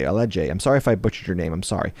Alege. I'm sorry if I butchered your name. I'm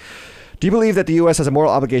sorry. Do you believe that the U.S. has a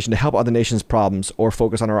moral obligation to help other nations' problems or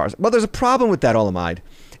focus on ours? Well, there's a problem with that, Olamide.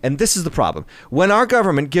 And this is the problem. When our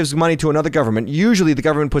government gives money to another government, usually the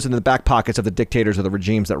government puts it in the back pockets of the dictators or the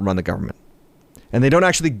regimes that run the government. And they don't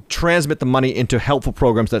actually transmit the money into helpful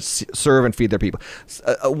programs that serve and feed their people.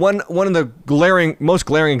 One of the most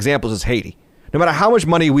glaring examples is Haiti. No matter how much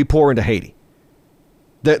money we pour into Haiti,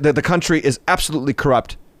 the country is absolutely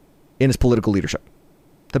corrupt in its political leadership.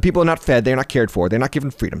 The people are not fed. They are not cared for. They're not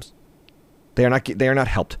given freedoms. They are not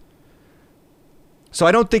helped. So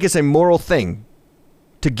I don't think it's a moral thing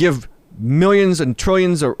to give millions and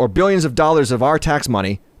trillions or billions of dollars of our tax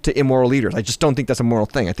money to immoral leaders. I just don't think that's a moral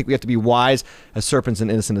thing. I think we have to be wise as serpents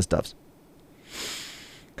and innocent as doves.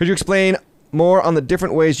 Could you explain more on the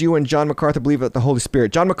different ways you and John MacArthur believe about the Holy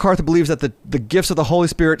Spirit? John MacArthur believes that the gifts of the Holy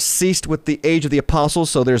Spirit ceased with the age of the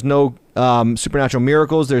apostles, so there's no supernatural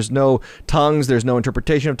miracles, there's no tongues, there's no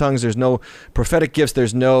interpretation of tongues, there's no prophetic gifts,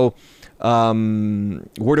 there's no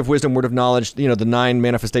word of wisdom, word of knowledge, the 9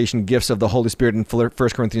 manifestation gifts of the Holy Spirit in 1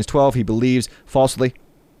 Corinthians 12. He believes falsely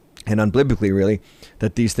and unbiblically, really,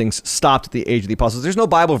 that these things stopped at the age of the apostles. There's no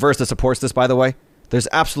Bible verse that supports this, by the way. There's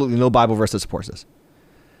absolutely no Bible verse that supports this.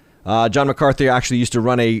 John MacArthur actually used to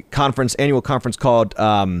run a annual conference called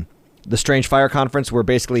the Strange Fire Conference, where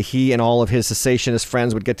basically he and all of his cessationist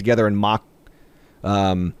friends would get together and mock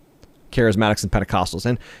charismatics and Pentecostals.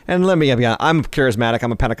 And let me be honest, I'm charismatic,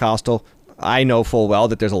 I'm a Pentecostal. I know full well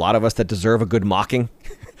that there's a lot of us that deserve a good mocking.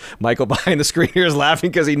 Michael behind the screen here is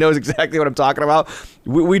laughing because he knows exactly what I'm talking about.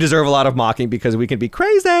 We deserve a lot of mocking because we can be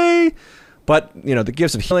crazy. But, the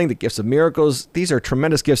gifts of healing, the gifts of miracles, these are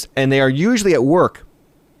tremendous gifts, and they are usually at work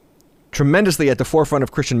tremendously at the forefront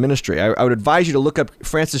of Christian ministry. I would advise you to look up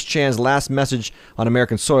Francis Chan's last message on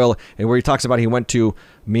American soil, and where he talks about he went to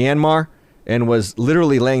Myanmar and was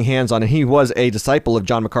literally laying hands on, and he was a disciple of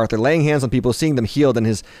John MacArthur, laying hands on people, seeing them healed, and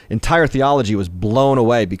his entire theology was blown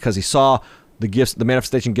away because he saw the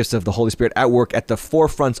manifestation gifts of the Holy Spirit at work at the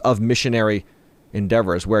forefronts of missionary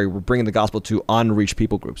endeavors, where we're bringing the gospel to unreached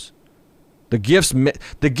people groups. The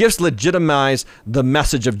gifts legitimize the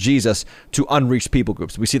message of Jesus to unreached people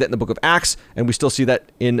groups. We see that in the book of Acts, and we still see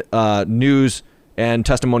that in news and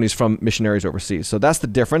testimonies from missionaries overseas. So that's the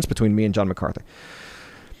difference between me and John MacArthur.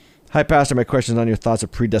 Hi, Pastor. My question is on your thoughts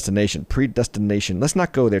of predestination. Predestination. Let's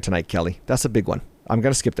not go there tonight, Kelly. That's a big one. I'm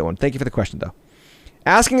going to skip that one. Thank you for the question, though.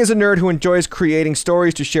 Asking as a nerd who enjoys creating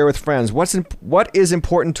stories to share with friends, what is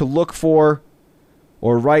important to look for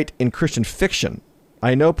or write in Christian fiction?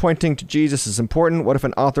 I know pointing to Jesus is important. What if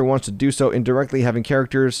an author wants to do so indirectly, having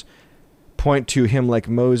characters point to him like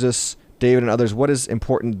Moses, David, and others? What is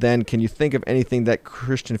important then? Can you think of anything that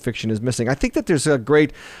Christian fiction is missing? I think that there's a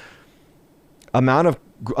great amount of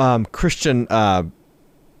Christian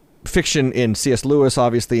fiction in C.S. Lewis,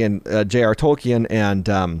 obviously, and J.R. Tolkien, and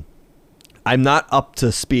I'm not up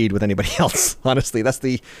to speed with anybody else. Honestly, that's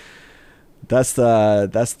the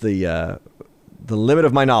limit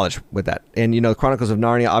of my knowledge with that. And the Chronicles of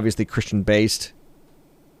Narnia, obviously Christian based,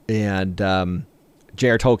 and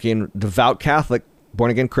J.R. Tolkien, devout Catholic,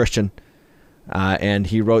 born again Christian, and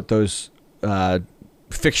he wrote those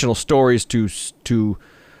fictional stories to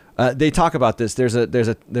They talk about this. There's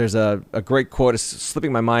a great quote, it's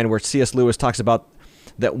slipping my mind, where C.S. Lewis talks about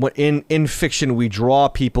that in fiction we draw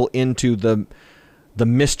people into the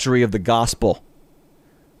mystery of the gospel,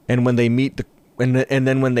 and when they meet and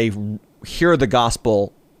then when they hear the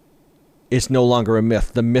gospel, it's no longer a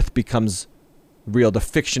myth. The myth becomes real. The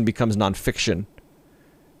fiction becomes nonfiction.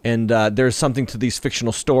 And there's something to these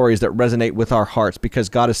fictional stories that resonate with our hearts because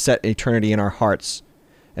God has set eternity in our hearts.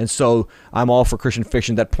 And so I'm all for Christian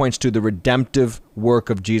fiction that points to the redemptive work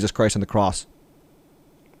of Jesus Christ on the cross.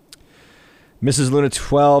 Mrs. Luna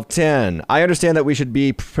 1210. I understand that we should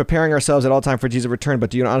be preparing ourselves at all time for Jesus' return,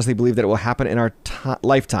 but do you honestly believe that it will happen in our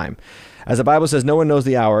lifetime? As the Bible says, no one knows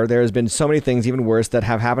the hour. There has been so many things, even worse, that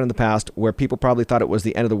have happened in the past where people probably thought it was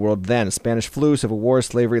the end of the world then. Spanish flu, Civil War,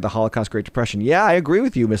 slavery, the Holocaust, Great Depression. Yeah, I agree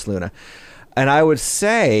with you, Miss Luna. And I would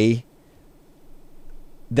say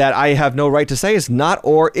that I have no right to say it's not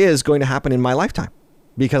or is going to happen in my lifetime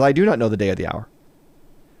because I do not know the day or the hour.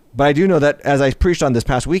 But I do know that, as I preached on this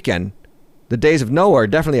past weekend, the days of Noah are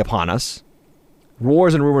definitely upon us.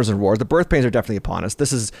 Wars and rumors and wars. The birth pains are definitely upon us.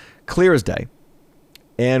 This is clear as day.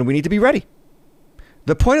 And we need to be ready.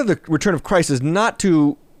 The point of the return of Christ is not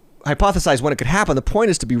to hypothesize when it could happen. The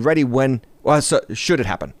point is to be ready when, should it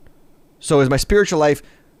happen. So is my spiritual life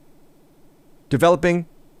developing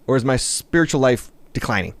or is my spiritual life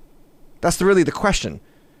declining? That's really the question.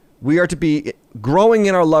 We are to be growing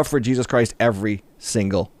in our love for Jesus Christ every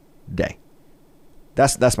single day.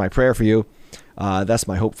 That's my prayer for you. That's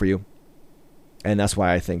my hope for you. And that's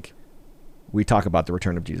why I think we talk about the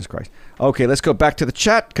return of Jesus Christ. Okay, let's go back to the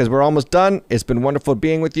chat because we're almost done. It's been wonderful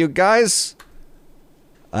being with you guys.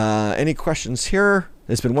 Any questions here?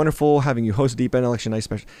 It's been wonderful having you host a Deep End Election Night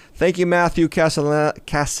special. Thank you, Matthew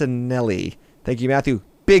Casanelli. Thank you, Matthew.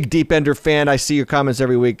 Big Deep Ender fan. I see your comments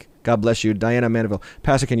every week. God bless you. Diana Mandeville.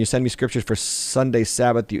 Pastor, can you send me scriptures for Sunday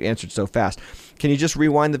Sabbath? You answered so fast. Can you just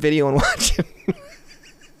rewind the video and watch it?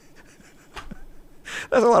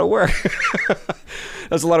 That's a lot of work.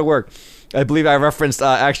 That's a lot of work. I believe I referenced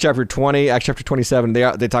Acts chapter 20, Acts chapter 27.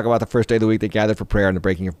 They talk about the first day of the week they gathered for prayer and the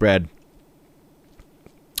breaking of bread.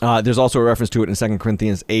 There's also a reference to it in 2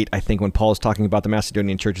 Corinthians 8, I think, when Paul is talking about the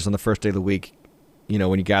Macedonian churches on the first day of the week. You know,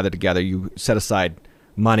 when you gather together, you set aside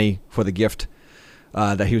money for the gift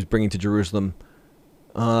that he was bringing to Jerusalem.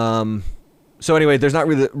 So anyway, there's not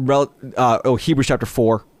really... Hebrews chapter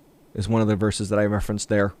 4 is one of the verses that I referenced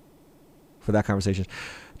there for that conversation.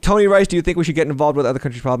 Tony Rice, do you think we should get involved with other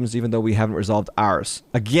countries' problems even though we haven't resolved ours?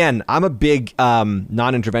 Again, I'm a big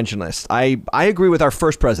non-interventionist. I agree with our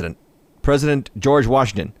first president, President George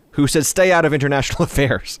Washington, who said stay out of international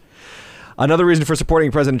affairs. Another reason for supporting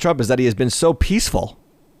President Trump is that he has been so peaceful.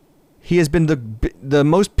 He has been the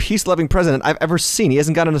most peace-loving president I've ever seen. He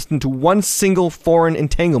hasn't gotten us into one single foreign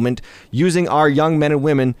entanglement using our young men and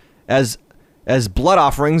women as blood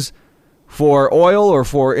offerings for oil or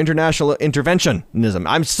for international interventionism.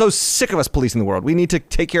 I'm so sick of us policing the world. We need to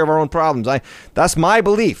take care of our own problems. That's my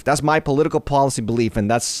belief. That's my political policy belief, and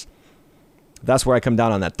that's where I come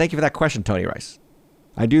down on that. Thank you for that question, Tony Rice.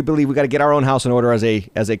 I do believe we got to get our own house in order as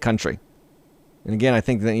a country. And again, I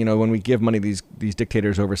think that, you know, when we give money to these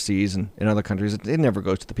dictators overseas and in other countries, it never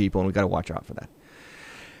goes to the people, and we got to watch out for that.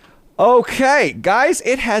 Okay, guys,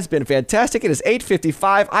 it has been fantastic. It is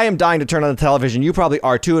 8:55. I am dying to turn on the television. You probably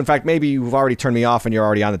are too. In fact, maybe you've already turned me off and you're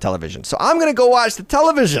already on the television. So I'm going to go watch the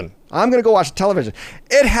television.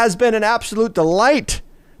 It has been an absolute delight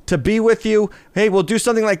to be with you. Hey, we'll do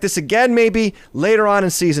something like this again maybe later on in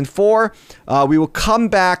season 4. We will come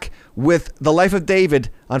back with the Life of David.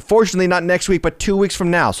 Unfortunately, not next week, but 2 weeks from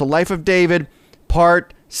now. So Life of David,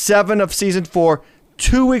 part 7 of season 4,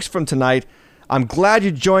 2 weeks from tonight. I'm glad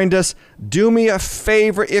you joined us. Do me a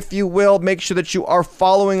favor, if you will. Make sure that you are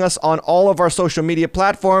following us on all of our social media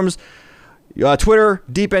platforms. Twitter,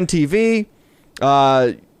 Deep End TV.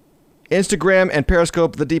 Instagram and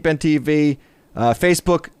Periscope, The Deep End TV.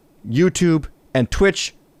 Facebook, YouTube, and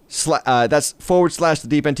Twitch. That's / The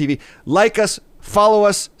Deep End TV. Like us, follow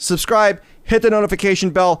us, subscribe, hit the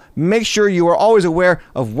notification bell. Make sure you are always aware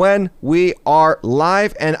of when we are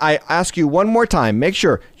live. And I ask you one more time, make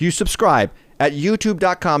sure you subscribe at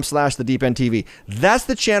youtube.com/The Deep End TV. That's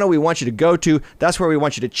the channel we want you to go to. That's where we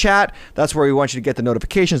want you to chat. That's where we want you to get the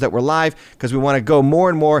notifications that we're live, because we want to go more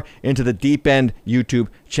and more into the Deep End YouTube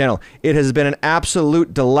channel. It has been an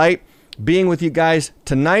absolute delight being with you guys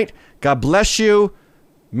tonight. God bless you.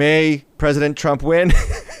 May President Trump win.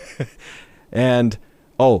 And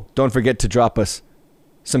don't forget to drop us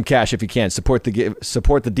some cash if you can. Support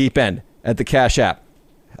the Deep End at the Cash App.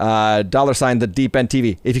 $ the Deep End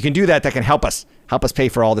TV. If you can do that, that can help us pay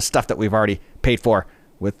for all the stuff that we've already paid for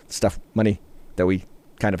with money that we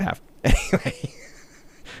kind of have. Anyway,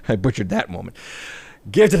 I butchered that moment.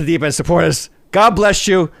 Give to the deep end, support us. God bless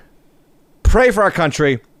you. Pray for our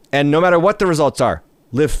country. And no matter what the results are,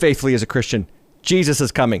 live faithfully as a Christian. Jesus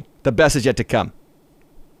is coming. The best is yet to come.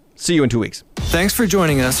 See you in 2 weeks. Thanks for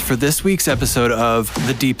joining us for this week's episode of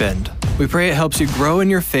The Deep End. We pray it helps you grow in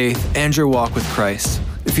your faith and your walk with Christ.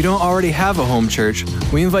 If you don't already have a home church,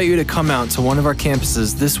 we invite you to come out to one of our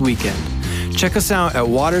campuses this weekend. Check us out at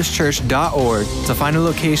waterschurch.org to find a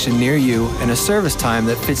location near you and a service time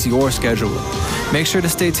that fits your schedule. Make sure to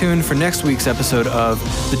stay tuned for next week's episode of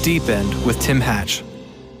The Deep End with Tim Hatch.